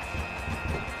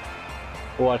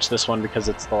 We'll watch this one because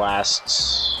it's the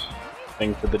last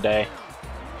thing for the day.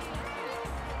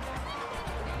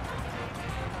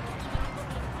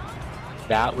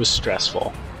 That was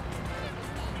stressful.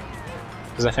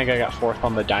 Because I think I got fourth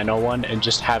on the dyno one, and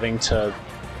just having to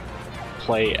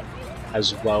play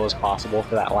as well as possible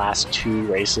for that last 2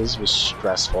 races was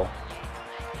stressful.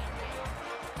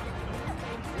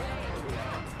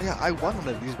 Yeah, I won one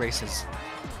of these races.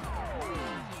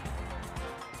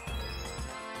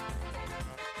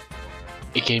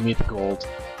 It gave me the gold.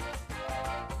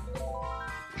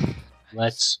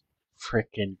 Let's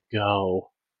frickin'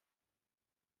 go.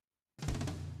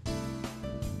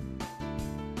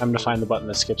 I'm gonna find the button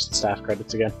that skips the staff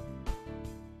credits again.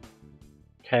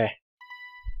 Okay.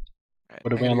 Right, What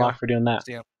did we unlock for doing that?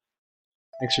 See ya.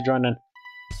 Thanks for joining.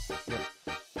 Yep.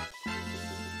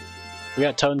 We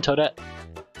got Toad and Toadette.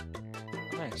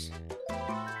 Nice.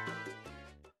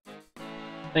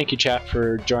 Thank you, chat,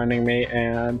 for joining me,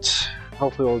 and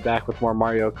hopefully we'll be back with more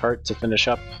Mario Kart to finish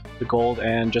up the gold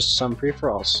and just some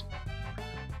free-for-alls.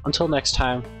 Until next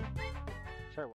time,